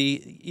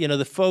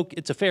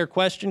it's a fair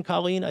question,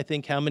 Colleen, I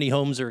think, how many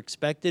homes are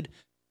expected,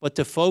 but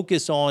to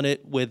focus on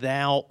it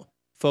without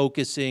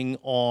focusing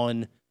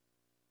on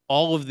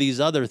all of these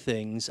other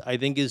things, I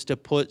think, is to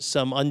put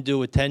some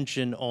undue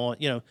attention on,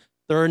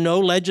 there are no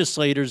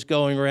legislators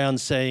going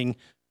around saying,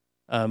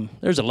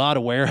 there's a lot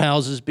of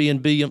warehouses being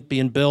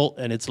built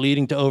and it's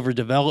leading to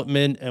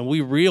overdevelopment, and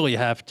we really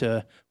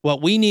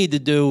what we need to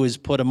do is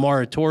put a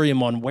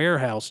moratorium on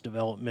warehouse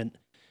development,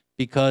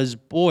 because,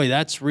 boy,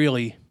 that's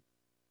really,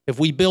 if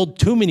we build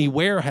too many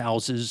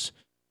warehouses,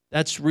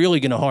 that's really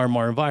going to harm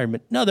our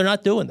environment. No, they're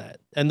not doing that.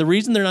 And the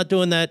reason they're not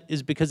doing that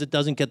is because it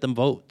doesn't get them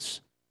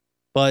votes.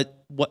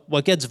 But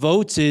what gets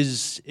votes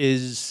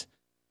is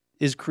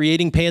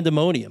creating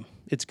pandemonium.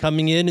 It's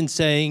coming in and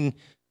saying,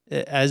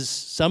 as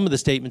some of the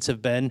statements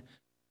have been,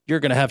 you're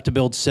going to have to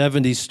build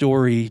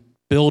 70-story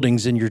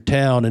buildings in your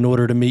town in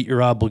order to meet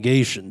your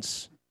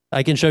obligations.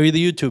 I can show you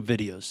the YouTube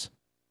videos.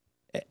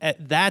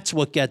 That's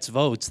what gets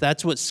votes.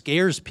 That's what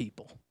scares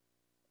people.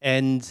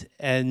 And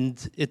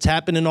it's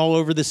happening all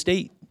over the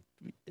state.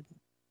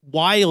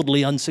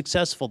 Wildly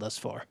unsuccessful thus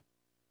far,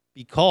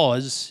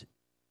 because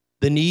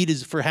the need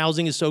for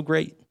housing is so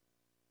great.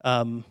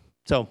 Thank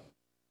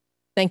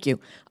you.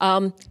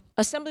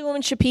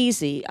 Assemblywoman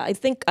Shapizi, I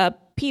think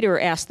Peter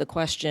asked the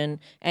question,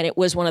 and it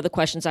was one of the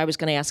questions I was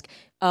going to ask.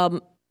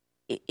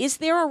 Is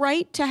there a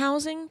right to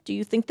housing? Do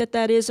you think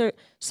that is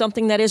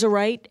something that is a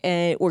right,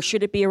 or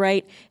should it be a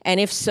right? And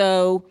if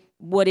so,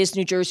 what is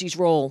New Jersey's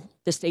role,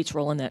 the state's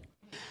role in that?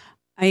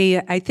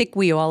 I think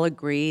we all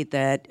agree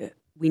that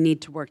we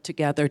need to work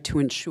together to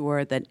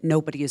ensure that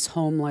nobody is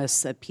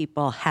homeless, that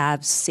people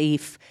have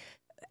safe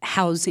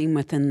housing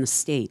within the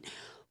state.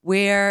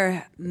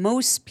 Where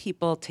most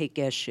people take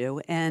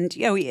issue, and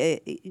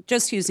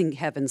just using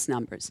Kevin's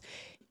numbers,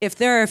 if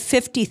there are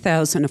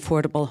 50,000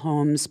 affordable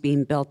homes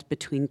being built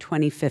between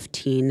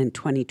 2015 and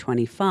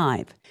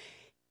 2025,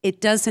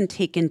 it doesn't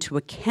take into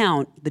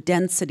account the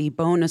density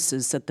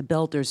bonuses that the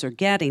builders are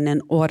getting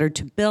in order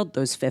to build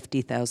those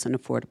 50,000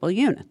 affordable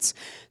units.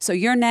 So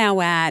you're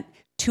now at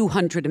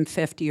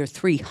 250 or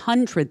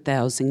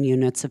 300,000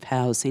 units of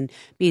housing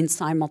being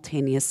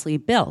simultaneously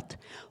built.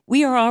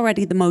 We are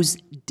already the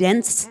most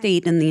dense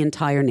state in the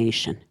entire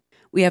nation.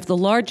 We have the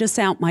largest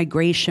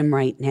outmigration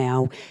right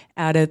now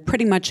out of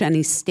pretty much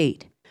any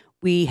state.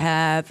 We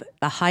have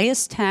the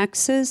highest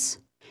taxes.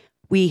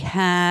 We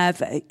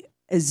have a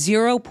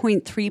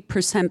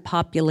 0.3%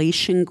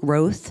 population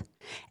growth,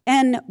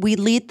 and we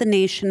lead the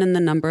nation in the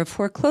number of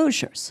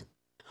foreclosures.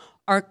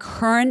 Our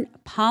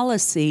current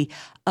policy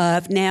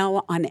of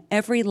now on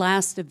every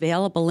last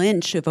available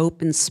inch of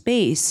open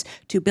space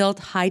to build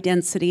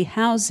high-density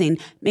housing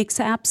makes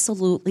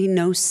absolutely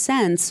no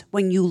sense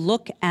when you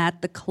look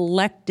at the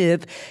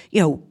collective,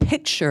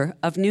 picture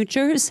of New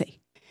Jersey.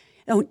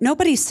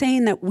 Nobody's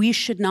saying that we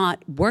should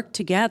not work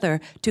together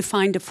to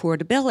find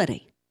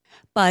affordability,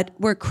 but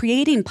we're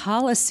creating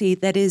policy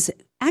that is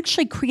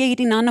actually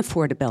creating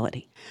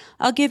unaffordability.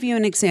 I'll give you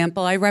an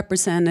example. I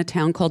represent a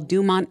town called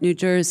Dumont, New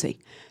Jersey.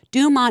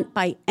 Dumont,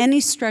 by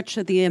any stretch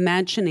of the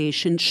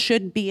imagination,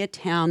 should be a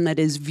town that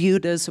is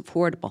viewed as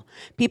affordable.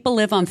 People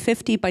live on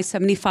 50 by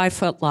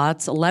 75-foot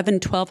lots,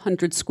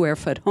 1,200 square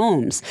foot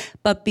homes.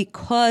 But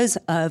because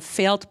of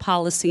failed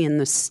policy in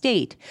the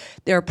state,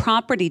 their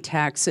property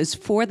taxes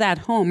for that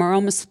home are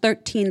almost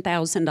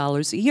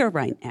 $13,000 a year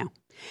right now.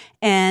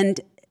 And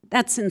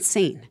that's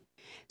insane.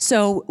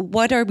 So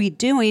what are we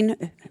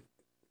doing?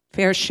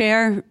 Fair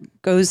share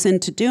goes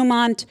into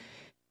Dumont,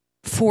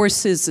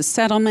 forces a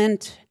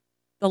settlement.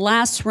 The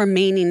last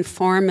remaining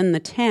farm in the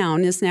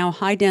town is now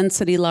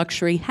high-density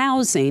luxury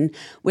housing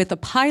with a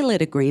pilot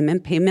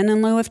agreement, payment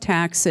in lieu of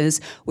taxes,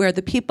 where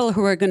the people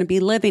who are going to be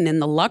living in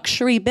the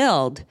luxury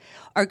build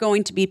are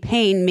going to be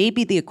paying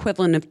maybe the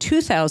equivalent of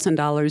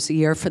 $2,000 a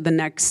year for the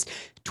next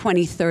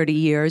 20, 30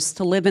 years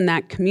to live in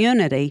that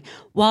community,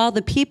 while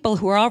the people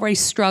who are already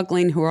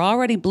struggling, who are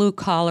already blue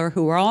collar,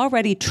 who are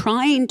already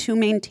trying to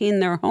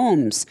maintain their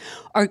homes,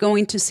 are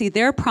going to see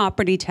their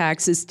property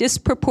taxes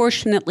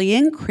disproportionately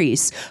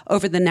increase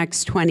over the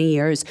next 20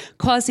 years,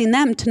 causing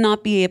them to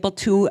not be able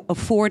to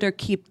afford or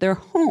keep their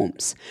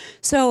homes.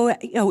 So,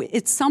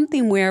 it's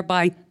something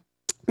whereby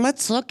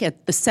let's look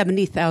at the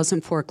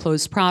 70,000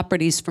 foreclosed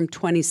properties from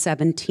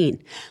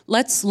 2017.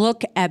 Let's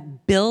look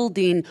at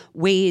building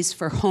ways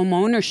for home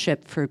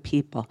ownership for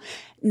people.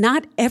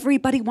 Not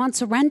everybody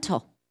wants a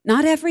rental.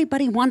 Not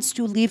everybody wants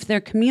to leave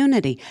their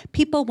community.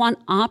 People want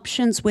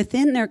options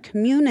within their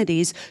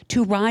communities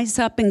to rise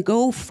up and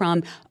go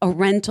from a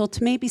rental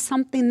to maybe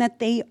something that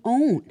they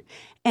own.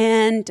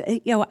 And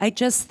I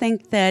just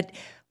think that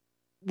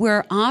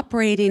we're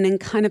operating in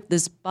kind of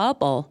this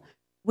bubble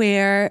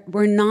where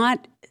we're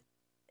not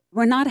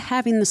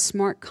having the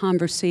smart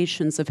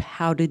conversations of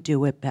how to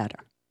do it better.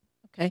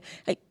 Okay.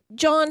 Hey,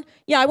 John,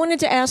 I wanted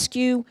to ask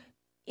you,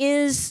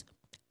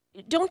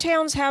 don't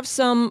towns have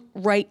some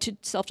right to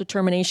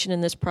self-determination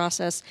in this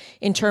process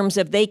in terms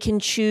of they can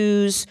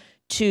choose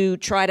to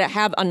try to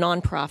have a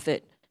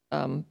nonprofit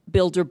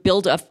builder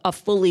build a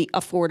fully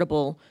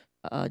affordable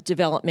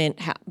development,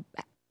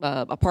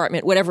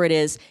 apartment, whatever it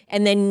is,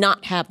 and then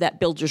not have that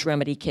builder's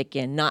remedy kick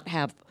in, not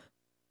have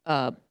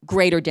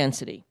greater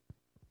density?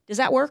 Does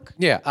that work?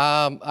 Yeah,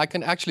 I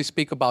can actually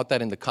speak about that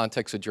in the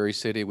context of Jersey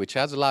City, which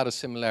has a lot of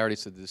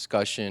similarities to the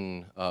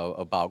discussion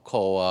about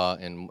COA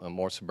and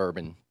more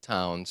suburban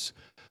towns.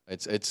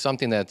 It's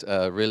something that's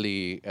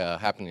really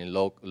happening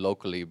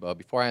locally. But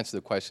before I answer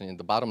the question,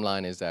 the bottom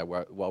line is that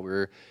while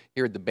we're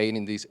here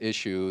debating these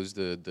issues,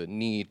 the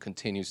need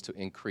continues to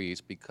increase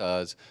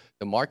because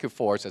the market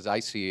force, as I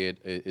see it,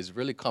 is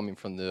really coming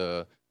from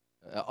the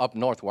up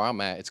north where I'm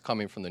at, it's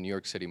coming from the New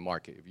York City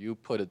market. If you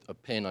put a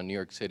pin on New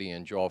York City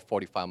and draw a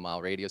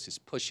 45-mile radius, it's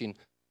pushing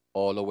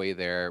all the way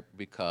there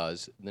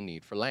because the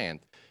need for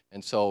land.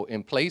 And so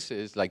in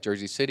places like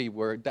Jersey City,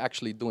 we're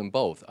actually doing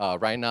both.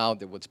 Right now,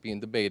 what's being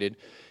debated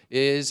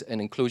is an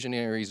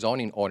inclusionary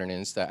zoning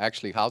ordinance that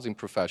actually housing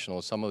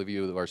professionals, some of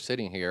you who are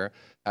sitting here,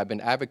 have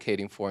been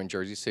advocating for in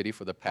Jersey City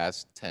for the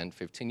past 10,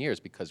 15 years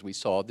because we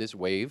saw this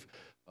wave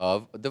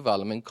of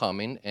development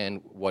coming and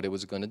what it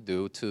was going to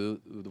do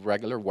to the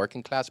regular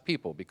working class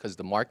people because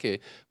the market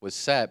was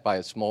set by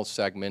a small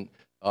segment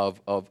of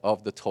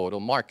the total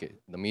market.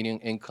 The median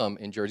income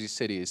in Jersey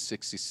City is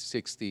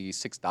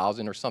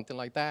 $66,000 or something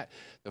like that.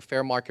 The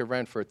fair market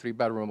rent for a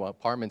 3-bedroom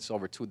apartment is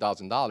over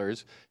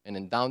 $2,000, and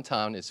in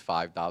downtown is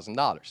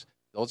 $5,000.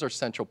 Those are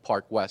Central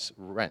Park West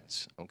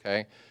rents,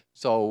 okay?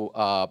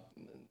 So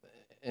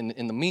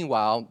in the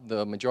meanwhile,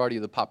 the majority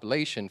of the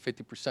population,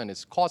 50%,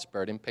 is cost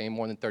burden, paying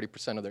more than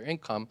 30% of their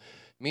income,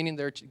 meaning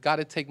they've got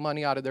to take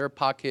money out of their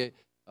pocket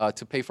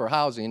to pay for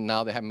housing.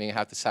 Now they may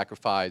have to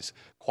sacrifice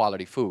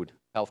quality food,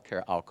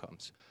 healthcare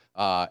outcomes,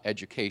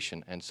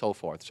 education, and so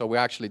forth. So we're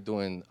actually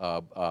doing,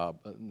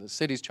 the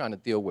city's trying to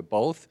deal with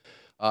both,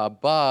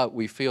 but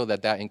we feel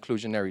that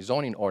inclusionary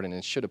zoning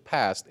ordinance should have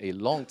passed a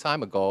long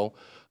time ago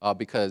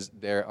because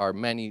there are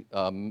many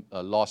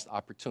lost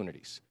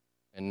opportunities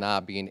and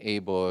not being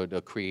able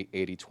to create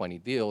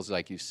 80-20 deals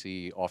like you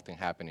see often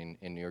happening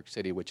in New York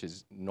City, which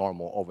is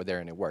normal over there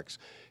and it works.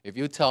 If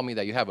you tell me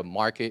that you have a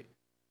market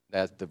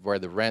where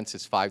the rent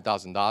is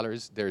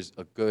 $5,000, there's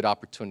a good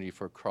opportunity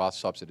for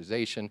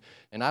cross-subsidization.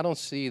 And I don't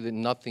see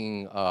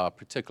nothing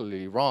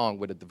particularly wrong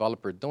with a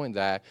developer doing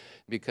that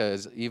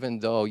because even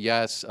though,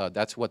 yes,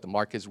 that's what the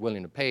market is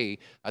willing to pay,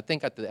 I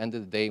think at the end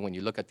of the day, when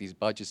you look at these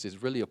budgets,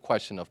 it's really a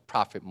question of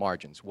profit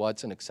margins.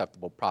 What's an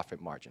acceptable profit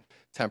margin?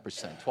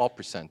 10%,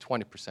 12%,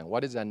 20%.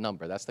 What is that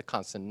number? That's the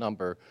constant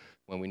number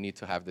when we need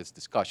to have these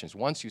discussions.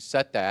 Once you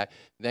set that,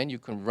 then you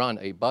can run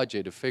a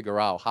budget to figure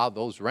out how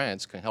those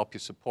rents can help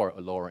you support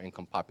a lower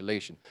income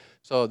population.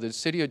 So the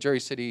city of Jersey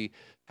City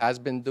has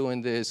been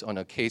doing this on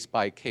a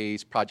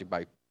case-by-case,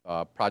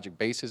 project-by-project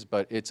basis,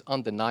 but it's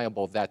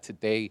undeniable that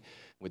today,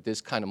 with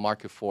this kind of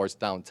market force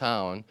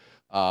downtown,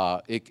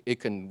 it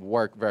can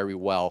work very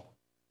well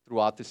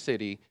throughout the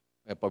city,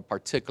 but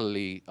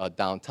particularly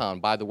downtown.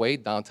 By the way,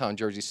 downtown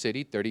Jersey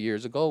City 30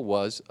 years ago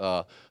was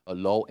a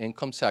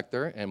low-income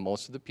sector, and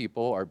most of the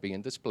people are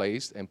being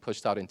displaced and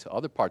pushed out into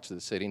other parts of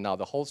the city. Now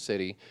the whole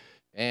city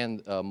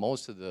and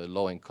most of the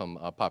low-income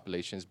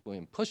population is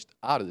being pushed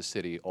out of the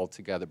city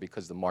altogether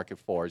because the market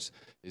force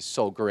is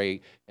so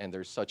great, and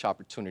there's such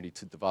opportunity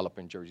to develop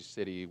in Jersey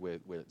City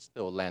with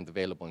still land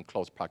available in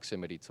close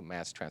proximity to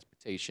mass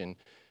transportation.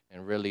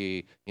 And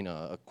really,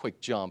 a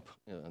quick jump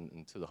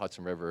into the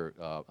Hudson River,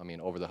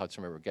 over the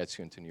Hudson River gets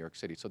you into New York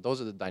City. So those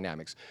are the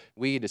dynamics.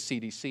 We, the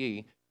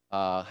CDC,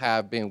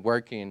 have been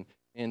working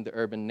in the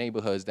urban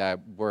neighborhoods that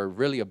were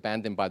really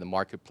abandoned by the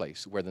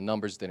marketplace, where the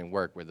numbers didn't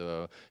work, where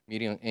the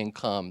median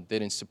income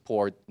didn't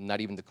support not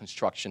even the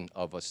construction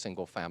of a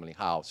single family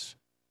house.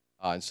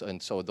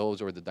 And so those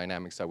were the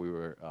dynamics that we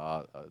were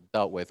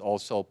dealt with.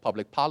 Also,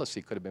 public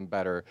policy could have been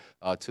better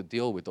to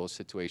deal with those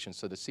situations.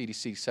 So the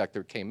CDC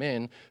sector came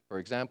in, for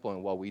example,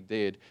 and what we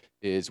did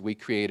is we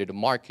created a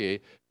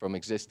market from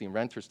existing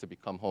renters to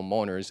become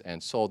homeowners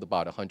and sold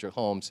about 100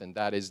 homes. And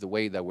that is the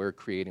way that we're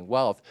creating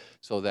wealth,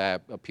 so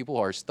that people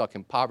who are stuck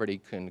in poverty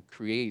can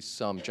create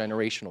some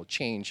generational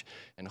change.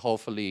 And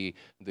hopefully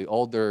the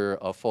older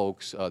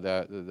folks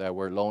that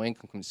were low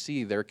income can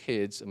see their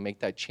kids make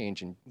that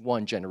change in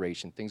one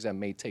generation. Things that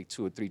may take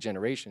 2 or 3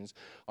 generations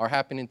are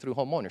happening through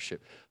homeownership.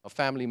 A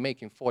family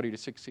making 40 to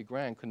 60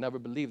 grand could never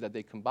believe that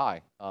they can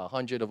buy.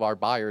 100 of our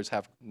buyers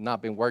have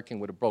not been working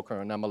with a broker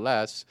on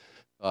MLS.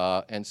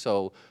 And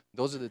so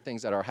those are the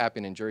things that are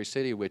happening in Jersey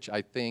City, which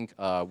I think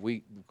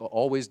we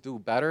always do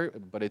better,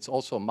 but it's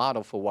also a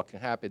model for what can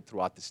happen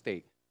throughout the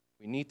state.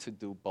 We need to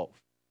do both.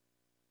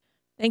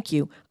 Thank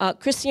you.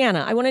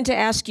 Christiana, I wanted to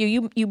ask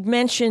you, you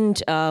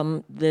mentioned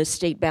the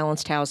State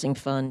Balanced Housing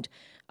Fund,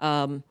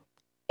 and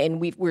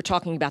we're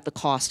talking about the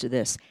cost of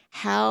this.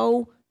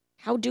 How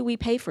do we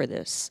pay for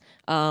this?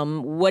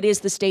 What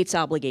is the state's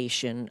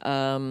obligation?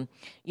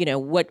 You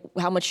know,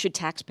 how much should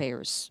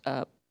taxpayers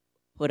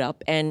put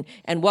up, and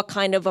what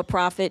kind of a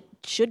profit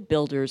should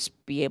builders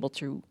be able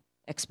to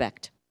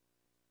expect?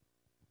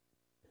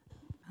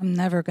 I'm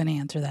never going to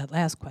answer that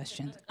last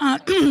question,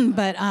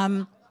 but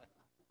I'll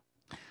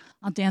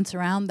dance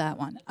around that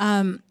one.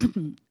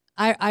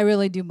 I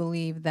really do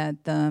believe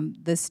that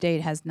the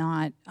state has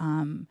not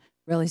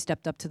really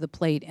stepped up to the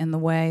plate in the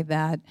way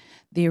that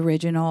the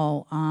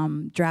original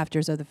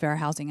drafters of the Fair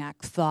Housing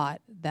Act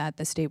thought that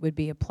the state would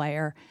be a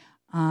player.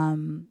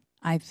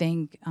 I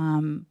think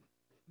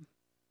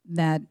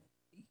that,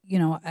 you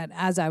know,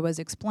 as I was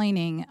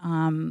explaining,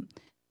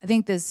 I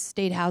think this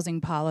state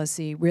housing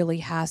policy really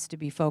has to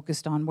be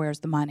focused on where's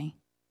the money.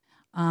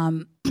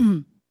 And,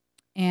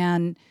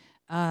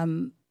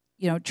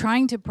 you know,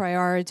 trying to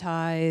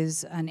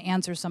prioritize and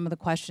answer some of the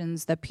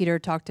questions that Peter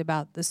talked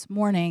about this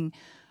morning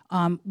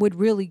would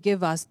really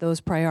give us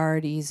those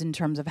priorities in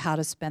terms of how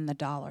to spend the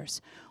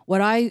dollars. What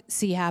I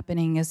see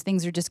happening is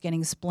things are just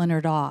getting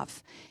splintered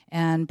off,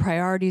 and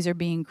priorities are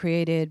being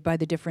created by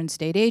the different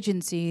state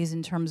agencies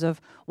in terms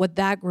of what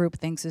that group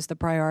thinks is the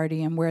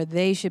priority and where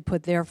they should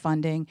put their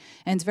funding,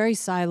 and it's very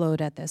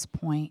siloed at this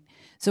point.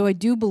 So I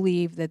do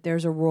believe that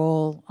there's a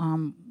role,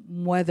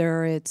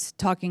 whether it's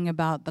talking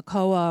about the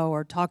COA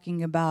or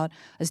talking about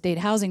a state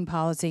housing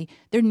policy,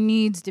 there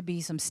needs to be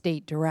some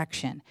state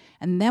direction.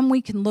 And then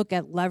we can look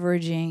at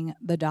leveraging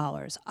the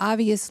dollars.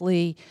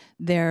 Obviously,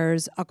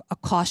 there's a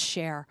cost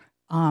share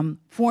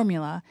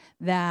formula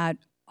that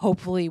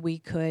hopefully we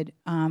could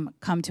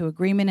come to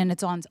agreement, and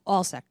it's on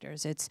all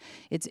sectors. It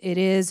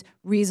is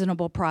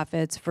reasonable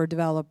profits for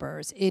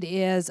developers. It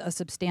is a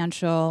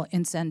substantial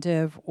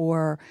incentive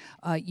or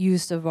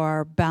use of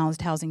our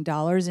balanced housing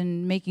dollars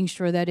and making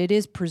sure that it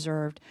is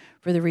preserved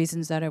for the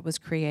reasons that it was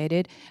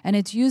created. And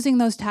it's using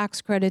those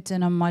tax credits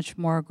in a much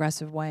more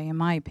aggressive way, in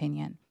my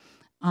opinion.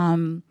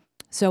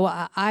 So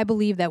I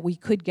believe that we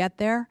could get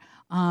there.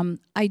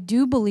 I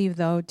do believe,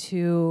 though,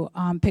 to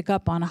pick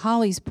up on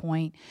Holly's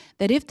point,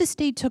 that if the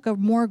state took a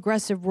more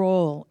aggressive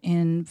role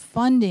in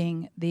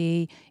funding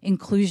the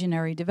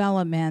inclusionary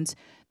developments,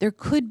 there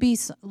could be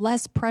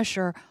less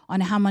pressure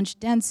on how much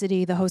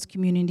density the host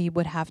community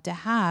would have to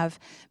have,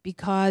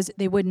 because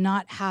they would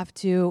not have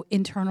to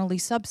internally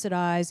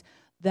subsidize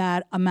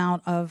that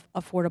amount of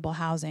affordable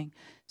housing.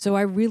 So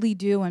I really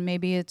do, and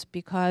maybe it's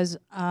because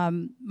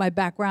my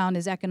background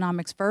is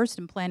economics first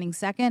and planning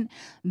second,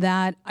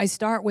 that I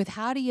start with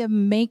how do you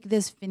make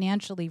this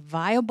financially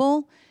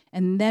viable,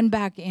 and then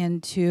back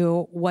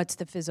into what's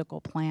the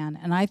physical plan.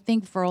 And I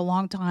think for a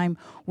long time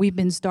we've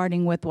been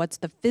starting with what's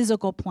the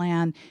physical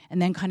plan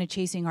and then kind of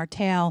chasing our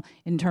tail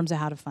in terms of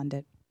how to fund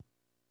it.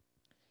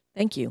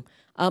 Thank you.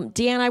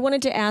 Deanne, I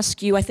wanted to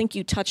ask you, I think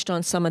you touched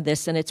on some of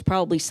this, and it's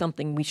probably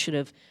something we should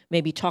have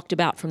maybe talked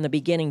about from the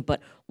beginning,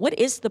 but what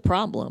is the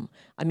problem?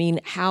 I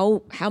mean,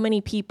 how many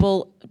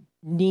people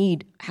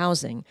need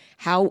housing?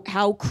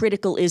 How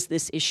critical is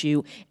this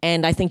issue?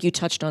 And I think you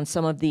touched on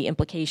some of the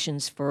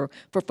implications for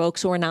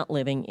folks who are not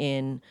living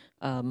in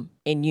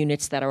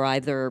units that are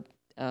either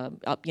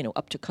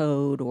up to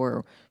code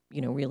or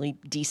really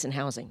decent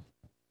housing.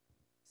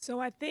 So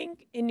I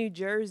think in New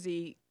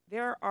Jersey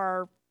there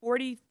are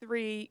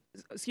 40%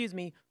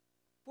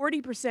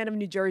 of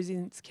New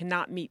Jerseyans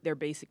cannot meet their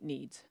basic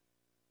needs.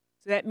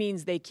 So that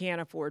means they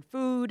can't afford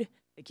food,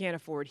 they can't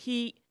afford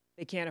heat,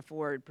 they can't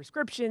afford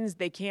prescriptions,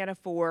 they can't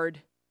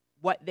afford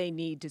what they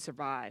need to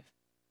survive.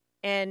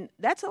 And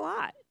that's a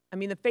lot. I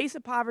mean, the face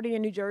of poverty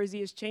in New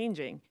Jersey is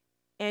changing.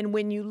 And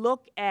when you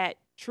look at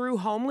true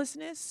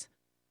homelessness,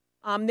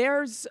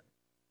 there's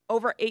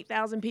over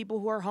 8,000 people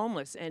who are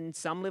homeless, and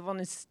some live on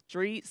the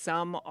street,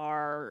 some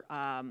are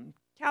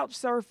couch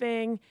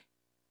surfing,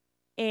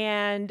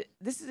 and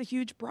this is a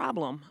huge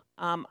problem.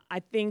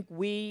 I think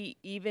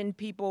even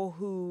people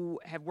who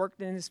have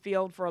worked in this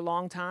field for a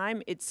long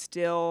time, it's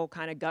still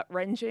kind of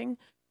gut-wrenching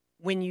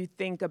when you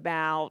think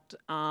about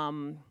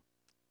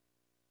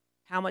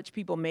how much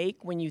people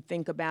make, when you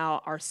think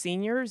about our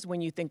seniors,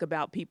 when you think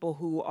about people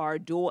who are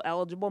dual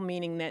eligible,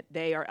 meaning that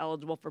they are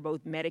eligible for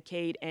both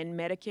Medicaid and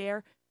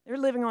Medicare. They're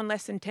living on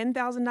less than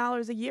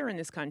 $10,000 a year in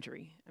this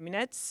country. I mean,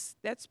 that's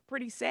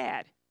pretty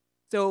sad.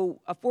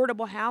 So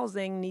affordable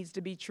housing needs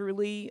to be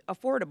truly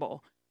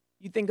affordable.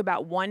 You think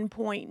about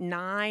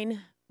 1.9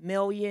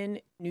 million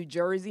New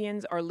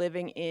Jerseyans are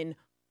living in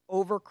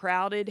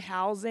overcrowded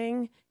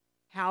housing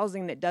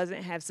that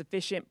doesn't have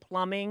sufficient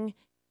plumbing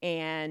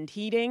and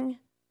heating.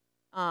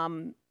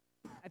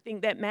 I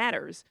think that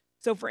matters.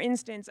 So for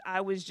instance,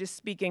 I was just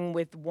speaking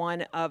with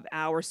one of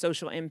our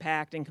social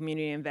impact and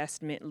community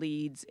investment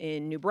leads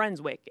in New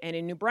Brunswick. And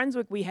in New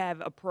Brunswick, we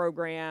have a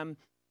program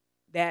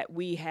that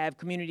we have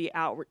community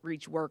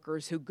outreach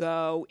workers who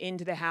go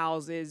into the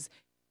houses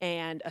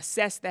and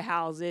assess the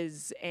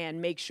houses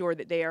and make sure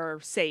that they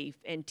are safe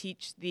and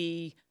teach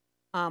the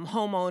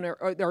homeowner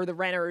or the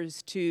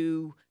renters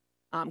to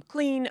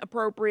clean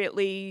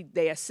appropriately.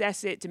 They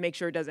assess it to make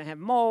sure it doesn't have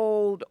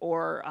mold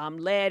or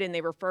lead, and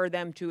they refer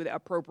them to the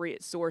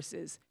appropriate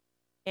sources.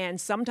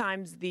 And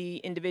sometimes the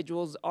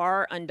individuals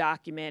are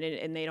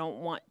undocumented and they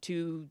don't want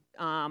to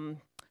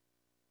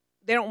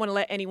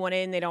let anyone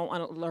in. They don't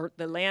want to alert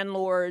the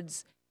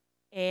landlords.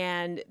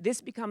 And this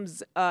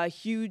becomes a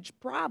huge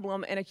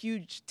problem and a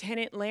huge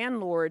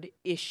tenant-landlord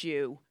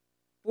issue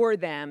for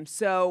them.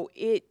 So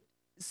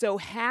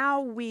how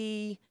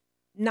we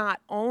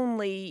not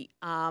only,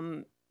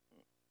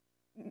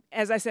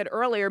 as I said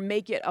earlier,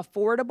 make it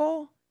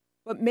affordable,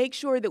 but make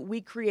sure that we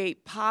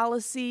create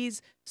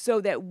policies so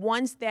that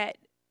once that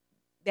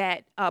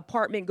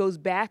apartment goes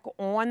back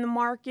on the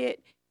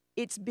market,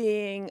 it's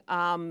being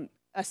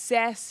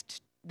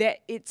assessed that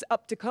it's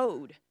up to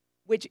code,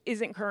 which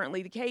isn't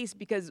currently the case,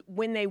 because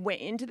when they went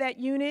into that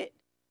unit,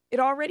 it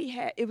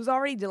was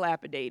already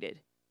dilapidated,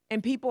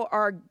 and people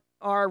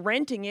are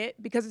renting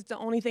it because it's the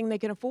only thing they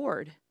can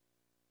afford.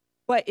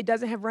 But it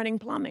doesn't have running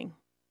plumbing.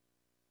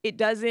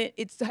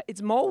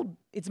 It's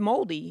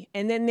moldy,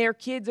 and then their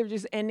kids are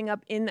just ending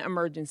up in the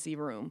emergency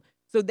room.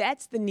 So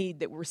that's the need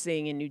that we're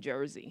seeing in New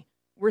Jersey.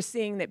 We're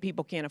seeing that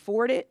people can't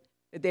afford it,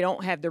 that they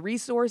don't have the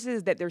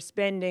resources, that they're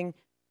spending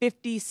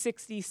 50,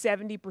 60,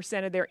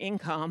 70% of their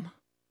income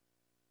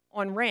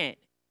on rent.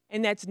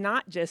 And that's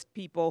not just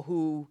people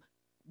who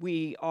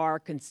are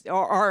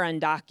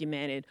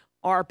undocumented,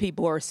 or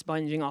people who are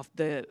sponging off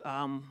the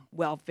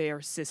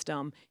welfare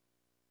system.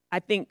 I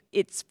think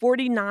it's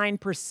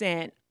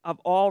 49% of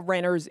all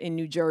renters in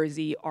New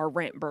Jersey are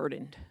rent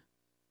burdened.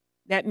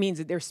 That means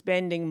that they're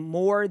spending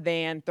more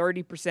than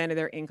 30% of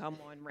their income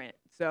on rent.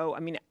 So, I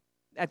mean,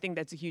 I think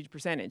that's a huge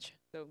percentage.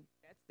 So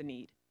that's the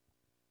need.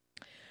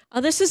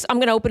 I'm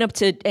going to open up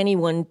to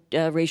anyone.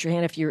 Raise your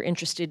hand if you're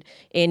interested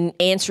in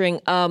answering.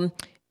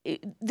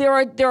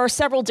 There are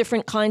several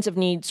different kinds of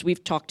needs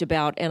we've talked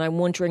about, and I'm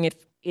wondering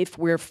if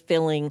we're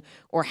filling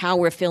or how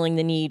we're filling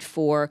the need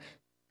for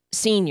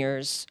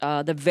seniors,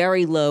 the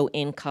very low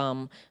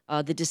income,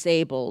 the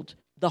disabled,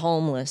 the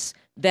homeless,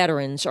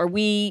 veterans. Are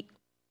we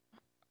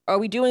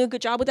doing a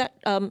good job with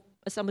that,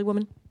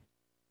 Assemblywoman?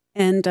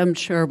 And I'm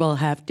sure we'll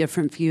have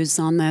different views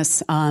on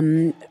this.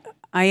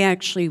 I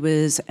actually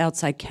was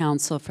outside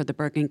counsel for the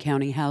Bergen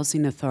County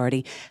Housing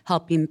Authority,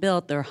 helping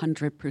build their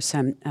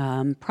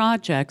 100%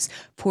 projects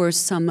for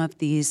some of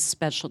these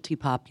specialty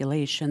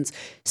populations,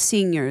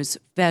 seniors,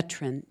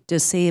 veteran,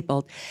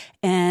 disabled.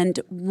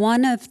 And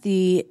one of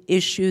the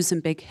issues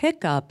and big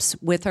hiccups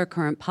with our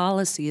current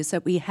policy is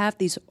that we have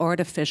these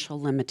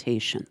artificial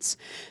limitations.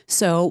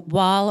 So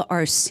while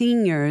our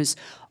seniors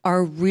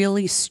are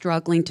really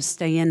struggling to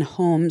stay in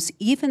homes,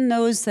 even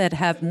those that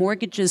have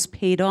mortgages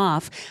paid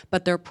off,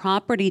 but their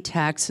property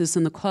taxes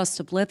and the cost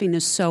of living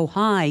is so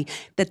high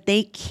that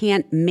they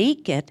can't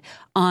make it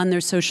on their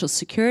Social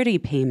Security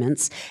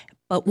payments,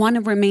 but want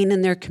to remain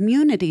in their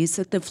communities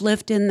that they've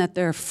lived in, that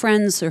their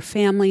friends, their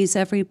families,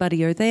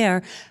 everybody are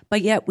there,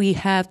 but yet we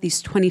have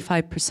these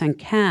 25%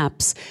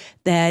 caps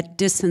that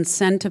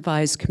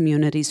disincentivize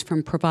communities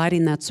from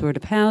providing that sort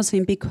of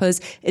housing because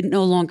it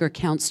no longer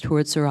counts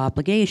towards their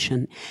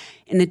obligation.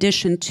 In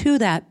addition to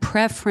that,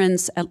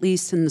 preference, at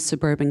least in the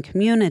suburban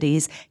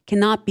communities,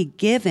 cannot be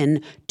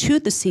given to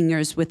the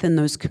seniors within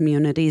those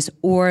communities,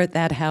 or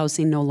that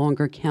housing no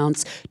longer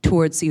counts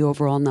towards the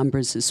overall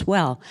numbers as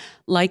well.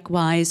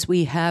 Likewise,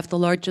 we have the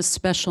largest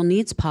special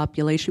needs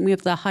population. We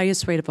have the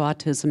highest rate of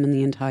autism in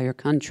the entire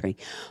country.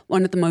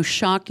 One of the most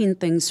shocking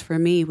things for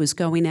me was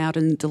going out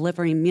and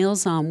delivering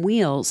Meals on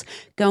Wheels,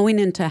 going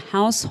into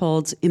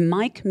households in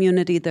my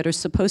community that are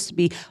supposed to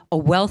be a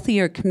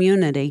wealthier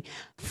community,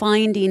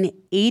 finding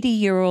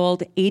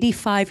 80-year-old,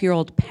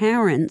 85-year-old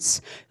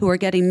parents who are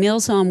getting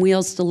Meals on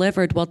Wheels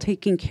delivered while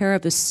taking care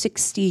of a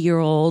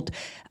 60-year-old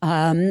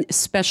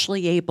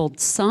specially abled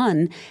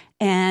son.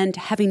 and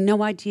having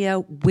no idea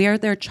where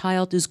their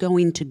child is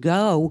going to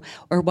go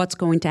or what's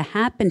going to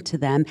happen to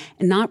them,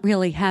 and not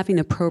really having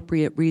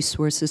appropriate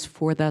resources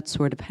for that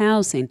sort of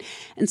housing.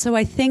 And so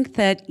I think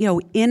that,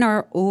 in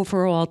our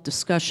overall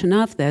discussion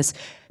of this,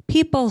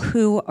 people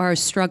who are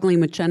struggling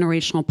with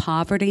generational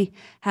poverty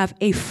have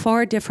a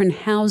far different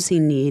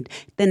housing need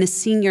than a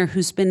senior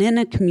who's been in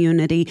a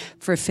community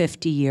for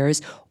 50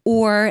 years,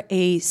 or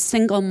a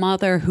single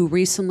mother who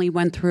recently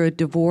went through a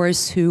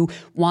divorce who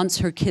wants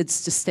her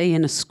kids to stay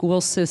in a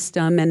school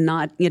system and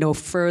not,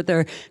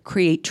 further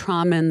create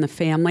trauma in the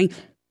family,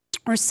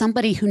 or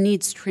somebody who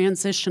needs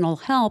transitional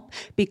help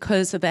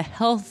because of a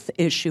health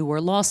issue or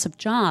loss of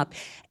job,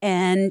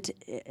 and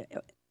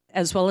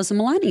as well as a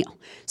millennial.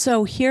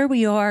 So here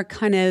we are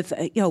kind of,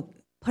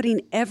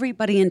 putting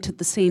everybody into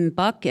the same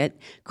bucket,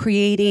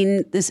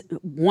 creating this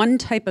one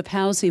type of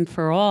housing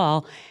for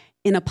all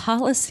in a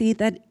policy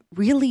that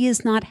really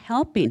is not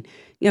helping.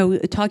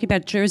 Talking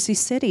about Jersey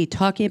City,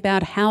 talking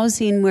about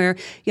housing where,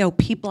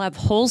 people have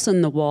holes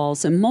in the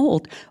walls and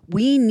mold.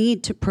 We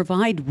need to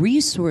provide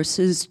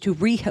resources to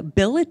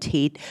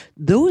rehabilitate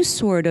those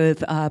sort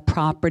of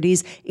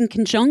properties in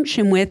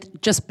conjunction with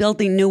just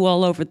building new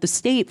all over the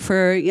state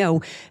for,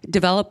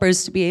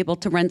 developers to be able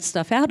to rent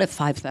stuff out at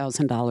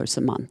 $5,000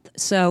 a month.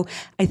 So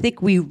I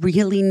think we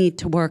really need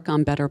to work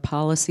on better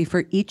policy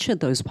for each of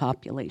those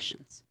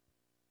populations.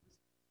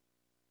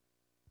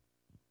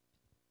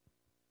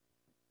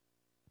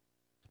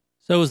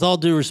 So, with all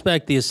due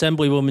respect, the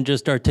Assemblywoman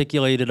just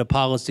articulated a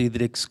policy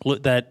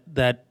that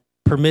that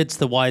permits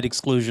the wide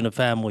exclusion of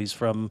families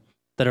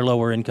that are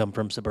lower income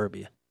from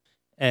suburbia.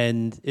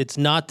 And it's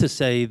not to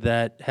say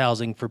that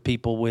housing for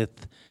people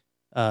with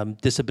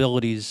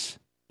disabilities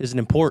isn't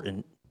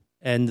important.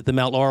 And the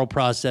Mount Laurel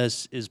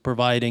process is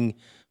providing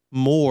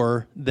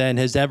more than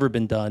has ever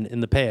been done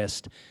in the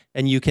past.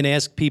 And you can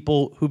ask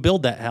people who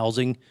build that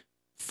housing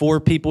for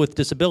people with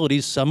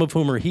disabilities, some of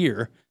whom are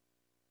here,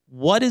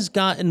 what has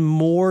gotten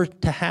more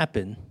to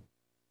happen?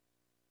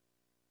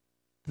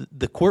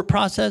 The court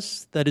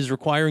process that is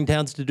requiring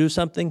towns to do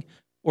something,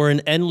 or an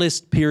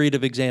endless period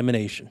of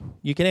examination?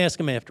 You can ask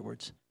them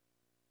afterwards.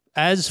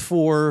 As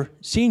for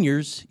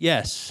seniors,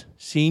 yes,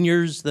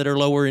 seniors that are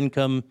lower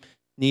income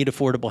need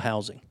affordable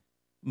housing,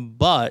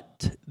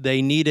 but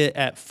they need it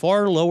at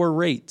far lower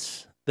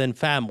rates than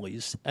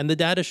families, and the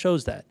data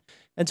shows that.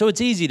 And so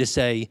it's easy to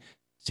say,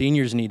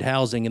 seniors need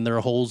housing and there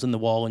are holes in the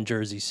wall in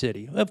Jersey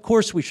City. Of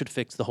course we should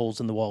fix the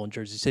holes in the wall in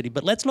Jersey City,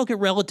 but let's look at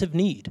relative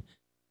need.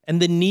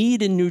 And the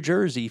need in New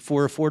Jersey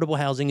for affordable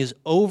housing is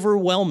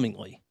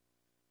overwhelmingly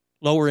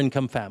lower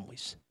income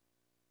families.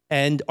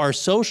 And our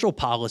social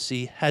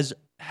policy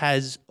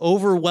has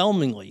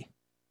overwhelmingly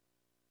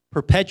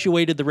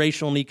perpetuated the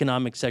racial and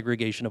economic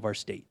segregation of our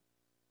state.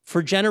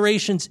 For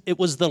generations, it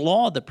was the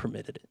law that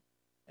permitted it.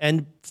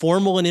 And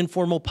formal and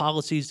informal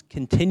policies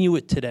continue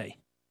it today.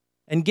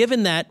 And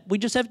given that, we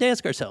just have to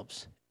ask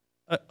ourselves,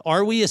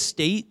 are we a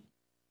state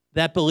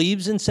that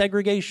believes in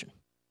segregation?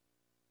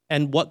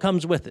 And what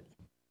comes with it?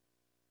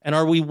 And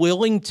are we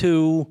willing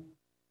to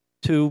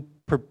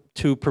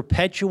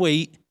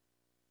perpetuate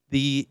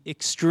the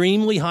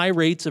extremely high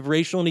rates of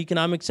racial and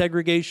economic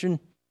segregation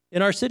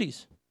in our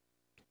cities?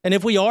 And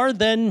if we are,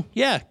 then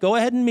yeah, go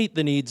ahead and meet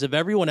the needs of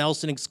everyone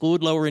else and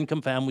exclude lower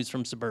income families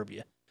from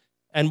suburbia.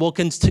 And we'll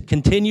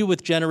continue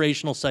with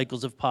generational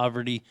cycles of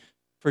poverty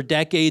for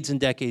decades and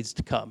decades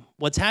to come.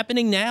 What's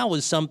happening now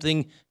is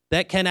something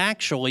that can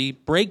actually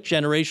break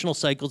generational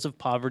cycles of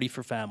poverty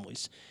for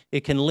families.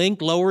 It can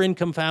link lower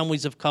income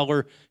families of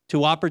color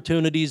to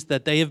opportunities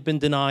that they have been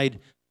denied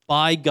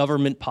by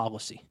government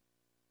policy.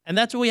 And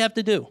that's what we have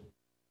to do.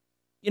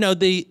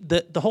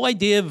 The whole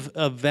idea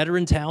of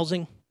veterans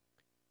housing,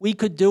 we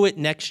could do it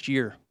next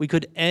year. We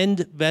could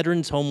end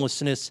veterans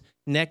homelessness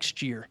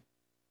next year.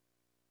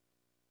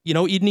 You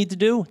know what you'd need to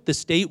do? The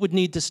state would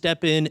need to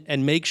step in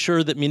and make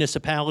sure that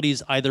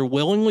municipalities either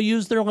willingly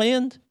use their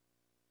land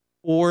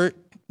or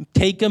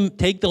take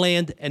the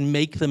land and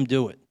make them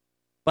do it.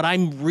 But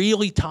I'm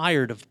really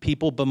tired of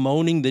people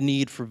bemoaning the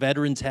need for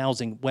veterans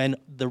housing when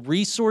the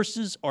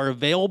resources are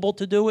available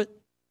to do it.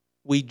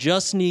 We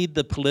just need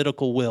the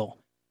political will.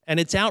 And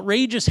it's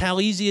outrageous how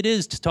easy it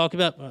is to talk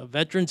about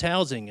veterans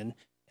housing. And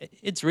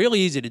it's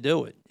really easy to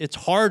do it. It's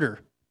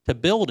harder to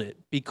build it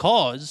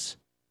because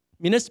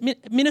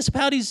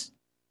municipalities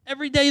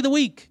every day of the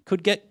week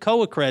could get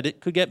COA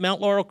credit, could get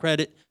Mount Laurel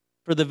credit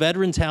for the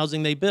veterans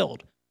housing they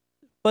build.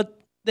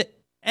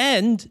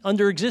 And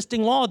under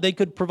existing law, they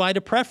could provide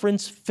a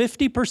preference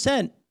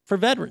 50% for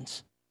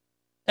veterans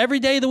every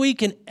day of the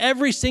week in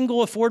every single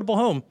affordable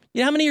home.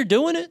 You know how many are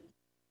doing it?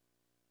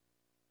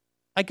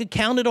 I could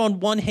count it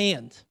on one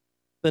hand,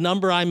 the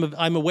number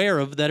I'm aware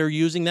of that are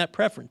using that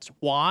preference.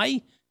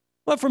 Why?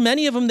 Well, for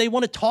many of them, they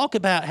want to talk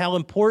about how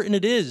important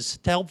it is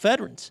to help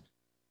veterans.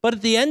 But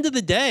at the end of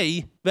the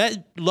day,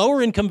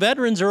 lower income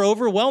veterans are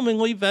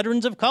overwhelmingly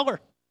veterans of color.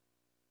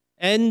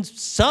 And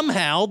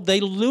somehow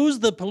they lose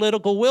the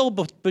political will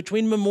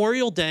between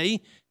Memorial Day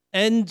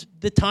and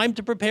the time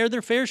to prepare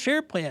their fair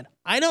share plan.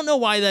 I don't know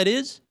why that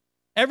is.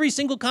 Every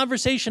single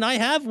conversation I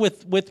have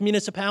with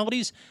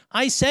municipalities,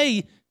 I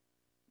say,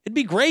 it'd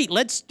be great.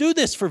 Let's do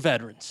this for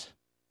veterans.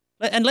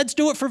 And let's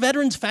do it for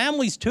veterans'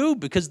 families too,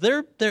 because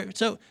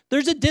so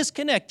there's a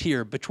disconnect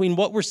here between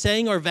what we're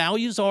saying our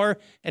values are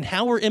and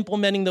how we're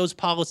implementing those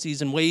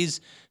policies in ways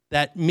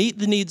that meet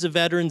the needs of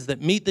veterans,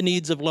 that meet the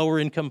needs of lower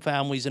income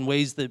families, in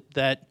ways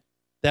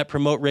that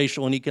promote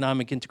racial and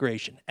economic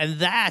integration. And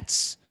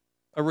that's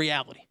a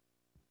reality.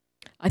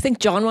 I think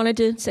John wanted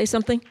to say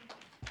something.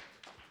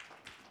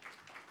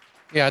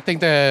 Yeah, I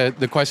think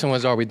the question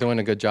was, are we doing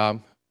a good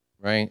job,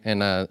 right?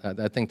 And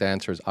I think the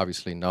answer is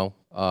obviously no.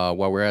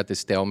 While we're at this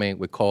stalemate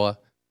with COA,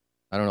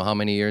 I don't know how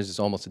many years, it's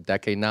almost a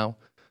decade now,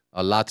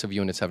 lots of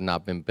units have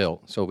not been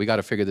built. So we got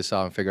to figure this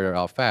out and figure it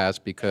out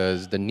fast,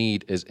 because the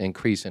need is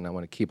increasing. I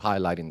want to keep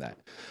highlighting that.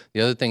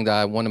 The other thing that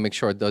I want to make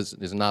sure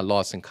is not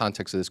lost in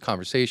context of this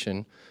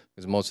conversation,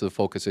 because most of the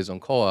focus is on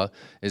COA,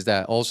 is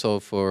that also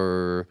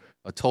for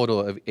a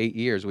total of 8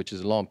 years, which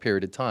is a long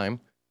period of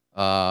time,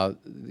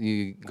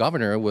 the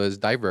governor was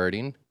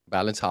diverting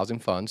balanced housing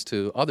funds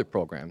to other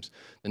programs.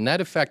 The net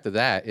effect of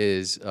that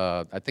is,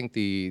 I think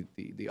the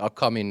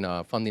upcoming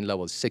funding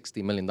level is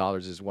 $60 million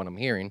is what I'm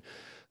hearing.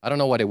 I don't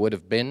know what it would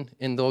have been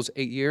in those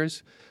 8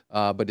 years,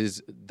 but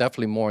it's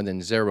definitely more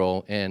than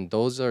zero. And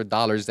those are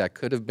dollars that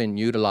could have been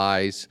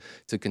utilized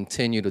to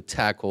continue to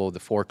tackle the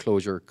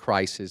foreclosure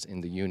crisis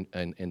in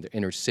the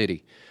inner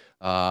city.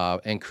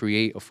 And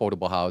create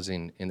affordable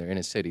housing in their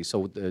inner city.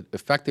 So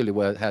effectively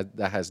what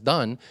that has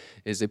done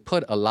is it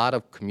put a lot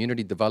of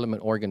community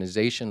development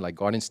organizations like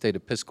Garden State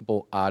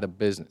Episcopal out of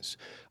business.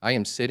 I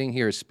am sitting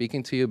here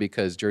speaking to you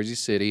because Jersey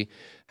City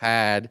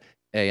had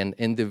an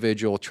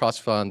individual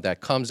trust fund that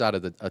comes out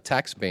of a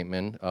tax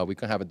abatement. We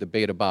can have a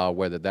debate about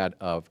whether that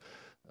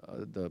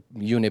the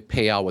unit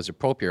payout was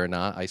appropriate or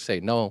not. I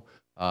say no.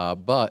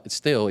 But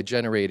still, it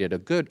generated a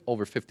good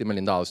over $50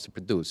 million to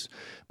produce.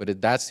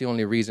 But that's the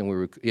only reason we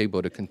were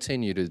able to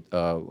continue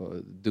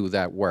to do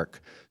that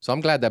work. So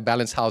I'm glad that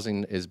balanced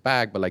housing is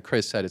back, but like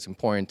Chris said, it's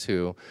important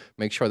to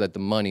make sure that the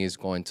money is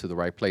going to the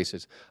right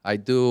places. I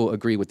do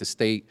agree with the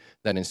state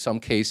that in some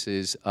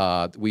cases,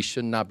 we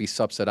should not be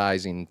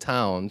subsidizing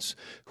towns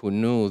who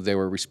knew they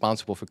were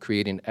responsible for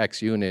creating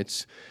X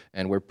units,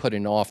 and we're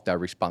putting off that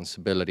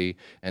responsibility.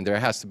 And there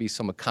has to be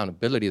some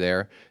accountability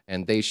there,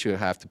 and they should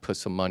have to put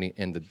some money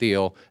in the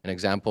deal. An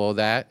example of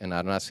that, and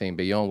I'm not saying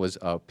Bayonne was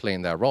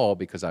playing that role,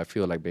 because I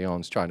feel like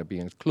Bayonne's trying to be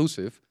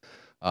inclusive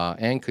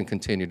and can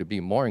continue to be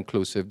more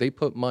inclusive. They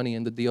put money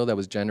in the deal that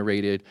was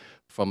generated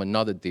from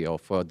another deal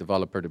for a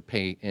developer to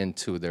pay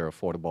into their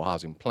affordable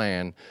housing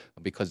plan,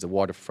 because the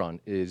waterfront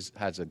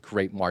has a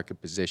great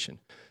market position.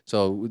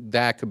 So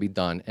that could be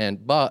done.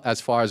 But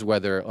as far as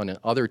whether on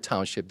another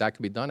township that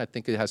could be done, I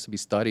think it has to be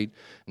studied,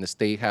 and the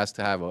state has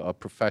to have a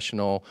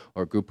professional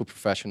or a group of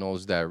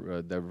professionals that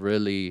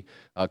really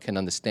can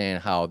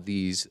understand how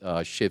these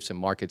shifts in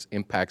markets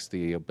impacts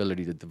the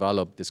ability to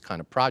develop this kind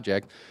of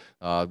project,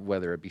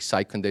 whether it be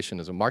site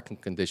conditions or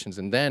market conditions.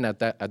 And then at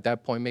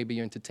that point, maybe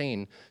you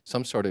entertain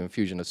some sort of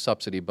infusion of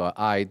subsidy. But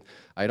I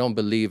don't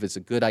believe it's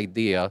a good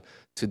idea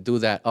to do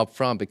that up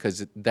front,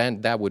 because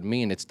then that would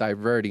mean it's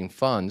diverting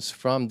funds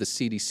from the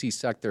CDC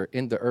sector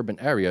in the urban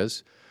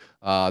areas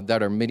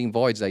that are meeting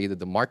voids that either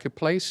the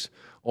marketplace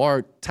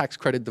or tax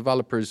credit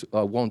developers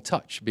won't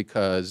touch,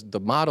 because the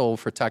model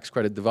for tax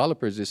credit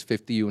developers is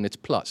 50 units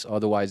plus.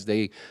 Otherwise,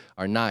 they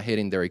are not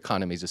hitting their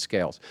economies of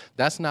scales.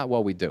 That's not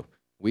what we do.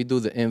 We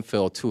do the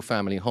infill,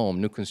 two-family home,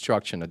 new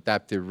construction,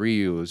 adaptive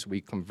reuse.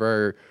 We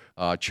convert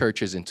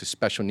churches into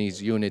special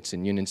needs units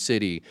in Union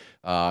City,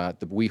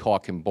 the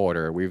Weehawken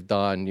border. We've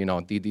done,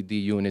 DDD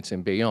units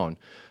in Bayonne.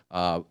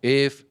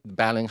 If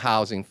balanced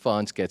housing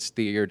funds get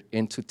steered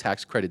into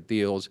tax credit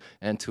deals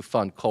and to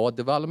fund COA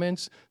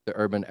developments, the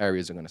urban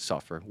areas are going to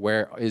suffer.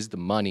 Where is the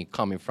money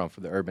coming from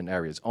for the urban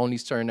areas? Only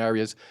certain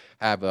areas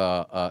have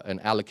an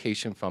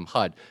allocation from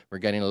HUD. We're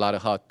getting a lot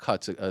of HUD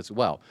cuts as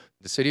well.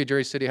 The city of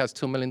Jersey City has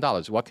 $2 million.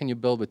 What can you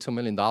build with $2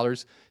 million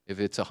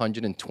if it's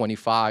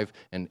 125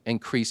 and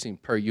increasing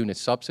per unit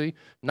subsidy?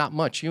 Not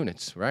much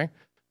units, right?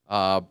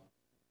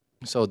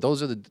 So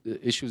those are the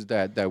issues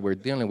that we're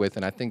dealing with,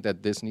 and I think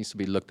that this needs to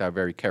be looked at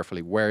very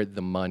carefully, where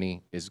the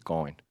money is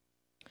going.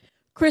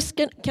 Chris,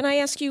 can I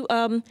ask you,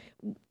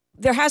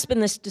 there has been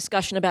this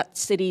discussion about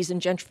cities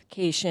and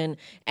gentrification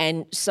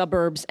and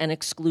suburbs and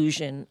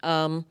exclusion.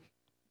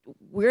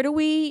 Where do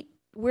we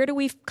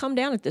come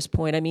down at this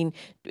point? I mean,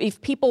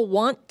 if people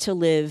want to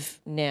live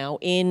now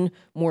in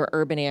more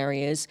urban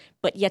areas,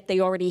 but yet they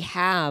already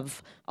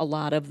have a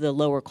lot of the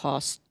lower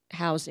cost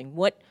housing,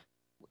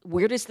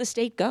 where does the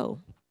state go?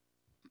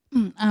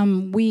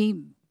 We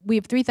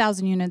have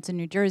 3,000 units in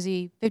New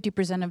Jersey.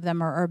 50% of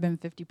them are urban,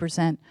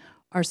 50%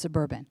 are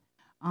suburban.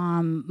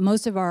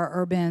 Most of our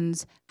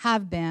urbans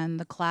have been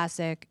the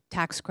classic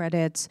tax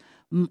credits,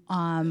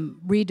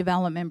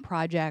 redevelopment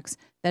projects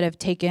that have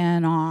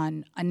taken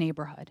on a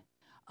neighborhood.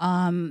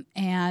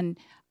 And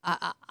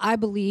I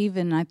believe,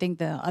 and I think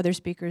the other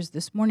speakers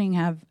this morning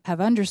have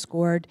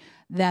underscored,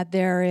 that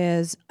there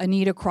is a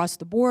need across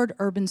the board,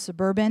 urban,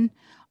 suburban.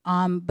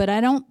 But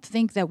I don't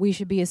think that we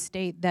should be a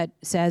state that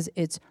says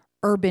it's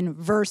urban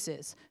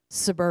versus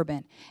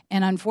suburban.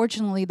 And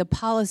unfortunately, the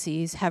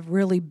policies have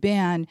really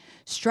been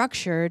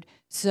structured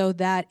so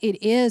that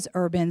it is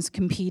urbans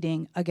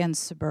competing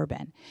against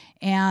suburban.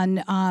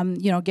 And,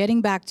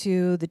 getting back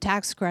to the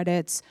tax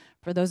credits,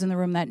 for those in the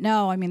room that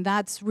know, I mean,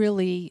 that's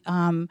really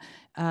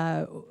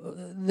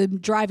the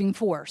driving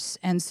force.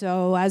 And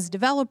so as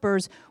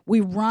developers,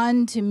 we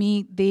run to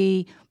meet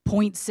the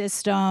point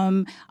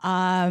system,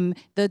 and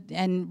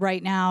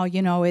right now,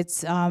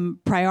 it's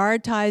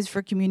prioritized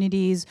for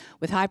communities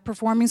with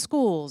high-performing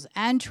schools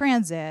and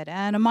transit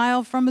and a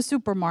mile from a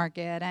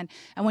supermarket. And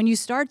when you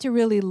start to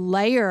really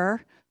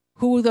layer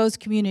who those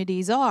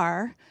communities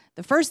are,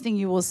 the first thing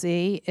you will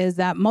see is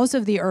that most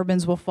of the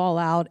urbans will fall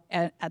out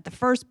at the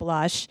first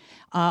blush,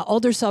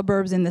 older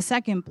suburbs in the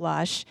second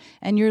blush,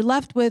 and you're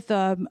left with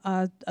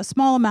a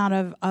small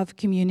amount of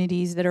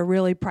communities that are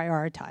really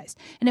prioritized.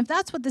 And if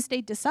that's what the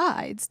state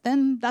decides,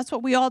 then that's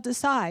what we all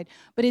decide.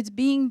 But it's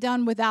being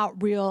done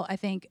without real, I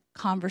think,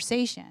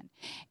 conversation.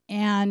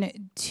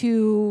 And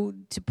to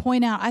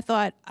point out, I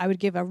thought I would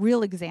give a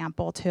real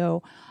example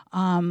too,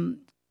 in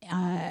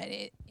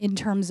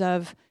terms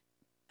of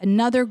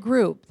another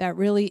group that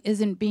really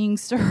isn't being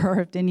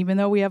served, and even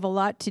though we have a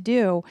lot to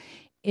do,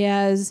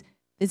 is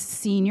this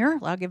senior.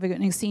 I'll give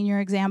a senior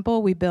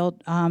example. We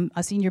built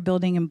a senior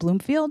building in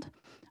Bloomfield.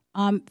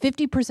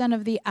 50%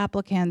 of the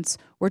applicants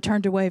were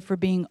turned away for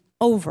being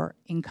over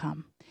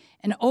income.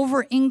 And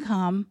over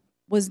income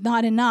was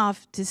not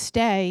enough to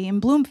stay in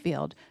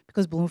Bloomfield,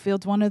 because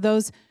Bloomfield's one of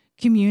those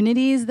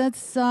communities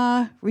that's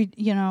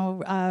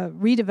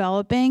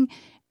redeveloping,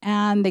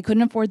 and they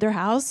couldn't afford their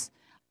house.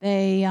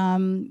 They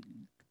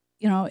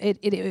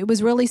it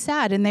was really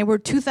sad, and they were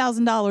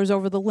 $2,000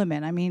 over the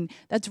limit. I mean,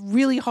 that's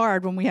really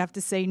hard when we have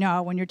to say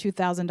no when you're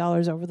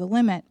 $2,000 over the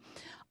limit.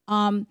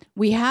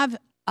 We have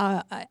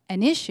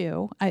an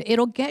issue.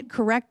 It'll get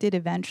corrected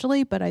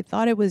eventually, but I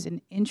thought it was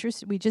an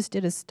interest. We just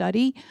did a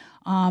study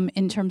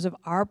in terms of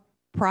our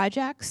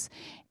projects,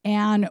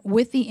 and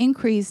with the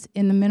increase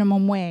in the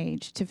minimum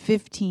wage to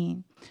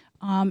 15,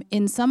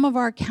 in some of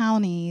our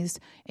counties,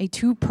 a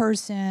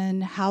two-person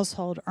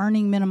household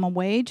earning minimum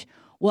wage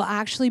will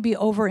actually be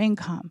over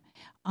income.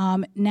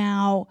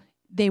 Now,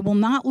 they will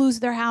not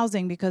lose their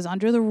housing because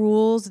under the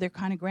rules, they're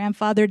kind of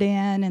grandfathered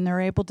in and they're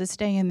able to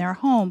stay in their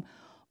home.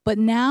 But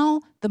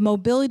now the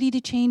mobility to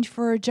change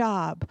for a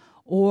job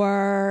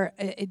or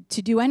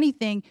to do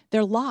anything,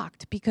 they're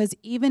locked, because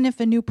even if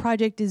a new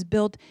project is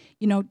built,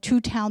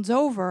 2 towns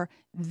over,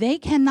 they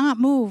cannot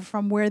move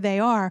from where they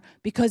are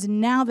because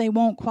now they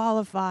won't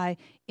qualify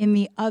in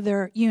the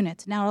other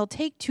units. Now, it'll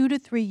take 2 to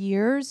 3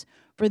 years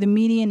for the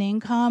median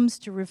incomes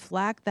to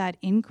reflect that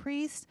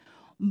increase,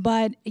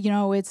 but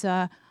it's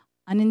a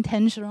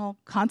unintentional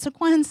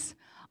consequence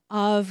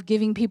of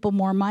giving people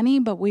more money,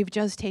 but we've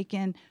just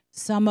taken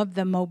some of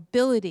the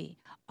mobility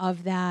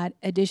of that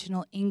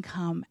additional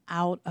income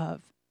out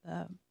of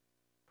the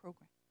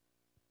program.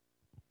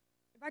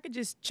 If I could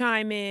just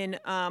chime in,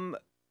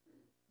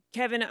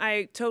 Kevin,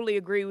 I totally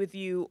agree with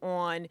you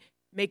on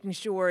making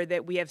sure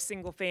that we have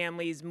single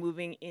families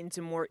moving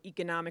into more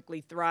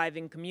economically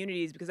thriving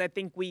communities, because I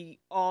think we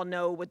all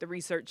know what the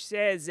research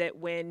says, that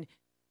when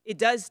it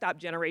does stop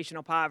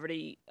generational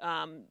poverty,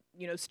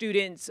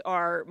 students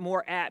are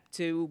more apt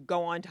to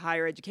go on to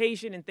higher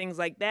education and things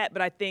like that.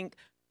 But I think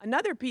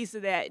another piece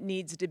of that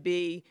needs to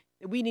be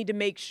that we need to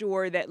make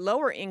sure that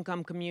lower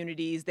income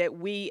communities, that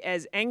we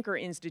as anchor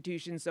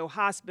institutions, so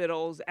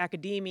hospitals,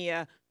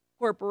 academia,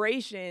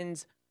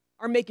 corporations,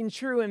 are making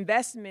true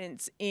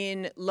investments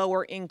in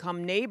lower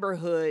income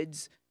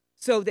neighborhoods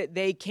so that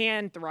they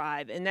can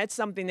thrive. And that's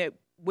something that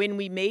when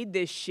we made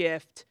this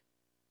shift,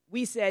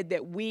 we said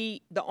that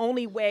the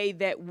only way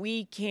that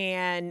we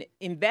can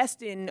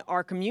invest in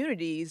our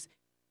communities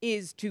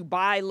is to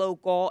buy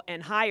local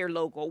and hire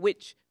local,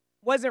 which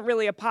wasn't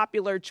really a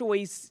popular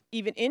choice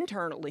even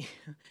internally.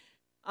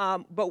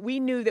 But we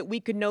knew that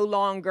we could no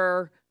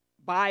longer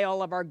buy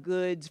all of our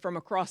goods from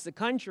across the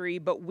country,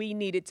 but we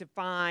needed to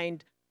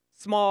find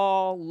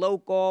small,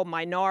 local,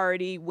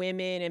 minority,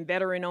 women, and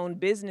veteran-owned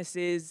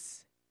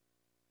businesses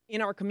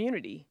in our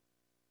community.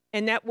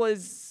 And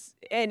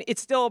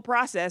it's still a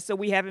process, so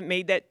we haven't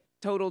made that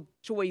total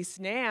choice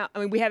now. I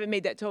mean, we haven't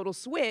made that total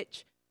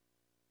switch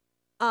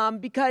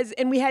because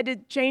we had to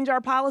change our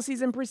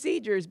policies and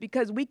procedures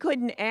because we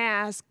couldn't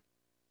ask,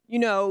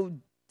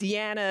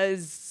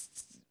 Deanna's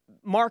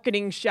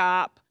marketing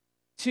shop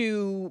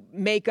to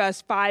make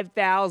us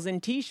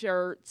 5,000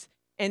 T-shirts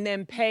and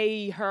then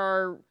pay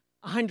her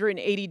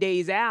 180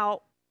 days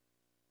out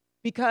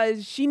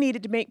because she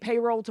needed to make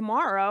payroll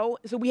tomorrow.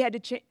 So we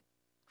had to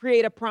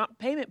create a prompt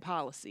payment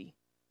policy.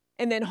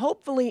 And then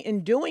hopefully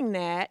in doing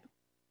that,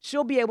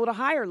 she'll be able to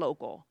hire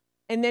local.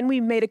 And then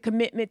we've made a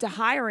commitment to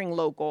hiring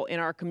local in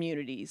our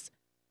communities.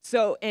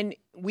 So, and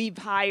we've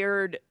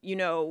hired,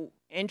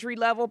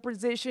 entry-level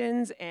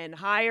positions and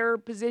higher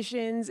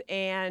positions,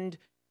 and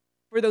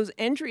for those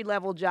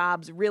entry-level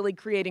jobs, really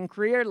creating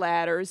career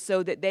ladders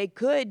so that they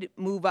could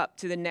move up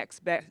to the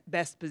next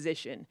best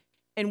position.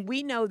 And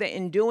we know that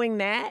in doing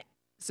that,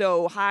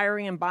 so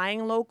hiring and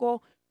buying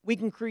local, we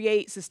can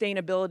create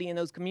sustainability in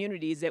those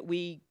communities that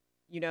we,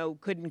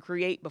 couldn't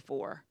create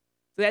before.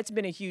 So that's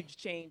been a huge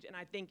change. And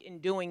I think in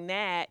doing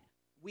that,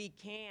 we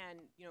can,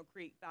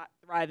 create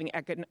thriving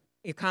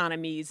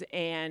economies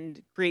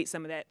and create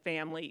some of that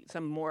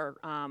some more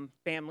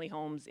family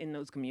homes in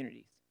those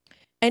communities.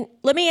 And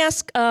let me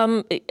ask,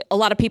 a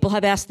lot of people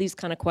have asked these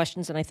kind of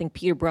questions, and I think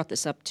Peter brought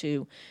this up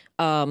too.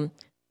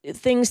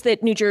 Things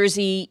that New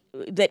Jersey,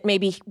 that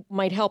maybe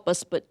might help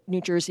us, but New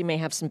Jersey may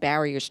have some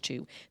barriers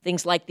to.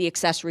 Things like the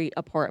accessory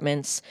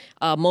apartments,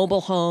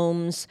 mobile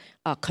homes,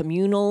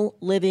 communal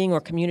living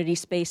or community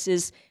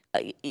spaces.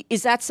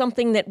 Is that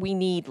something that we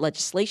need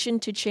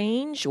legislation to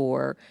change,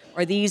 or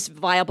are these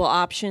viable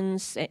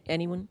options?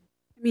 Anyone?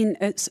 I mean,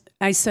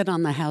 I sit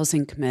on the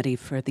Housing Committee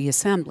for the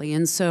Assembly,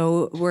 and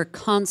so we're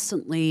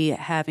constantly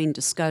having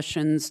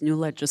discussions, new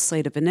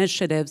legislative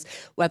initiatives,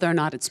 whether or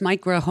not it's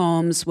micro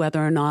homes,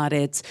 whether or not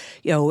it's,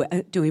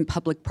 doing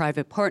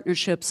public-private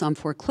partnerships on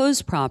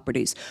foreclosed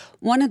properties.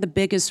 One of the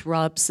biggest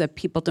rubs that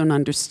people don't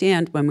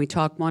understand when we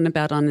talk, one,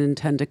 about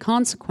unintended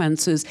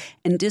consequences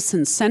and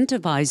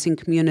disincentivizing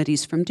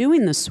communities from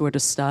doing this sort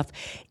of stuff,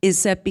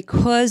 is that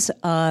because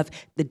of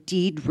the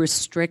deed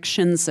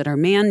restrictions that are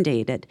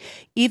mandated,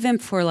 even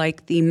for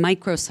like the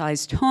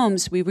micro-sized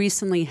homes, we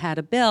recently had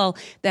a bill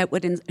that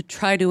would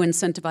try to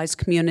incentivize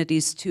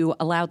communities to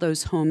allow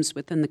those homes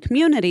within the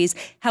communities.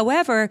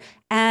 However,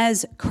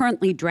 as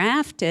currently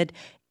drafted,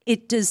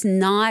 it does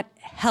not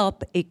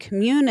help a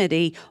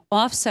community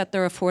offset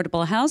their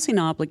affordable housing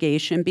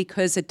obligation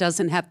because it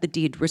doesn't have the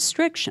deed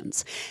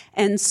restrictions.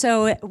 And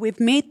so we've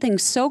made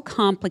things so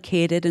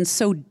complicated and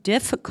so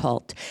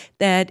difficult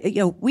that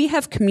we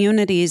have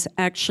communities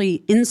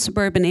actually in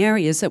suburban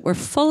areas that were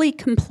fully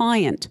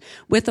compliant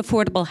with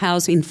affordable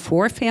housing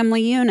for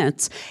family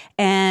units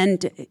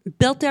and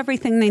built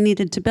everything they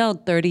needed to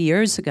build 30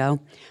 years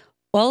ago.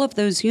 All of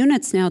those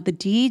units now, the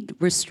deed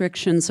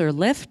restrictions are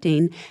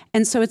lifting,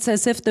 and so it's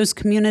as if those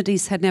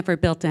communities had never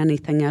built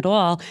anything at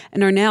all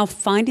and are now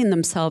finding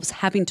themselves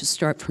having to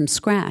start from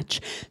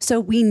scratch. So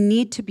we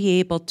need to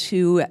be able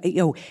to,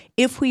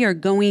 if we are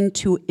going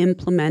to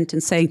implement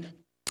and say,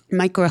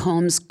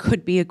 microhomes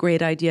could be a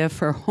great idea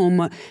for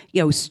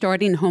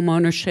starting home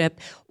ownership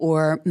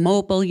or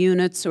mobile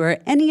units or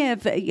any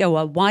of, a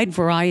wide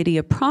variety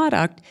of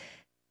product,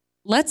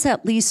 let's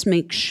at least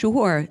make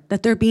sure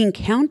that they're being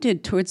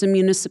counted towards a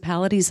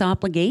municipality's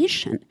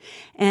obligation.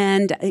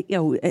 And,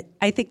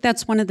 I think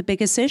that's one of the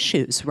biggest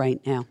issues right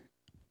now.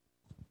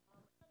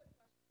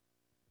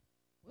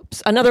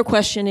 Oops. Another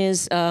question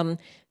is,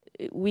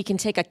 we can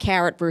take a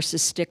carrot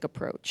versus stick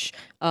approach.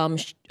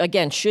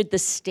 Again, should the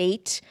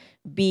state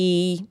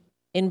be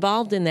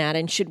involved in that,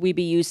 and should we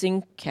be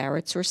using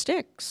carrots or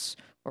sticks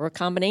or a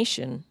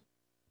combination?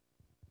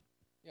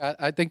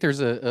 I think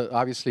there's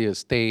obviously a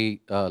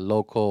state,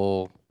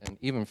 local, and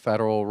even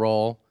federal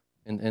role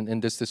in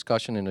this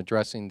discussion in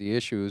addressing the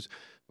issues.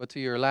 But to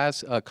your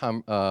last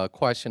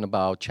question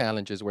about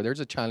challenges, where there's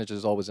a challenge,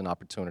 there's always an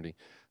opportunity.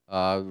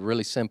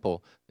 Really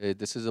simple.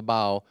 This is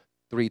about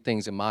three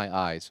things in my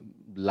eyes: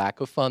 lack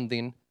of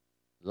funding,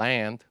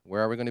 land,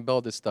 where are we going to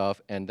build this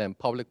stuff, and then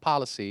public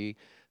policy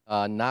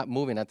not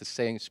moving at the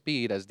same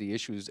speed as the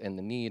issues and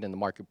the need in the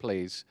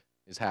marketplace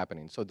is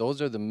happening. So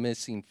those are the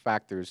missing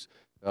factors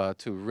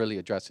to really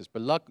address this.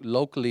 But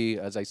locally,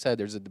 as I said,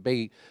 there's a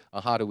debate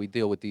on how do we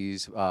deal with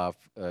these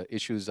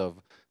issues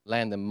of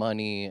land and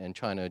money and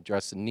trying to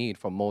address the need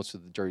for most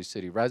of the Jersey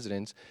City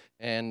residents.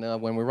 And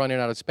when we're running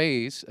out of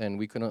space and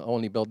we can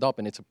only build up,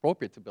 and it's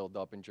appropriate to build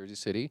up in Jersey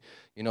City,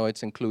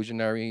 it's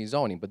inclusionary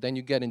zoning. But then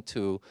you get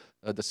into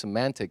the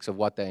semantics of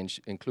what the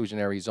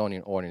inclusionary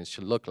zoning ordinance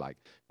should look like.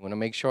 We want to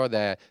make sure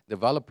that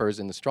developers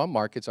in the strong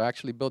markets are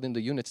actually building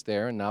the units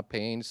there and not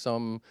paying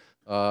some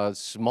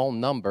small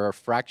number, a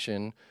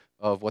fraction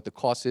of what the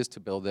cost is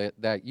to build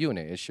that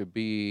unit. It should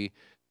be,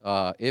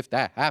 if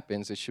that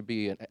happens, it should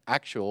be an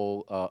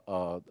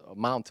actual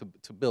amount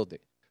to build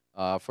it.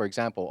 For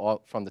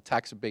example, from the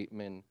tax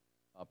abatement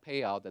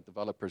payout that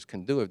developers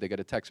can do, if they get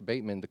a tax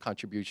abatement, the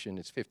contribution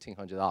is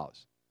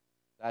 $1,500.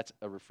 That's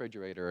a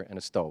refrigerator and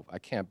a stove. I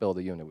can't build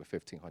a unit with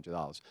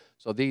 $1,500.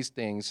 So these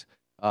things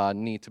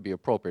need to be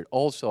appropriate.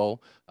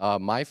 Also,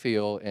 my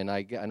feel, and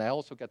I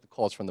also get the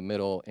calls from the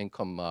middle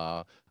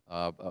income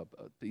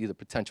either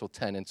potential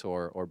tenants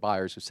or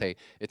buyers who say,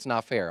 it's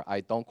not fair. I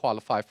don't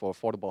qualify for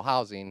affordable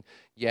housing,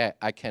 yet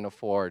I can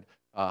afford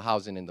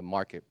housing in the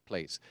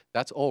marketplace.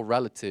 That's all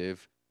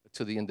relative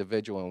to the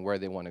individual and where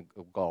they want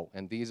to go.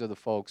 And these are the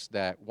folks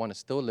that want to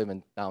still live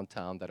in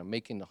downtown, that are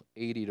making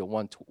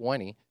 $80,000 to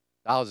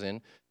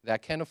 $120,000,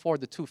 that can't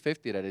afford the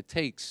 $250,000 that it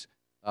takes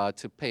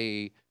to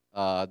pay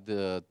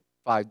the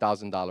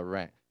 $5,000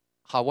 rent.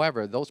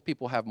 However, those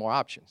people have more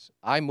options.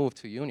 I moved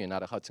to Union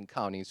out of Hudson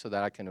County so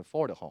that I can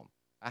afford a home.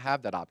 I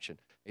have that option.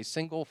 A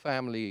single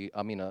family,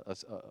 a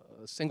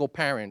single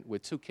parent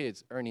with 2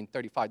 kids earning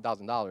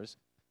 $35,000,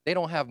 they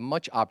don't have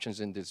much options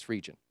in this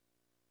region.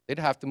 They'd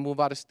have to move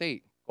out of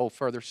state, go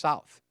further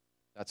south.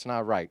 That's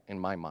not right in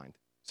my mind.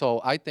 So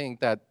I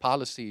think that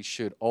policy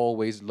should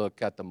always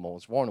look at the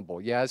most vulnerable.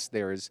 Yes,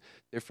 there is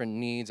different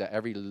needs at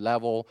every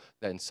level,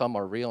 and some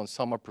are real and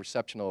some are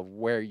perceptional of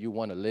where you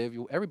want to live.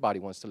 Everybody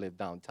wants to live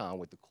downtown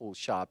with the cool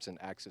shops and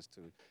access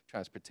to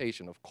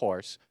transportation, of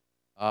course,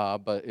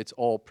 but it's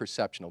all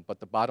perceptional.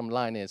 But the bottom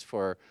line is,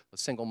 for a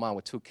single mom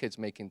with 2 kids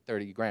making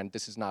 30 grand,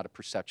 this is not a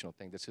perceptional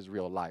thing. This is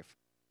real life.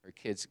 Her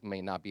kids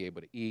may not be able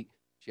to eat.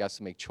 She has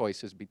to make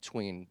choices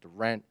between the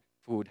rent,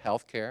 food,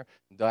 healthcare.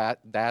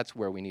 That's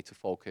where we need to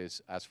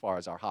focus as far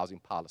as our housing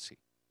policy,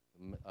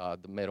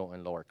 the middle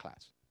and lower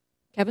class.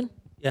 Kevin?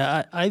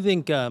 Yeah, I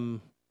think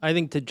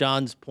to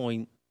John's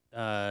point,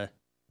 and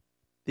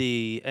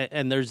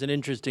there's an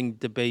interesting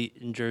debate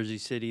in Jersey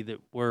City that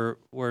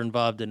we're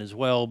involved in as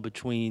well,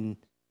 between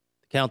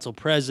the council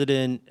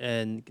president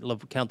and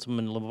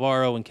Councilman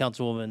Lavarro and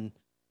Councilwoman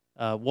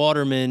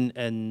Waterman,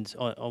 and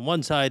on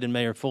one side, and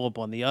Mayor Fulop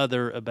on the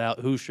other,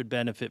 about who should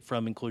benefit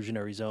from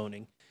inclusionary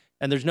zoning.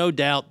 And there's no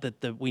doubt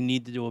that we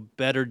need to do a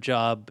better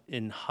job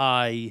in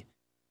high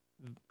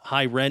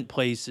rent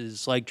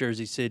places like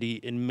Jersey City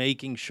in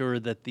making sure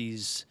that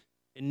these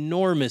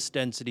enormous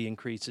density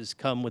increases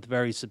come with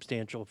very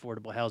substantial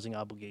affordable housing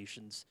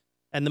obligations.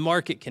 And the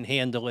market can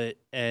handle it.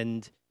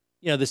 And,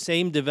 the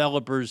same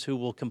developers who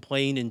will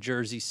complain in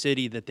Jersey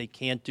City that they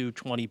can't do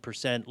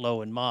 20%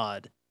 low and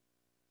mod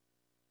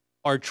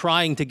are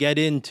trying to get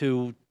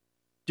into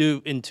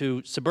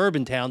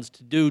suburban towns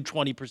to do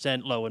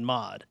 20% low and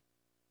mod,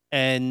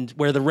 and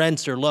where the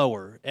rents are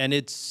lower. And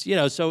it's,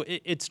 so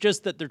it's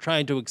just that they're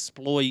trying to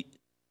exploit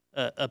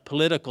a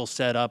political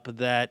setup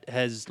that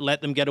has let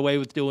them get away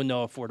with doing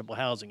no affordable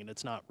housing, and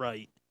it's not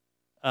right.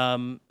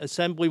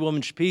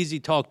 Assemblywoman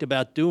Schapese talked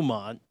about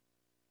Dumont,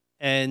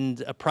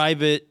 and a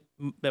private,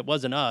 that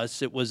wasn't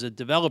us, it was a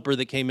developer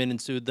that came in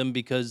and sued them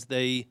because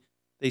they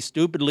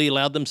stupidly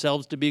allowed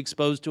themselves to be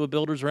exposed to a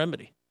builder's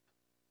remedy.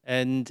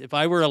 And if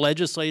I were a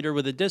legislator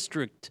with a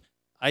district,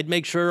 I'd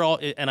make sure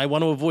and I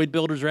want to avoid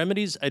builder's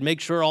remedies, I'd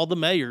make sure all the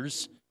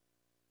mayors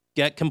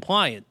get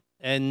compliant.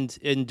 And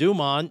in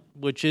Dumont,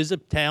 which is a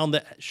town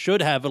that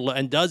should have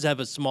and does have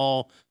a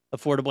small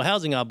affordable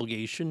housing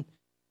obligation,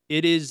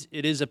 it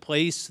is a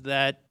place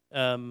that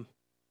I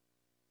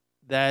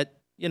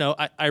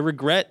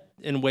regret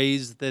in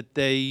ways that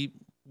they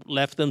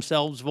left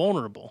themselves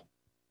vulnerable.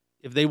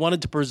 If they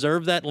wanted to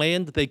preserve that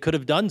land, they could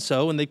have done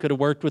so, and they could have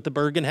worked with the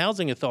Bergen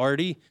Housing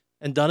Authority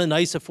and done a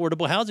nice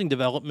affordable housing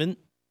development.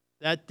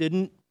 That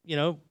didn't,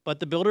 but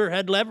the builder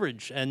had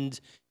leverage, and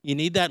you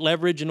need that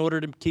leverage in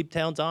order to keep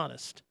towns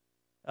honest.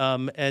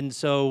 And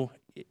so,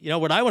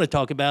 what I want to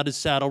talk about is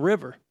Saddle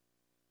River.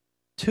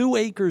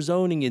 2-acre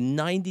zoning in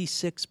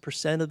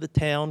 96% of the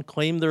town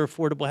claim their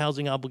affordable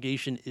housing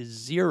obligation is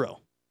zero.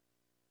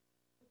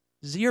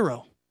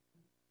 Zero.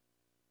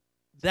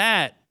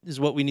 That is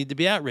what we need to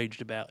be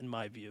outraged about, in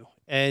my view.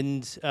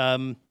 And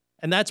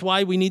that's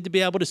why we need to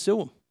be able to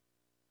sue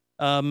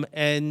them.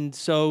 And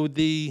so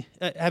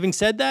having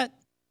said that,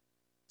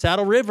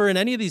 Saddle River and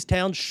any of these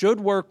towns should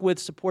work with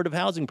supportive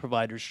housing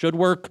providers, should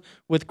work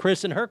with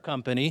Chris and her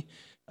company.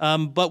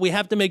 But we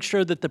have to make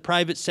sure that the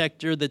private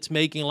sector that's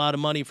making a lot of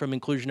money from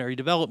inclusionary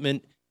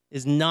development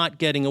is not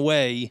getting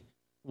away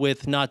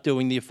with not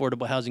doing the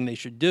affordable housing they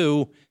should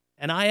do.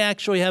 And I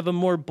actually have a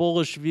more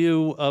bullish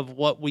view of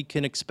what we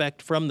can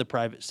expect from the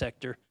private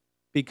sector,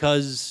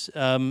 because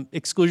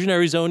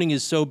exclusionary zoning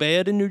is so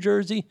bad in New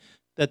Jersey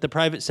that the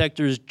private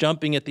sector is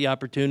jumping at the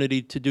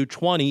opportunity to do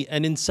 20,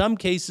 and in some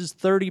cases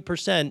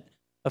 30%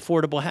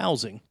 affordable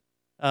housing.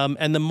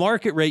 And the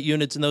market rate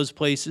units in those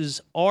places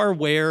are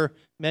where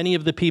many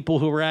of the people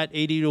who are at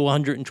 80 to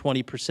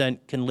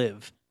 120% can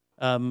live.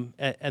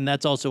 And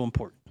that's also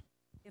important.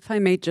 If I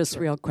may, just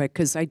real quick,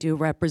 because I do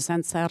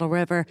represent Saddle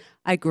River.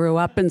 I grew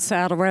up in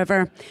Saddle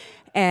River,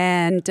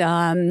 and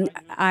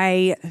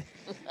I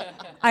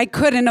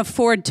couldn't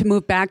afford to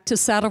move back to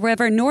Saddle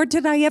River, nor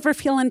did I ever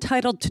feel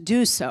entitled to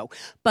do so.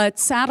 But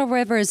Saddle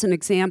River is an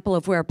example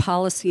of where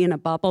policy in a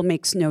bubble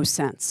makes no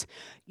sense.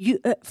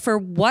 For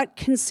what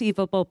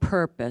conceivable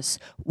purpose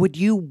would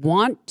you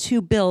want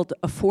to build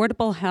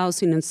affordable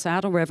housing in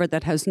Saddle River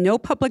that has no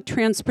public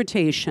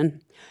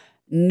transportation,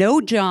 no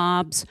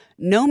jobs,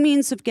 no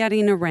means of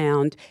getting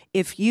around?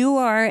 If you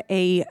are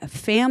a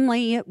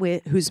family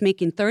who's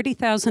making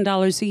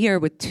 $30,000 a year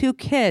with 2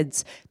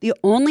 kids, the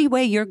only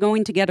way you're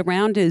going to get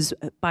around is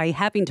by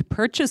having to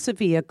purchase a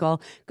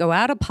vehicle, go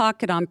out of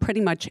pocket on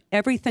pretty much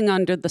everything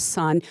under the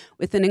sun,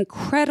 with an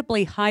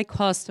incredibly high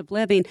cost of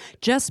living,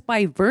 just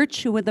by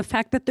virtue of the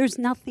fact that there's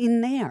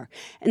nothing there.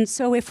 And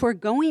so if we're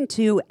going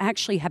to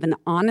actually have an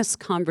honest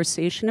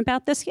conversation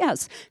about this,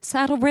 yes,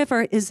 Saddle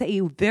River is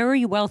a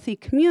very wealthy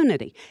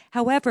community.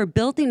 However,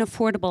 building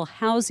affordable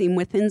housing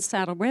within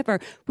Saddle River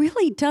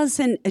really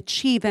doesn't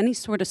achieve any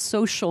sort of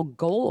social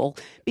goal,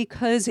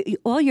 because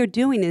all you're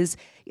doing is,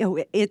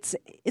 it's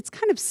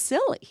kind of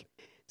silly.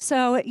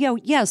 So,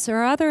 yes, there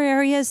are other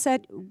areas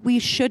that we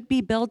should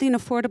be building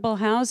affordable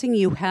housing.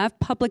 You have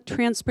public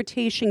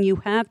transportation, you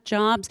have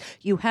jobs,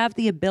 you have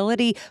the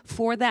ability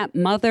for that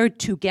mother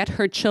to get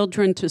her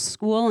children to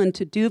school and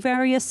to do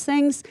various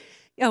things.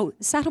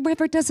 Saddle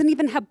River doesn't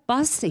even have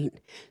busing.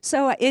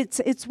 So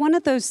it's one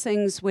of those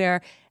things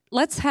where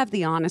let's have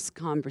the honest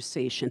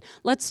conversation.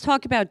 Let's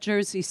talk about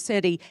Jersey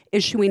City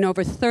issuing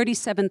over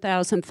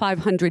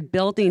 37,500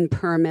 building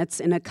permits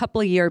in a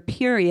couple-year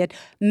period,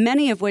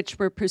 many of which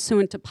were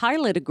pursuant to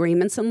pilot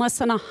agreements, and less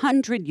than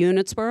 100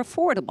 units were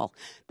affordable.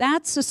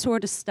 That's the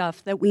sort of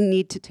stuff that we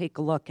need to take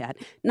a look at,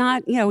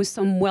 not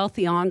some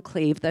wealthy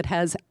enclave that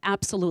has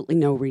absolutely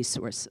no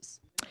resources.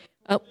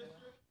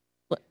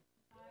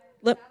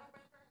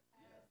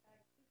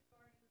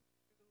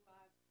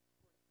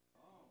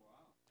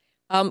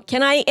 Oh,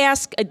 can I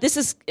ask? This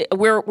is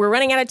we're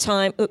running out of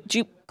time. Do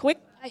you quick?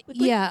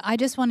 Yeah, I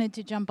just wanted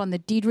to jump on the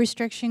deed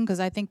restriction because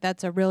I think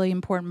that's a really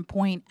important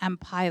point, and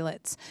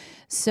pilots.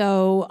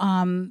 So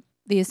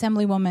the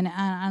Assemblywoman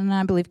and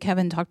I believe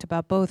Kevin talked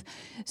about both.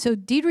 So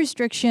deed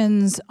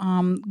restrictions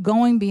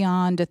going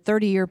beyond a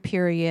 30-year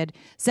period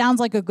sounds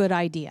like a good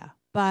idea.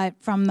 But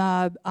from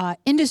the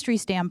industry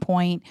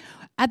standpoint,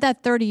 at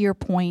that 30-year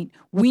point,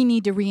 we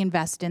need to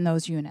reinvest in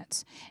those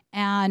units.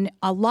 And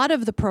a lot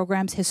of the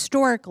programs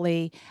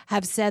historically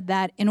have said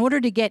that in order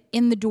to get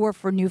in the door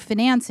for new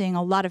financing,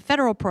 a lot of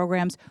federal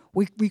programs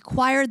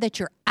require that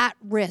you're at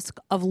risk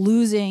of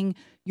losing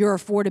your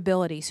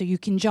affordability, so you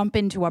can jump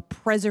into a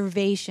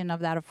preservation of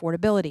that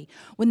affordability.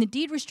 When the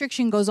deed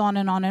restriction goes on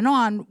and on and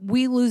on,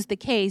 we lose the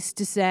case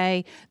to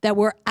say that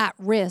we're at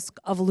risk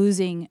of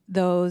losing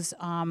those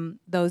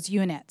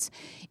units.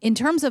 In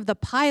terms of the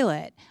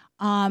pilot,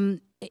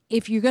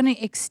 if you're going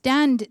to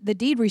extend the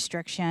deed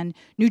restriction,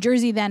 New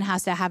Jersey then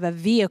has to have a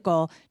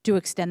vehicle to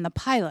extend the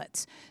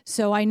pilots.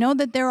 So I know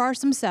that there are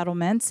some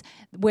settlements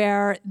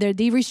where the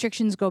deed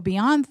restrictions go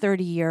beyond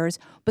 30 years,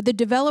 but the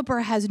developer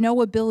has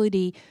no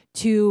ability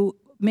to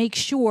make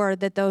sure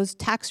that those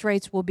tax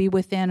rates will be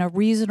within a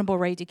reasonable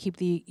rate to keep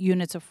the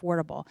units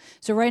affordable.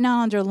 So right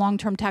now, under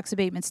long-term tax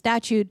abatement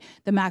statute,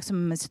 the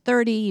maximum is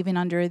 30. Even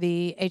under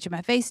the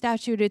HMFA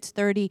statute, it's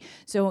 30.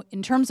 So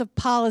in terms of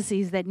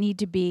policies that need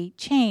to be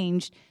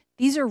changed,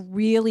 these are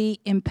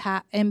really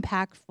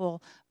impactful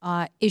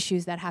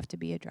issues that have to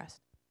be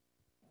addressed.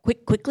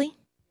 Quickly?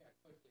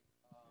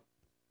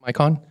 Mic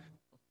on?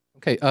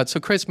 Okay, so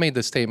Chris made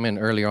the statement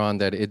earlier on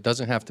that it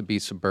doesn't have to be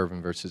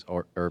suburban versus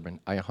urban.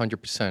 I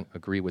 100%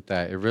 agree with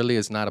that. It really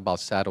is not about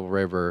Saddle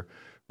River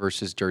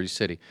versus Jersey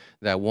City.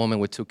 That woman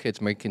with 2 kids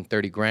making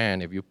 30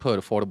 grand, if you put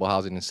affordable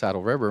housing in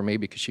Saddle River,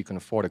 maybe because she can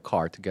afford a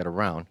car to get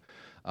around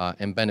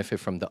and benefit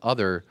from the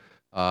other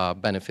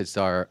benefits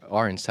that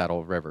are in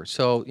Saddle River.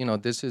 So,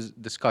 this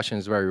discussion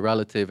is very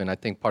relative, and I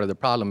think part of the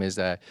problem is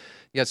that,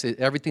 yes,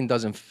 everything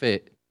doesn't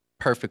fit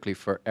perfectly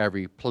for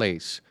every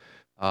place.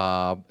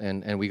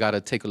 And we got to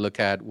take a look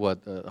at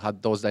how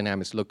those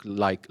dynamics look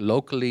like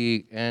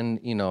locally and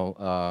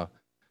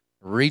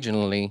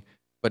regionally,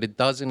 but it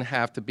doesn't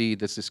have to be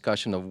this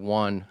discussion of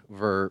one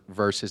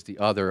versus the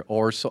other.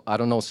 Or so I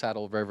don't know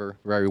Saddle River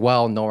very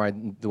well, nor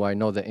do I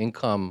know the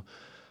income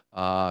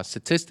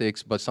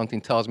statistics, but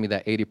something tells me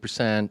that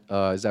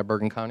 80% is that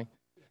Bergen County?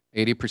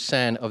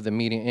 80% of the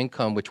median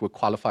income, which would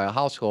qualify a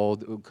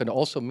household, could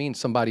also mean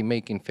somebody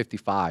making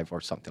 55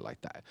 or something like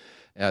that.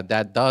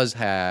 That does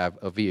have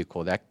a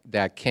vehicle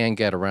that can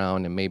get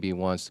around and maybe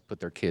wants to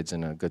put their kids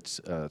in a good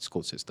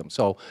school system.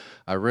 So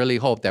I really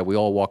hope that we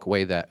all walk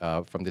away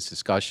from this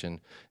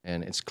discussion,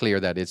 and it's clear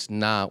that it's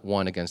not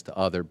one against the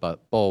other,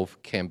 but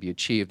both can be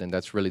achieved, and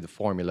that's really the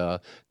formula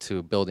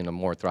to building a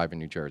more thriving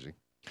New Jersey.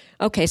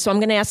 Okay, so I'm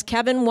going to ask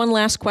Kevin one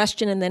last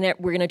question, and then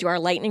we're going to do our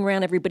lightning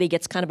round. Everybody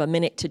gets kind of a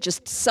minute to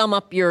just sum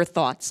up your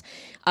thoughts.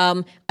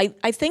 I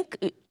think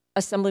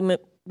Assemblywoman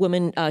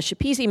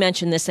Schepisi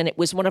mentioned this, and it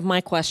was one of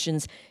my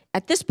questions.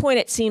 At this point,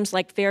 it seems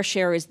like Fair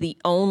Share is the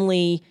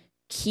only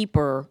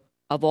keeper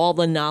of all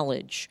the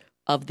knowledge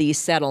of these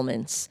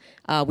settlements.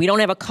 We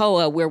don't have a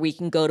COA where we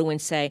can go to and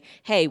say,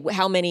 hey,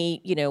 how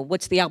many,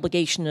 what's the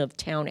obligation of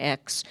town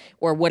X,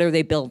 or what are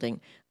they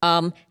building?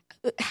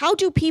 How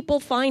do people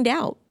find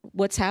out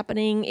what's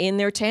happening in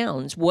their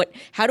towns?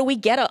 How do we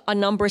get a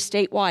number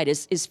statewide?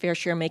 Is Fair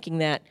Share making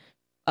that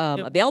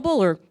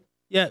available, or?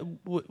 Yeah,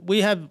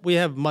 we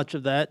have much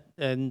of that,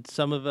 and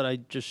some of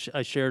it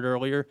I shared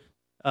earlier.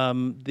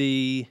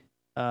 The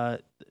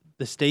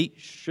state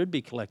should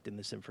be collecting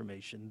this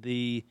information.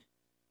 The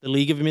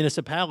League of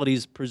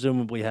Municipalities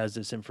presumably has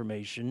this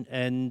information,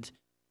 and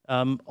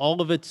all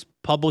of it's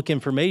public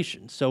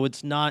information. So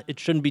it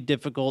shouldn't be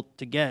difficult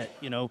to get.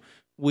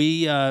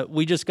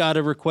 We just got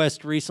a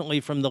request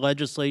recently from the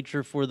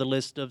legislature for the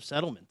list of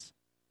settlements.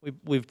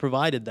 We've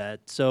provided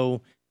that.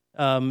 So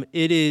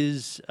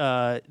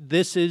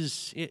this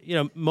is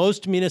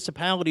most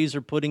municipalities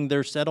are putting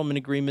their settlement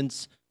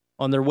agreements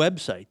on their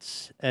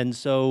websites, and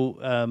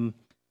so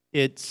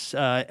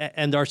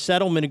and our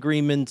settlement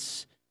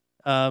agreements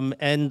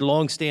and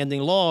longstanding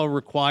law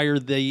require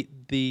the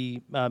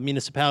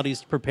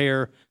municipalities to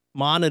prepare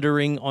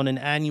monitoring on an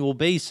annual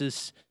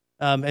basis.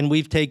 And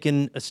we've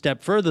taken a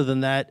step further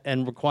than that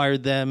and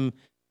required them,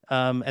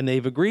 and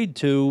they've agreed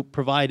to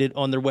provide it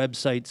on their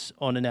websites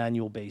on an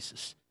annual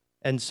basis.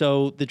 And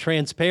so the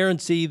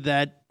transparency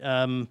that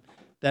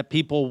that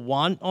people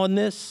want on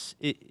this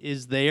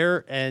is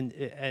there,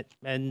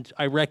 and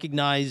I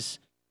recognize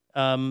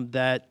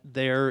that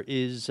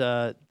there's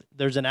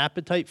an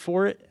appetite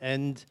for it,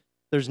 and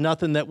there's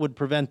nothing that would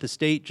prevent the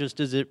state, just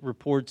as it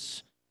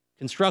reports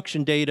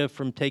construction data,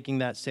 from taking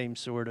that same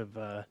sort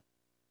of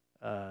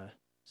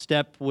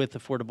step with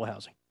affordable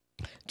housing.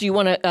 Do you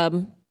want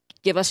to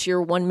give us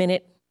your 1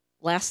 minute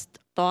last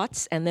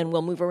thoughts, and then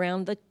we'll move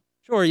around the...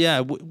 Sure,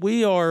 yeah.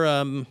 We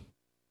are,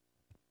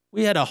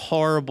 we had a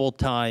horrible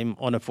time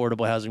on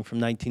affordable housing from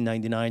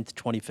 1999 to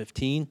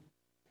 2015.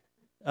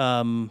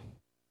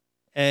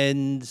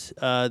 And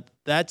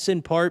that's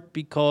in part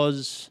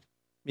because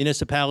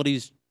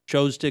municipalities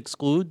chose to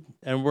exclude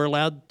and were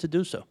allowed to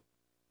do so.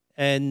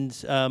 And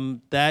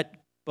that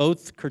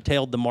both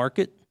curtailed the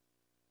market.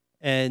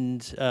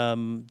 And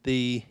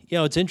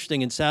it's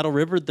interesting, in Saddle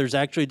River, there's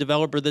actually a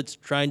developer that's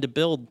trying to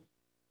build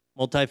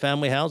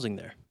multifamily housing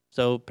there.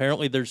 So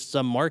apparently there's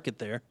some market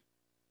there.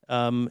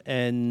 I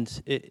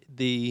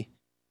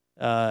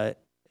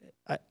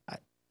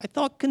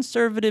thought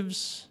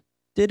conservatives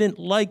didn't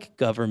like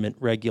government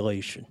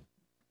regulation.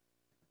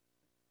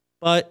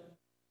 But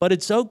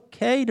it's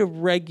okay to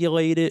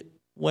regulate it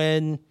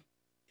when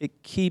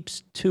it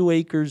keeps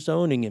 2-acre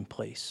zoning in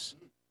place.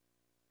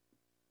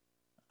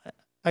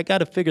 I got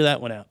to figure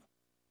that one out.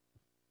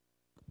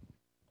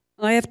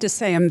 I have to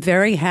say, I'm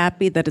very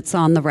happy that it's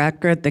on the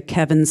record that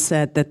Kevin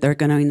said that they're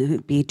going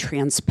to be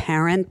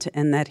transparent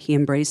and that he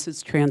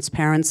embraces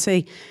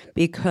transparency,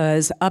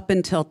 because up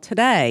until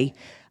today,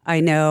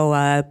 I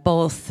know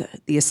both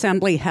the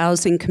Assembly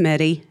Housing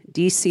Committee,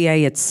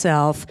 DCA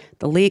itself,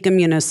 the League of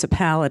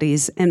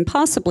Municipalities, and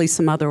possibly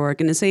some other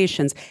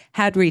organizations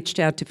had reached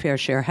out to Fair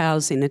Share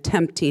Housing,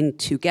 attempting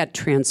to get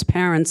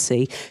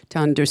transparency, to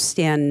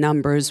understand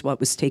numbers, what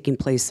was taking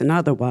place and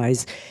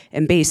otherwise.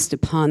 And based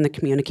upon the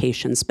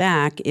communications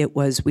back, it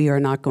was, we are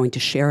not going to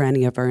share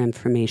any of our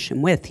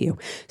information with you.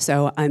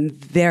 So I'm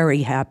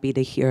very happy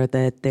to hear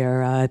that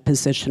their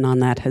position on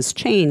that has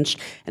changed,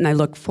 and I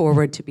look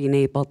forward to being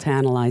able to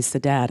analyze the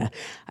data.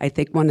 I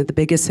think one of the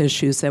biggest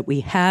issues that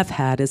we have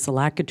had is the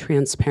lack of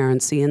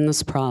transparency in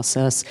this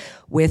process,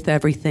 with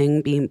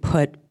everything being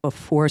put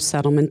before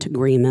settlement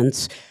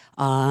agreements.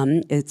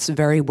 It's the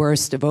very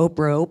worst of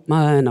Oprah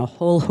and a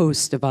whole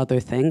host of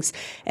other things.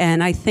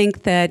 And I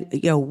think that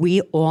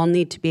we all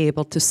need to be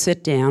able to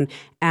sit down,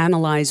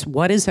 analyze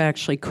what is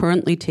actually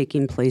currently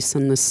taking place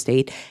in the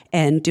state,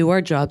 and do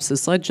our jobs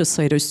as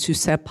legislators to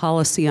set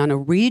policy on a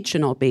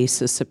regional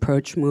basis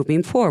approach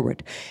moving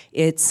forward.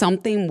 It's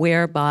something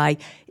whereby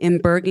in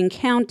Bergen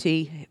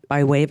County,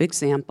 by way of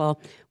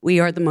example, we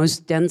are the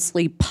most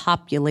densely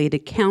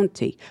populated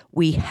county.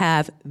 We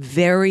have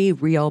very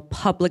real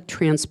public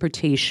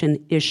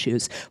transportation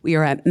issues. We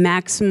are at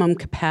maximum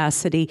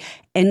capacity.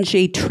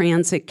 NJ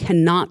Transit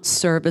cannot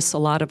service a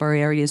lot of our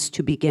areas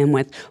to begin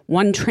with.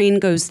 One train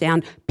goes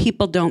down,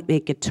 people don't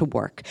make it to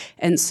work.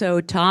 And so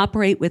to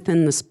operate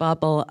within this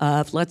bubble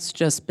of let's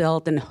just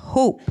build and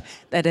hope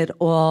that it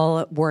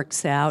all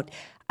works out,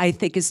 I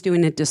think is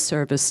doing a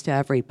disservice to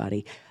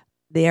everybody.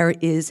 There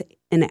is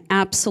an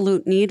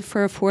absolute need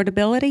for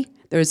affordability.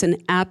 There's an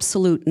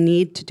absolute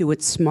need to do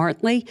it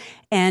smartly,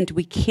 and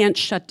we can't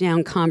shut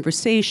down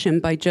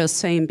conversation by just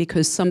saying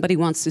because somebody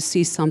wants to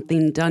see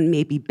something done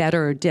maybe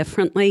better or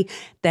differently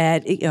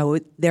that,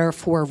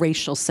 therefore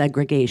racial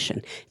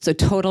segregation. It's a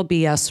total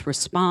BS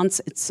response.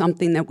 It's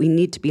something that we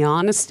need to be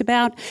honest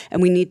about,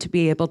 and we need to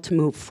be able to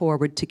move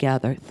forward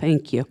together.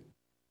 Thank you.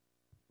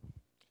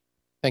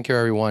 Thank you,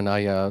 everyone.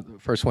 I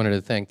first wanted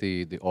to thank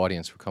the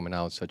audience for coming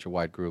out, such a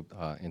wide group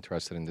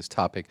interested in this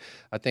topic.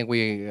 I think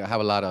we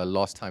have a lot of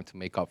lost time to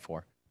make up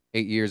for.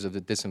 8 years of the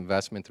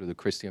disinvestment through the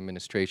Christie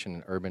administration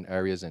in urban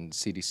areas and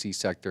CDC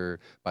sector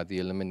by the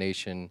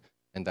elimination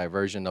and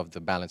diversion of the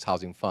balanced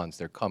housing funds.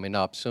 They're coming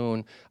up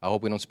soon. I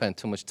hope we don't spend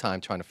too much time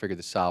trying to figure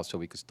this out so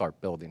we can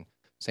start building.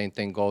 Same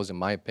thing goes, in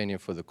my opinion,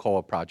 for the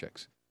co-op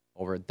projects.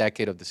 Over a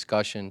decade of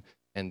discussion,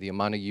 and the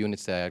amount of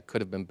units that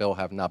could have been built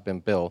have not been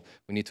built.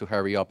 We need to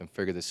hurry up and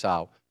figure this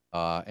out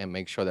and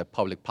make sure that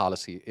public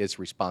policy is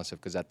responsive,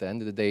 because at the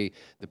end of the day,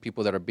 the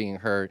people that are being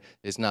hurt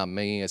is not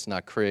me, it's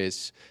not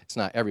Chris, it's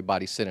not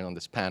everybody sitting on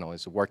this panel.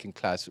 It's the working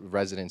class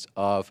residents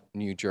of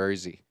New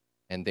Jersey,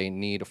 and they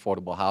need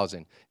affordable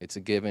housing. It's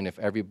a given. If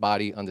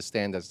everybody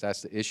understands that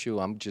that's the issue,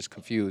 I'm just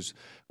confused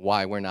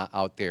why we're not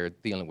out there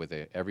dealing with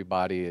it.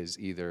 Everybody is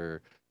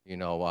either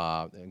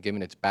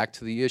giving its back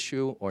to the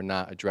issue or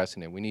not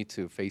addressing it. We need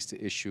to face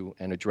the issue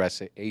and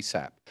address it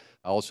ASAP.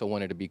 I also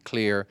wanted to be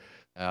clear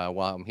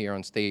while I'm here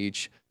on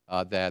stage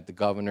that the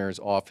governor's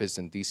office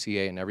and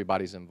DCA and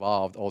everybody's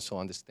involved also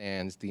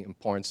understands the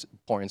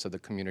importance of the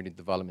community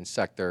development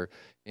sector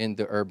in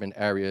the urban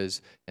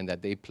areas, and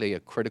that they play a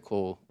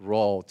critical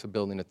role to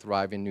building a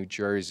thriving New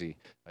Jersey.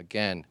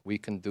 Again, we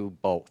can do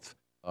both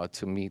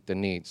to meet the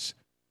needs.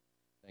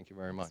 Thank you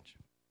very much.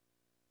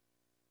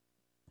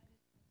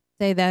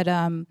 Say that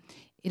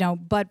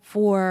But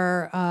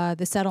for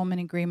the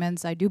settlement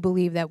agreements, I do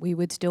believe that we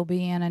would still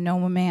be in a no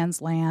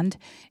man's land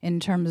in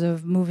terms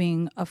of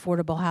moving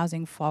affordable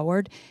housing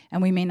forward,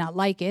 and we may not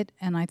like it,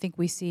 and I think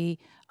we see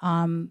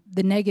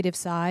the negative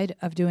side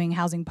of doing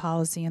housing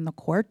policy in the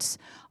courts.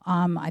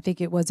 I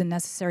think it was a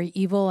necessary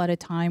evil at a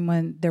time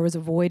when there was a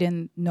void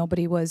and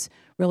nobody was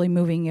really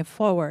moving it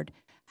forward.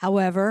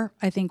 However,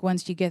 I think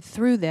once you get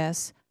through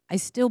this, I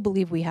still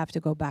believe we have to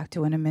go back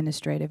to an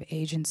administrative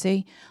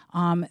agency,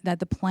 that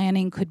the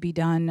planning could be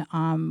done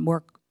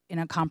more in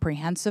a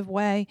comprehensive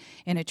way,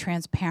 in a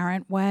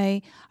transparent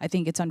way. I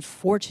think it's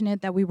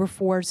unfortunate that we were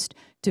forced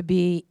to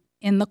be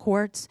in the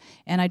courts,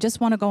 and I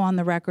just want to go on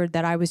the record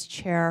that I was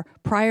chair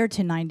prior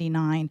to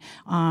 '99,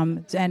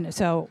 and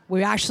so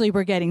we actually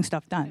were getting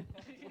stuff done.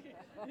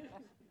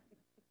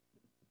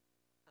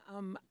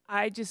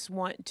 I just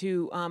want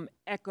to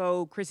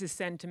echo Chris's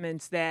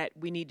sentiments that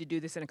we need to do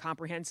this in a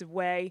comprehensive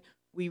way.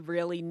 We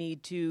really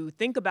need to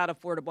think about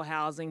affordable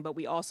housing, but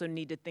we also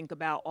need to think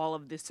about all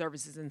of the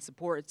services and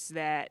supports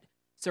that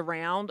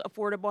surround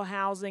affordable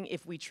housing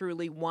if we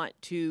truly want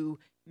to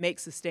make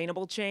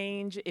sustainable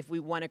change, if we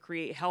want to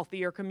create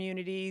healthier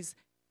communities,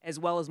 as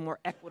well as more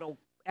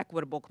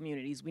equitable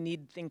communities. We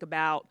need to think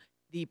about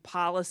the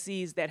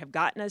policies that have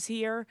gotten us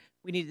here.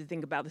 We need to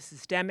think about the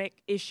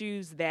systemic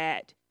issues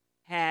that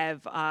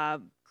have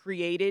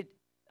created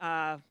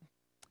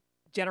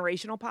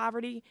generational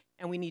poverty,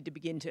 and we need to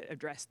begin to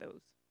address those.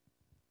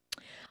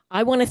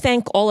 I want to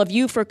thank all of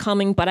you for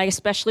coming, but I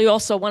especially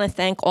also want to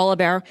thank all of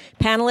our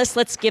panelists.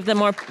 Let's give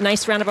them a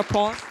nice round of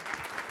applause.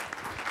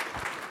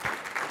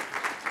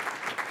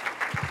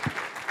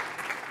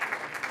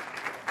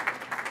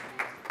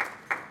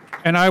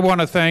 And I want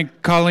to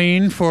thank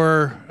Colleen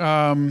for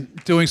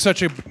doing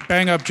such a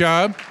bang-up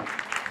job.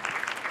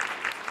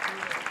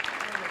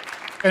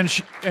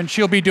 And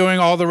she'll be doing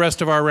all the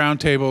rest of our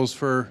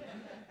roundtables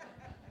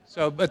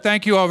but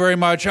thank you all very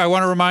much. I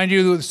want to remind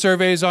you the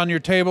surveys on your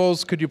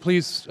tables. Could you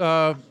please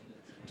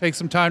take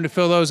some time to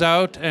fill those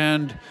out,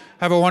 and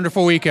have a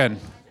wonderful weekend.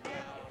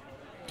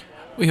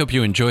 We hope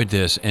you enjoyed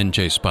this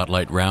NJ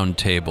Spotlight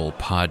Roundtable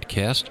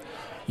podcast.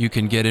 You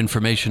can get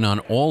information on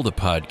all the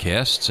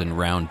podcasts and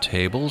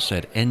roundtables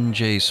at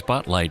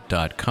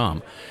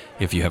njspotlight.com.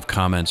 If you have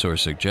comments or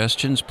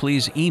suggestions,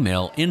 please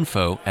email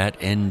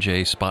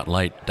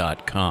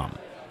info@njspotlight.com.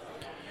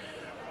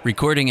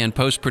 Recording and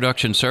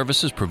post-production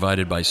services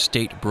provided by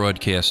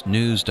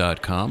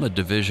StateBroadcastNews.com, a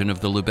division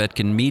of the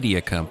Lubetkin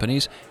Media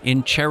Companies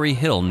in Cherry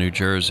Hill, New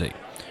Jersey.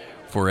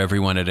 For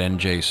everyone at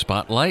NJ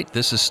Spotlight,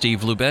 this is Steve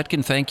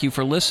Lubetkin. Thank you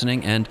for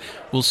listening, and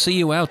we'll see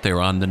you out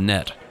there on the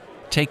net.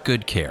 Take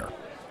good care.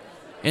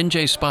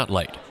 NJ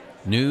Spotlight,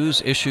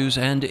 news, issues,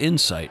 and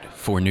insight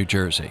for New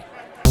Jersey.